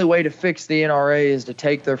 Well, the only way to fix the NRA is to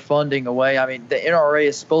take their funding away. I mean, the NRA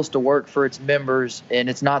is supposed to work for its members, and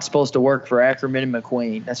it's not supposed to work for Ackerman and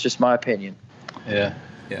McQueen. That's just my opinion. Yeah.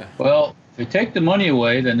 yeah, Well, if you take the money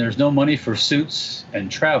away, then there's no money for suits and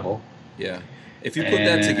travel. yeah. If you put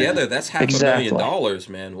that And- together, that's Exactly. $500,000,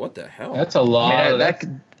 man. What the hell? That's a lot. Man, of,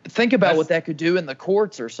 think about that's- what that could do in the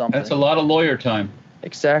courts or something. that's a lot of lawyer time.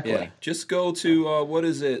 Exactly. Yeah, just go to what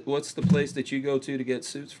is it? What's the place that you go to get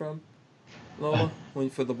suits from, Lola?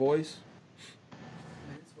 For the boys?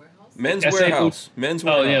 Men's Warehouse? Men's SA Warehouse. Men's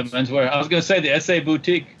Oh yeah, Warehouse. Men's Warehouse. I was gonna say the SA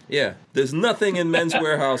boutique. Yeah, there's nothing in Men's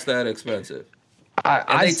Warehouse that expensive.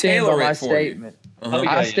 I they stand by tailor my it for you. statement. Uh-huh. Oh,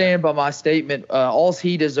 yeah, I stand by my statement. All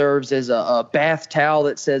he deserves is a bath towel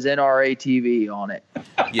that says NRA TV on it.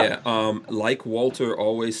 Yeah, like Walter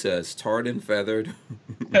always says, tarred and feathered,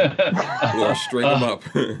 or string them up.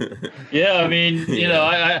 Yeah, I mean, you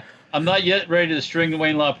know, I'm not yet ready to string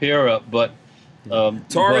Wayne LaPierre up, but Tar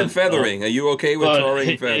but, and feathering. Are you okay with tarring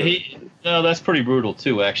and feathering? No, that's pretty brutal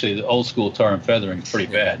too. Actually, the old school tar and feathering is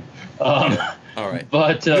pretty bad. All right.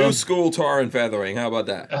 But New school tar and feathering. How about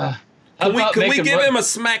that? how Can we about making give mo- him a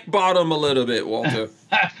smack bottom a little bit, Walter?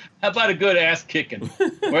 How about a good ass kicking,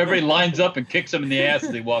 where everybody lines up and kicks him in the ass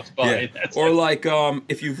as he walks by? Yeah. That's Or like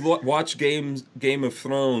if you've watched Game of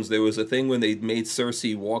Thrones, there was a thing when they made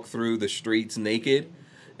Cersei walk through the streets naked,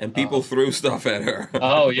 and people threw stuff at her.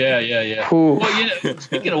 Oh yeah. Ooh. Well, you know,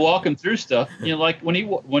 speaking of walking through stuff, you know, like when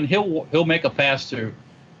he'll make a pass through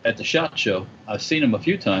at the SHOT Show. I've seen him a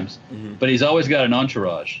few times, but he's always got an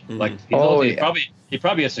entourage. Like he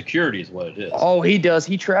probably has security, is what it is. Oh, he does.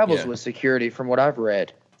 He travels Yeah. with security, from what I've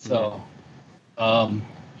read. So, And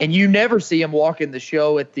you never see him walking the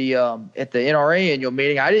show at the NRA annual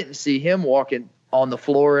meeting. I didn't see him walking on the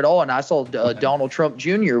floor at all, and I saw Donald Trump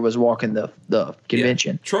Jr. was walking the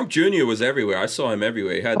convention. Yeah. Trump Jr. was everywhere. I saw him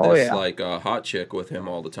everywhere. He had Oh, this yeah. like hot chick with him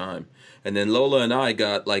all the time. And then Lola and I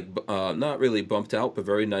got like not really bumped out, but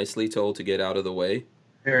very nicely told to get out of the way.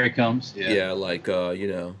 here he comes. Yeah, like you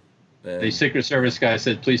know. And, The Secret Service guy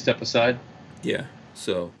said, "Please step aside." yeah.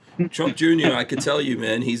 So Trump Jr. I could tell you,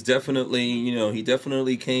 man, he's definitely he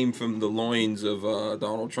definitely came from the loins of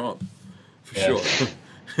Donald Trump, for Yeah. sure.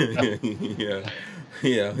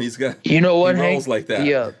 yeah. He's got. You know what, he rolls Hank? like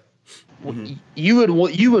that. You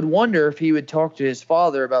would wonder if he would talk to his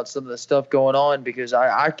father about some of the stuff going on, because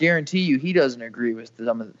I guarantee you he doesn't agree with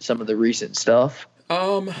some of the recent stuff.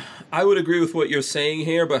 I would agree with what you're saying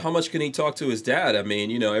here, but how much can he talk to his dad? I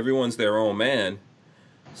mean, everyone's their own man.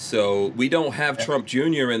 So we don't have Trump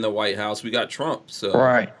Jr. in the White House. We got Trump. So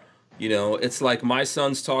Right. You know, it's like my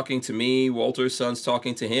son's talking to me, Walter's son's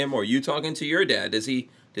talking to him, or you talking to your dad. Does he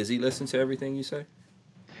listen to everything you say?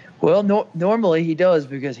 Well, normally he does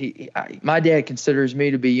because my dad considers me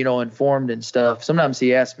to be, informed and stuff. Sometimes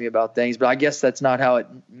he asks me about things, but I guess that's not how it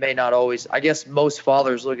may not always. I guess most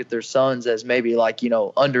fathers look at their sons as maybe like,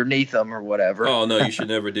 underneath them or whatever. Oh, no, you should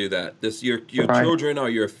never do that. Your Right. children are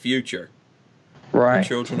your future. Right. Your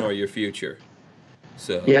children are your future.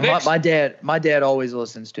 So Yeah, my dad always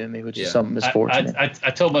listens to me, which is something that's fortunate. I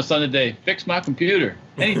told my son today, fix my computer,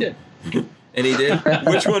 and he did. And he did?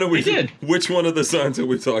 Which one are we? He did. Which one of the sons are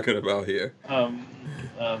we talking about here?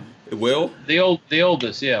 Will? The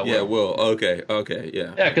oldest, yeah. Yeah, Will. Okay,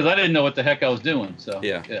 yeah. Yeah, because I didn't know what the heck I was doing. So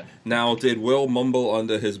Yeah. Now, did Will mumble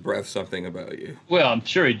under his breath something about you? Well, I'm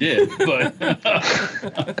sure he did, but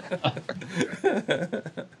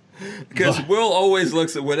Because Will always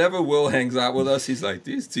looks at whenever Will hangs out with us, he's like,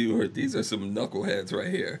 these are some knuckleheads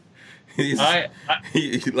right here. I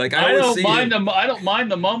don't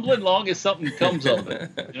mind the mumbling long as something comes of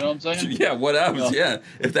it. You know what I'm saying? Yeah, whatever. Yeah,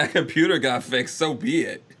 if that computer got fixed, so be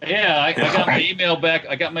it. Yeah, I got my email back.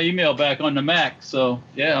 I got my email back on the Mac, so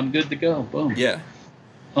yeah, I'm good to go. Boom. Yeah.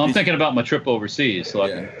 Well, I'm thinking about my trip overseas, so I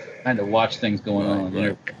can kind of watch things going on.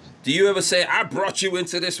 Right. Do you ever say, "I brought you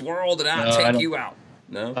into this world and I'll take you out"?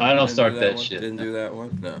 No, I don't start that one? shit. Didn't do that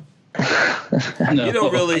one. No. No. You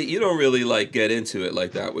don't really like get into it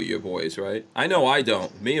like that with your boys, right? I know I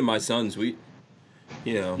don't. Me and my sons, we're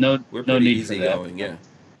No pretty need for that. easygoing. Yeah.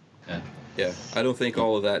 I don't think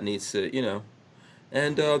all of that needs to,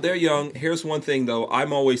 And they're young. Here's one thing though.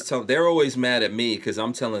 They're always mad at me because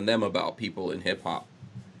I'm telling them about people in hip hop,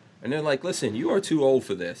 and they're like, "Listen, you are too old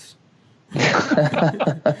for this."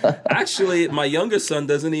 Actually, my youngest son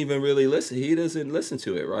doesn't even really listen. He doesn't listen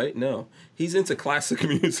to it, right? No, he's into classic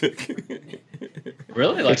music.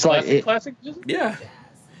 Really? Like classic music? Yeah.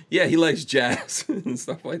 Yeah, he likes jazz and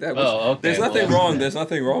stuff like that. Oh, okay. There's nothing wrong. There's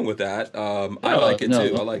nothing wrong with that. I like it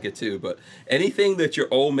too. I like it too. But anything that your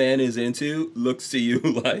old man is into looks to you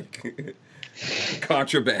like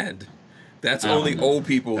contraband. That's only old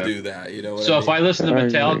people do that. You know what I mean? If I listen to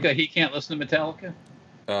Metallica, he can't listen to Metallica?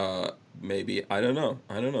 Maybe. I don't know.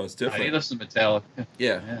 It's different. He listens to Metallica.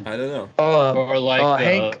 Yeah, I don't know. Or like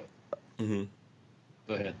Hank. Mm-hmm.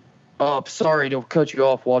 Go ahead. Sorry to cut you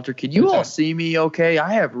off, Walter. Can you all see me okay?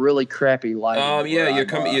 I have really crappy lighting. Yeah, you're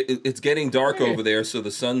coming. It's getting dark over there, so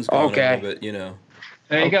the sun's going a little bit,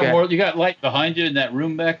 Hey, you got light behind you in that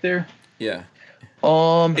room back there? Yeah.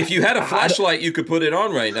 If you had a flashlight, you could put it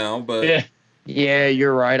on right now, but yeah,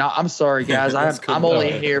 you're right. I'm sorry, guys. I'm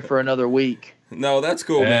only here for another week. No, that's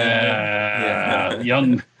cool, man.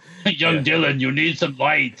 Young Dylan, you need some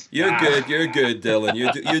light. You're good, Dylan.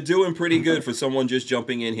 You're doing pretty good for someone just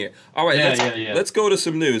jumping in here. All right, let's go to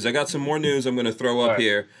some news. I got some more news I'm going to throw up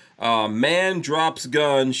here. Man drops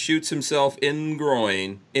gun, shoots himself in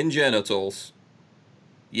genitals.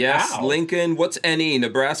 Yes, wow. Lincoln. What's NE?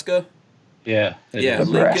 Nebraska? Yeah.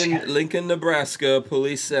 Lincoln, Nebraska.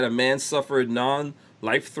 Police said a man suffered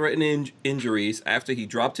non-life-threatening injuries after he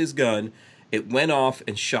dropped his gun. It went off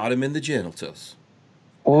and shot him in the genitals.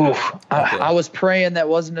 Oof. I was praying that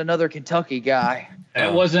wasn't another Kentucky guy.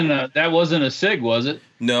 That wasn't a SIG, was it?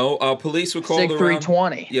 No. Police were called SIG around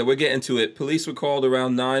 320. Yeah, we're getting to it. Police were called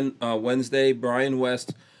around 9 Wednesday. Bryan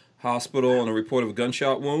West Hospital on a report of a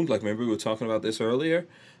gunshot wound. Like, remember we were talking about this earlier.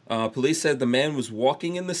 Police said the man was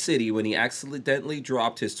walking in the city when he accidentally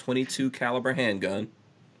dropped his .22 caliber handgun.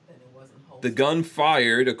 The gun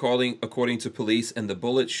fired, according to police, and the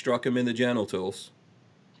bullet struck him in the genitals.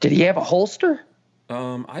 Did he have a holster?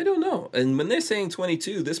 I don't know. And when they're saying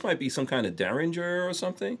 .22, this might be some kind of Derringer or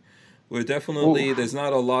something. There's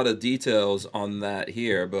not a lot of details on that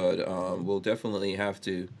here, but we'll definitely have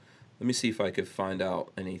to. Let me see if I could find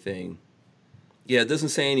out anything. Yeah, it doesn't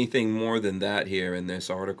say anything more than that here in this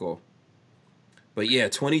article. But yeah,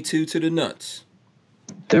 .22 to the nuts.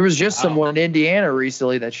 There was just someone in Indiana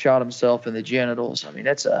recently that shot himself in the genitals. I mean,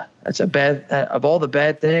 that's a bad of all the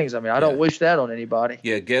bad things. I mean, I don't wish that on anybody.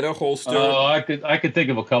 Yeah, get a holster. Oh, I could think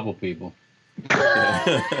of a couple people.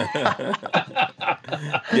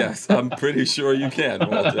 Yes, I'm pretty sure you can,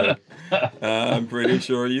 Walter. I'm pretty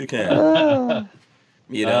sure you can. Oh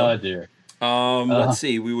dear. Let's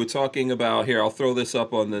see. We were talking about here. I'll throw this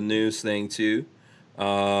up on the news thing too.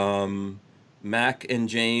 Mac and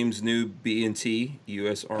James' new B&T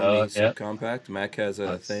U.S. Army subcompact. Mac has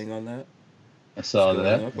a thing on that. I saw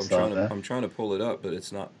that. I'm trying to pull it up, but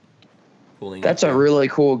it's not pulling. That's a really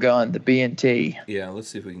cool gun, the B&T. Yeah, let's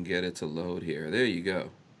see if we can get it to load here. There you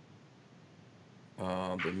go.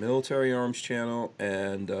 The Military Arms Channel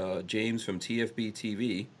and James from TFB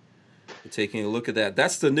TV We're taking a look at that.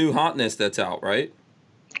 That's the new hotness that's out, right?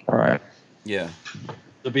 Right. Yeah.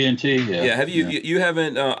 The B&T, yeah. Yeah. Have you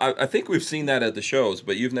haven't? I think we've seen that at the shows,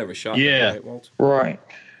 but you've never shot. Yeah. That, right, Walt? Right.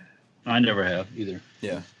 I never have either.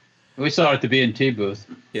 Yeah. We saw it at the B&T booth.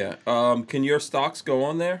 Yeah. Can your stocks go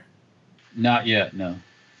on there? Not yet, no.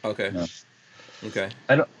 Okay. No. Okay.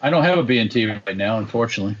 I don't have a B&T right now,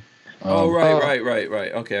 unfortunately.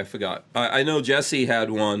 Right. Okay, I forgot. I know Jesse had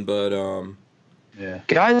one, but Yeah.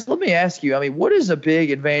 Guys, let me ask you. I mean, what is a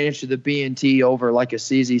big advantage to the B&T over like a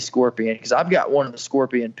CZ Scorpion? Because I've got one of the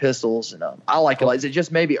Scorpion pistols, and I like it. Is it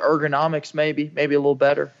just maybe ergonomics? Maybe a little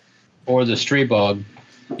better. Or the Streetbog.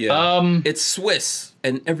 yeah, it's Swiss,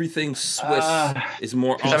 and everything Swiss is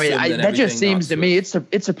more awesome. I mean, than that just everything seems not to me Swiss.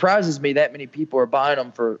 it surprises me that many people are buying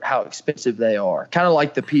them for how expensive they are. Kind of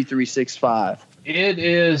like the P365. It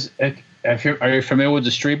is. Are you familiar with the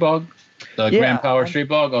Streetbog? The Grand Power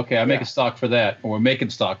Streetbog? Okay, I make a stock for that. Or we're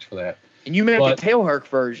making stocks for that. And you make a tail herc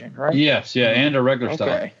version, right? Yes, yeah, and a regular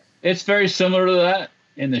stock. It's very similar to that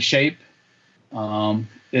in the shape.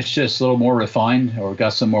 It's just a little more refined, or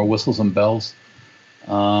got some more whistles and bells. It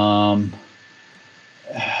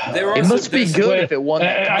must be good if it won.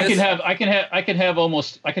 I can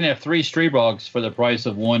have 3 Streetbogs for the price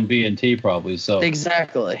of one B&T probably. So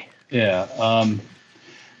exactly. Yeah.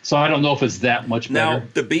 So I don't know if it's that much better. Now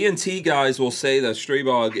the B&T guys will say that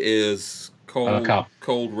Streetbog is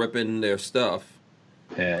cold ripping their stuff.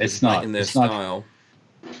 Yeah, it's not in their style.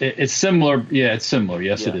 It's similar. Yeah, it's similar.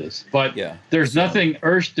 Yes, it is. But there's nothing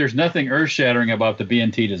earth-shattering about the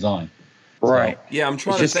B&T design. Right. So, yeah, I'm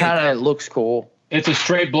trying to think. Just kind of looks cool. It's a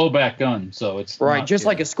straight blowback gun, so it's right, just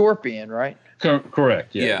like a Scorpion, right?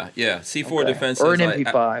 Correct. Yeah. C4 Defense says, or an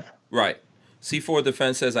MP5. Right. C4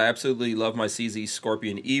 Defense says, I absolutely love my CZ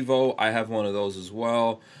Scorpion Evo. I have one of those as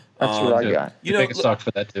well. That's what I got. You make a stock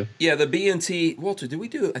for that too. Yeah, the B&T. Walter, did we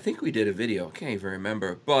do? I think we did a video. I can't even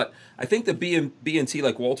remember. But I think the B&T,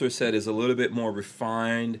 like Walter said, is a little bit more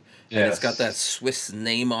refined, and it's got that Swiss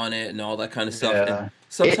name on it and all that kind of stuff. Yeah. And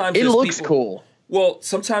sometimes it looks cool. Well,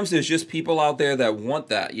 sometimes there's just people out there that want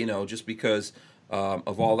that, just because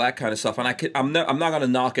of all that kind of stuff. And I'm not going to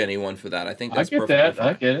knock anyone for that. I think that's perfectly fine.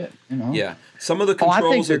 I get it. Yeah, some of the controls I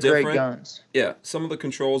are think they're different. Great guns. Yeah, some of the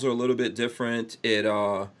controls are a little bit different. It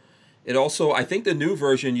also, I think the new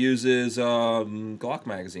version uses Glock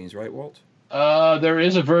magazines, right, Walt? There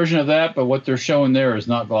is a version of that, but what they're showing there is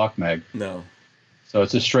not Glock mag. No. So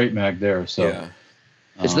it's a straight mag there. So yeah.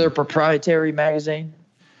 Is there a proprietary magazine?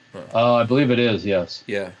 I believe it is, yes.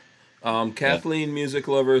 Yeah. Kathleen Music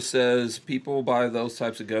Lover says people buy those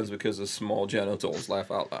types of guns because of small genitals.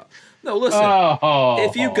 Laugh out loud. No, listen.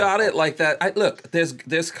 If you got it like that, look.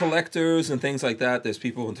 There's collectors and things like that. There's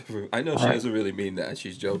people. I know she doesn't really mean that.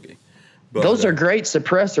 She's joking. But, those are great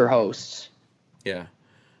suppressor hosts. Yeah.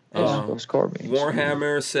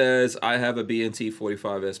 Warhammer says I have a B&T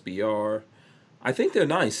 45 SBR. I think they're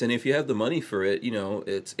nice, and if you have the money for it,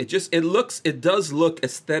 it does look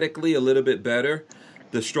aesthetically a little bit better.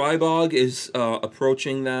 The Streitbog is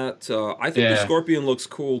approaching that. I think the Scorpion looks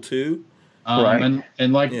cool too. Right.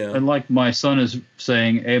 And like my son is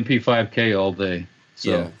saying, MP5K all day.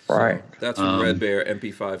 So, right. That's from Red Bear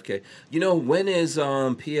MP5K. When is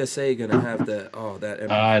PSA gonna have that? Oh, that MP5?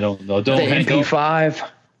 I don't know. The MP5.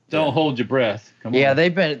 Don't hold your breath. Come on. Yeah,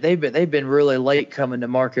 they've been really late coming to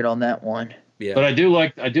market on that one. Yeah. But I do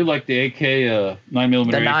like the AK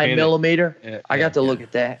 9mm. The 9mm. I got to look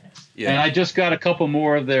at that. Yeah. And I just got a couple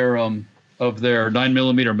more of their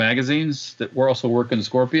 9mm magazines that we're also working the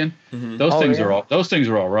Scorpion. Mm-hmm. Those things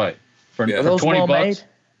are all right for $20.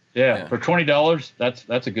 Yeah, for $20,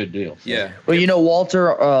 that's a good deal. So. Yeah. Well,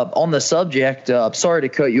 Walter, on the subject, sorry to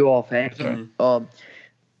cut you off, Hank.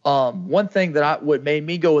 One thing that made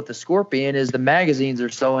me go with the Scorpion is the magazines are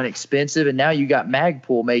so inexpensive, and now you got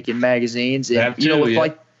Magpul making magazines, and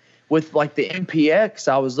with the MPX,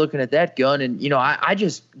 I was looking at that gun, and I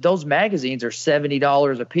just those magazines are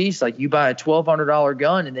 $70 a piece. Like you buy a $1,200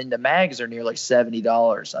 gun, and then the mags are nearly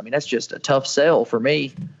 $70. I mean, that's just a tough sell for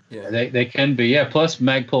me. Yeah, they can be. Yeah, plus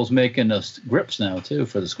Magpul's making us grips now too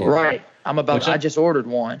for the Scorpion. Right. I just ordered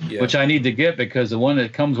one, which I need to get because the one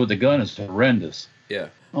that comes with the gun is horrendous. Yeah.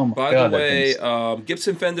 Oh my By God, the way,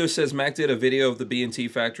 Gibson Fender says Mac did a video of the B&T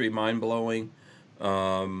factory, mind blowing.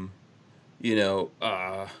 What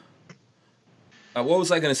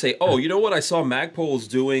was I going to say? Oh, you know what? I saw Magpul's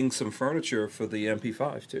doing some furniture for the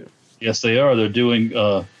MP5 too. Yes, they are. They're doing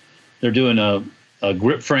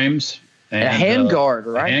grip frames and a hand guard,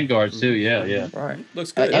 right? Hand guards too. Yeah. Right.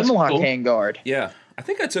 Looks good. M-Lock hand guard. Yeah, I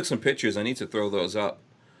think I took some pictures. I need to throw those up.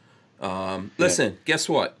 Listen, guess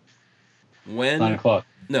what? when 9 o'clock.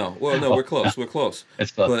 No, well, no, we're close. We're close.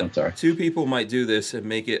 It's close. But I'm sorry. 2 people might do this and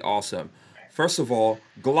make it awesome. First of all,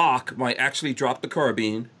 Glock might actually drop the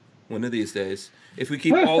carbine one of these days. If we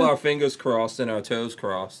keep all our fingers crossed and our toes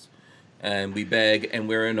crossed, and we beg, and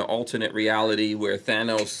we're in an alternate reality where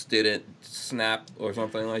Thanos didn't snap or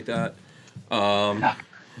something like that.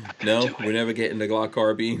 No, we're never getting the Glock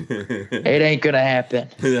carbine. It ain't gonna happen.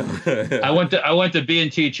 I went to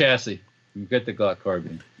B&T chassis. You get the Glock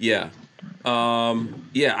carbine. Yeah.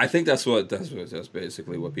 Yeah, I think that's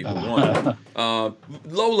basically what people want.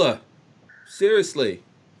 Lola, seriously,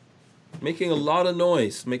 making a lot of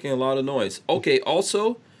noise. Okay,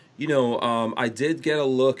 also, I did get a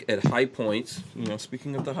look at High Points.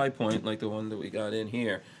 Speaking of the High Point, like the one that we got in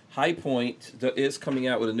here, High Point is coming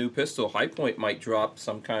out with a new pistol. High Point might drop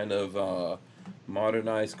some kind of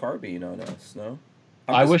modernized carbine on us. No,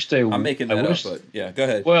 I wish they. I'm making that up, but yeah, go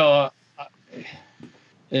ahead. Well,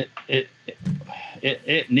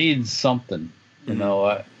 it needs something.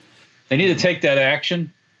 They need to take that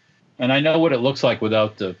action. And I know what it looks like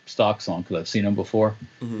without the stocks on because I've seen them before,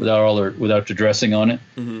 without the dressing on it.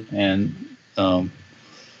 And I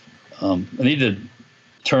need to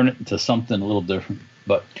turn it into something a little different.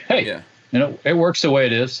 But hey, it works the way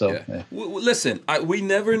it is. So listen, we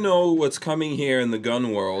never know what's coming here in the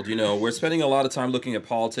gun world. We're spending a lot of time looking at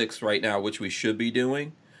politics right now, which we should be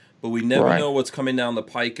doing. But we never know what's coming down the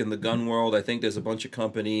pike in the gun world. I think there's a bunch of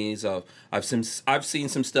companies. I've seen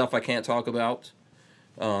some stuff I can't talk about.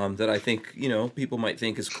 That I think, people might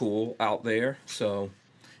think is cool out there. So,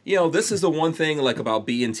 this is the one thing like about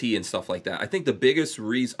B&T and stuff like that. I think the biggest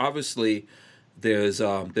reason, obviously, there's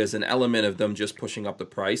an element of them just pushing up the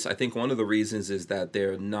price. I think one of the reasons is that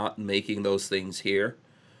they're not making those things here.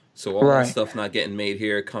 So all that stuff not getting made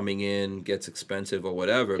here, coming in, gets expensive or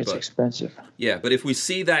whatever. It's expensive. Yeah, but if we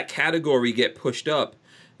see that category get pushed up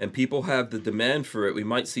and people have the demand for it, we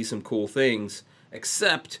might see some cool things,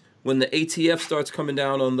 except when the ATF starts coming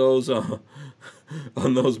down on those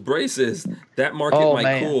braces, that market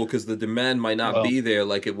might cool because the demand might not be there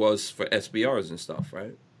like it was for SBRs and stuff,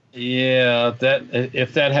 right? Yeah,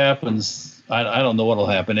 if that happens, I don't know what'll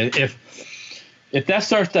happen. If that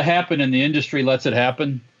starts to happen and the industry lets it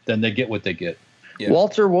happen, then they get what they get. Yeah.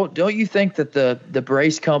 Walter, don't you think that the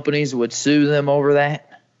brace companies would sue them over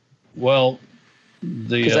that? Well,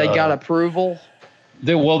 because they got approval.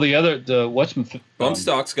 Bump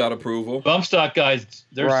Stock's got approval. Bump Stock guys,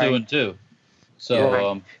 they're suing too.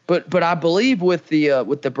 So, but I believe with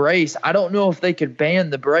the brace, I don't know if they could ban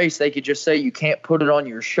the brace. They could just say you can't put it on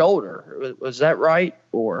your shoulder. Was that right?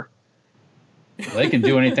 Or they can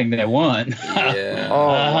do anything they want. Yeah.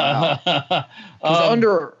 Wow.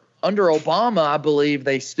 Under Obama, I believe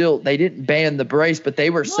they didn't ban the brace, but they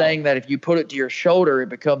were saying that if you put it to your shoulder, it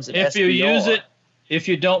becomes an SBR. If you use it. If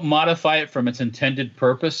you don't modify it from its intended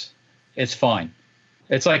purpose, it's fine.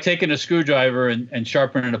 It's like taking a screwdriver and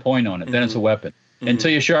sharpening a point on it. Then it's a weapon. Until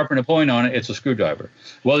you sharpen a point on it, it's a screwdriver.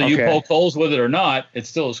 Whether you poke holes with it or not, it's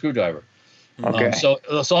still a screwdriver. Okay. So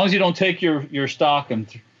as long as you don't take your stock and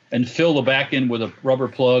fill the back end with a rubber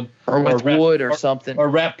plug or with wood or something, or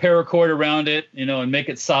wrap paracord around it, and make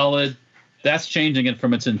it solid, that's changing it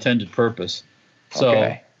from its intended purpose.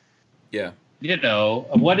 So,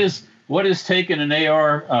 what is taking an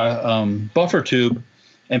AR buffer tube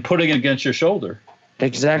and putting it against your shoulder?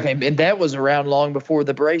 Exactly, and that was around long before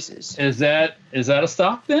the braces. Is that a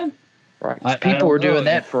stock then? Right. People were doing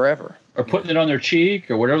that forever. Or putting it on their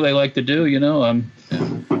cheek or whatever they like to do,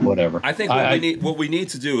 whatever. I think what we need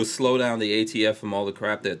to do is slow down the ATF from all the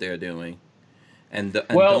crap that they're doing. And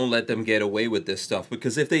don't let them get away with this stuff,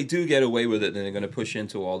 because if they do get away with it, then they're going to push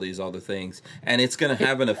into all these other things, and it's going to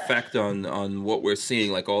have an effect on what we're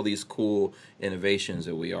seeing, like all these cool innovations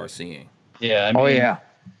that we are seeing. Yeah.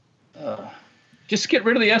 Just get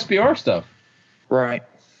rid of the SBR stuff. Right.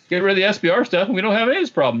 Get rid of the SBR stuff, and we don't have any of this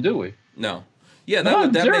problem, do we? No. Yeah,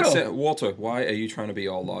 that makes sense. Walter, why are you trying to be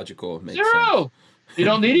all logical? It makes Zero. Sense. You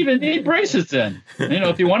don't even need braces then.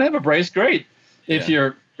 If you want to have a brace, great. If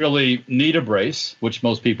you're really need a brace, which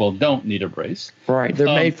most people don't need a brace. Right. They're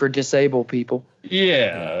made for disabled people.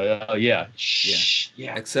 Yeah.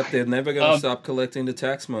 Except they're never going to stop collecting the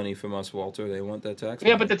tax money from us, Walter. They want that tax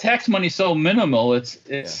money. Yeah, but the tax money's so minimal.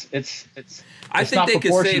 It's I think they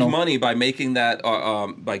could save money by making that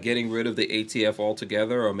by getting rid of the ATF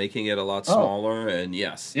altogether, or making it a lot smaller, and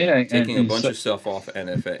taking a bunch of stuff off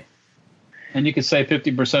NFA. And you could save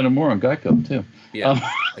 50% or more on Geico too. Yeah,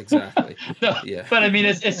 exactly. No, yeah. But I mean,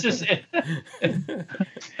 it's just. And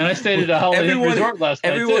I stayed at a holiday resort last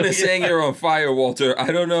night. Everyone is saying you're on fire, Walter.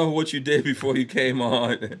 I don't know what you did before you came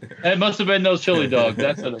on. It must have been those chili dogs.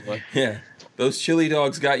 That's what it was. Yeah, Those chili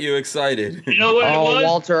dogs got you excited. You know what it was?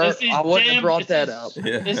 Walter, It's these I wouldn't have damn- brought it's that these- up.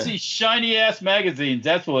 Yeah. It's these shiny ass magazines.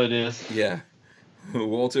 That's what it is. Yeah.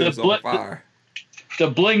 Walter The is on fire.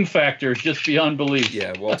 The bling factor is just beyond belief.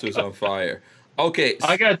 Yeah, Walter's on fire. Okay.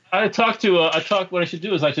 What I should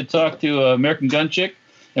do is I should talk to American Gun Chick,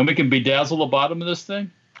 and we can bedazzle the bottom of this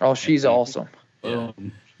thing. Oh, she's awesome. Yeah.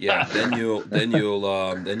 Yeah, then you'll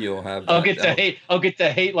have. I'll get the hate. I'll get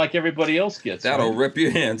the hate like everybody else gets. That'll right? rip your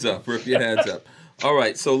hands up. Rip your hands up. All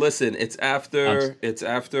right. So listen, it's after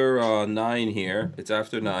 9 here. It's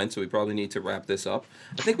after 9, so we probably need to wrap this up.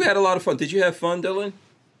 I think we had a lot of fun. Did you have fun, Dylan?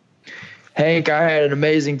 Hank, I had an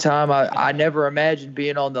amazing time. I never imagined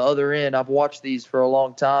being on the other end. I've watched these for a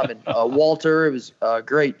long time. And Walter, it was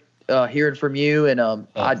great hearing from you. And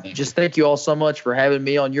just thank you all so much for having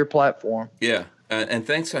me on your platform. Yeah. And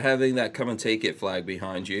thanks for having that "Come and Take It" flag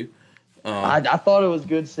behind you. I thought it was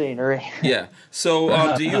good scenery. Yeah.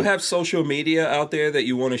 So, do you have social media out there that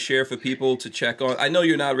you want to share for people to check on? I know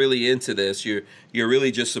you're not really into this. You're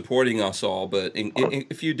really just supporting us all. But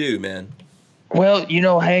if you do, man. Well,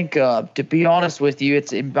 Hank, to be honest with you,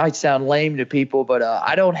 it might sound lame to people, but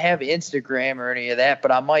I don't have Instagram or any of that,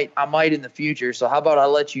 but I might in the future. So how about I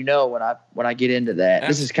let you know when I get into that?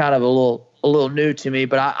 This is kind of a little new to me,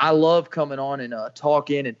 but I love coming on and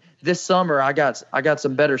talking. And this summer I got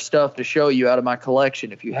some better stuff to show you out of my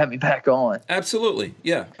collection if you have me back on. Absolutely,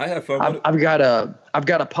 yeah, I have fun. I've got a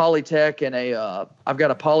Polytech and I've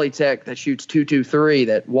got a Polytech that shoots 223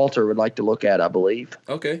 that Walter would like to look at, I believe.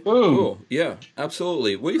 Okay, Ooh. cool, yeah,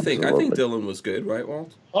 absolutely. What do you think? I think Dylan was good, right,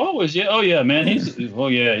 Walt? Oh yeah, man. He's He's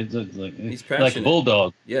like passionate. a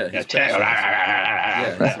bulldog. Yeah, he's passionate.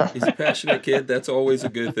 Yeah, he's a passionate kid. That's always a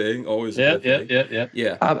good thing. Always a good thing.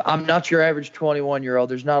 Yeah. I'm not your average 21-year-old.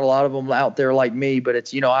 There's not a lot of them out there like me, but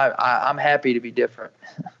it's I'm happy to be different.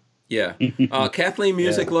 Yeah. Kathleen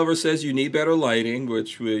Music Lover says you need better lighting,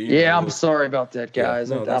 which I'm sorry about that, guys.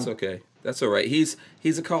 Yeah, no, that's okay. That's all right. He's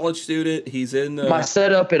a college student. He's in my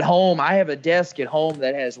setup at home. I have a desk at home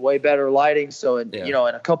that has way better lighting, so in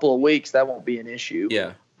a couple of weeks that won't be an issue.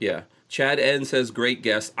 Yeah. Chad N says, great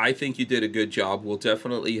guest. I think you did a good job. We'll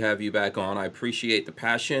definitely have you back on. I appreciate the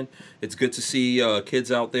passion. It's good to see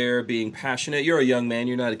kids out there being passionate. You're a young man.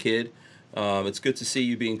 You're not a kid. It's good to see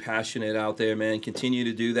you being passionate out there, man. Continue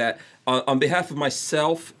to do that. On behalf of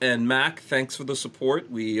myself and Mac, thanks for the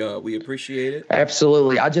support. We appreciate it.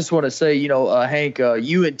 Absolutely. I just want to say, Hank,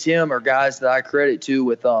 you and Tim are guys that I credit to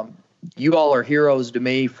with you all are heroes to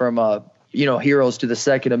me from heroes to the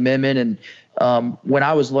Second Amendment. And when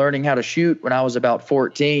I was learning how to shoot when I was about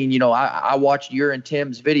 14, I watched your and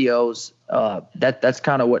Tim's videos. That's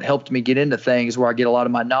kind of what helped me get into things, where I get a lot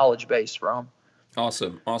of my knowledge base from.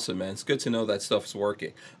 Awesome, man. It's good to know that stuff's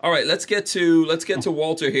working. All right, let's get to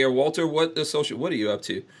Walter here. Walter, what are you up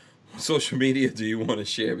to? Social media do you want to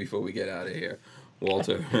share before we get out of here,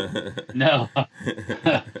 Walter? No. What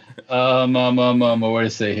did I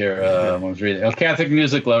say here? I was reading. Catholic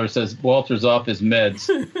Music Lover says Walter's off his meds.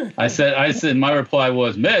 I said my reply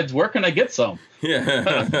was, meds? Where can I get some?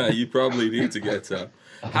 Yeah, you probably need to get some.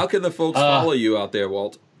 How can the folks follow you out there,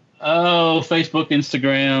 Walt? Oh, Facebook,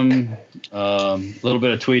 Instagram, a little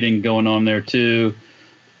bit of tweeting going on there too.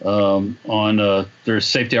 There's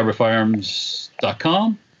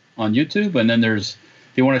safetyharborfirearms.com on YouTube, and then if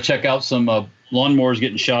you want to check out some lawnmowers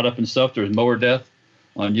getting shot up and stuff, there's Mower Death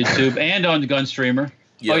on YouTube and on Gunstreamer.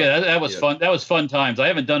 Yeah. Oh yeah, that was fun. That was fun times. I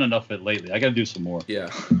haven't done enough of it lately. I got to do some more.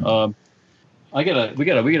 Yeah. We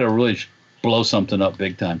gotta really blow something up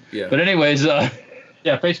big time. Yeah. But anyways,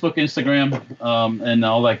 yeah, Facebook, Instagram, and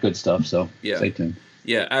all that good stuff. So stay tuned.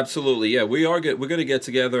 Yeah, absolutely. Yeah, we are good. We're going to get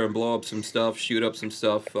together and blow up some stuff, shoot up some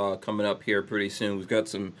stuff coming up here pretty soon. We've got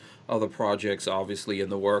some other projects, obviously, in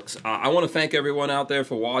the works. I want to thank everyone out there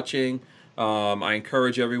for watching. I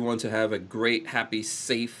encourage everyone to have a great, happy,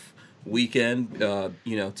 safe weekend.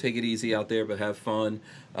 Take it easy out there, but have fun.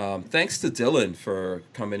 Thanks to Dylan for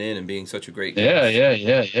coming in and being such a great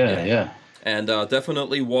guest. Yeah. And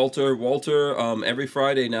definitely Walter, every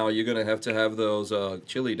Friday now you're going to have those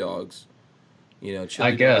chili dogs.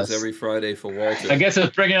 Chili dogs every Friday for Walter. I guess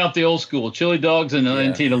it's bringing out the old school. Chili dogs and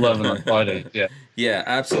 1911 on Friday. Yeah. Yeah,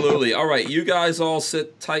 absolutely. All right, you guys all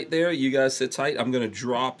sit tight there. You guys sit tight. I'm going to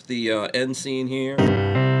drop the end scene here.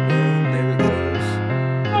 There it goes.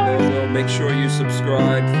 There we go. Make sure you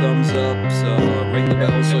subscribe, thumbs up, ring the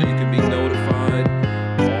bell so you can be notified.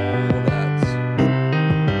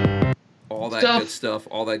 All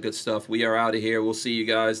that good stuff. We are out of here. We'll see you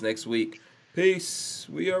guys next week. Peace.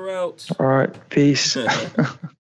 We are out. All right. Peace.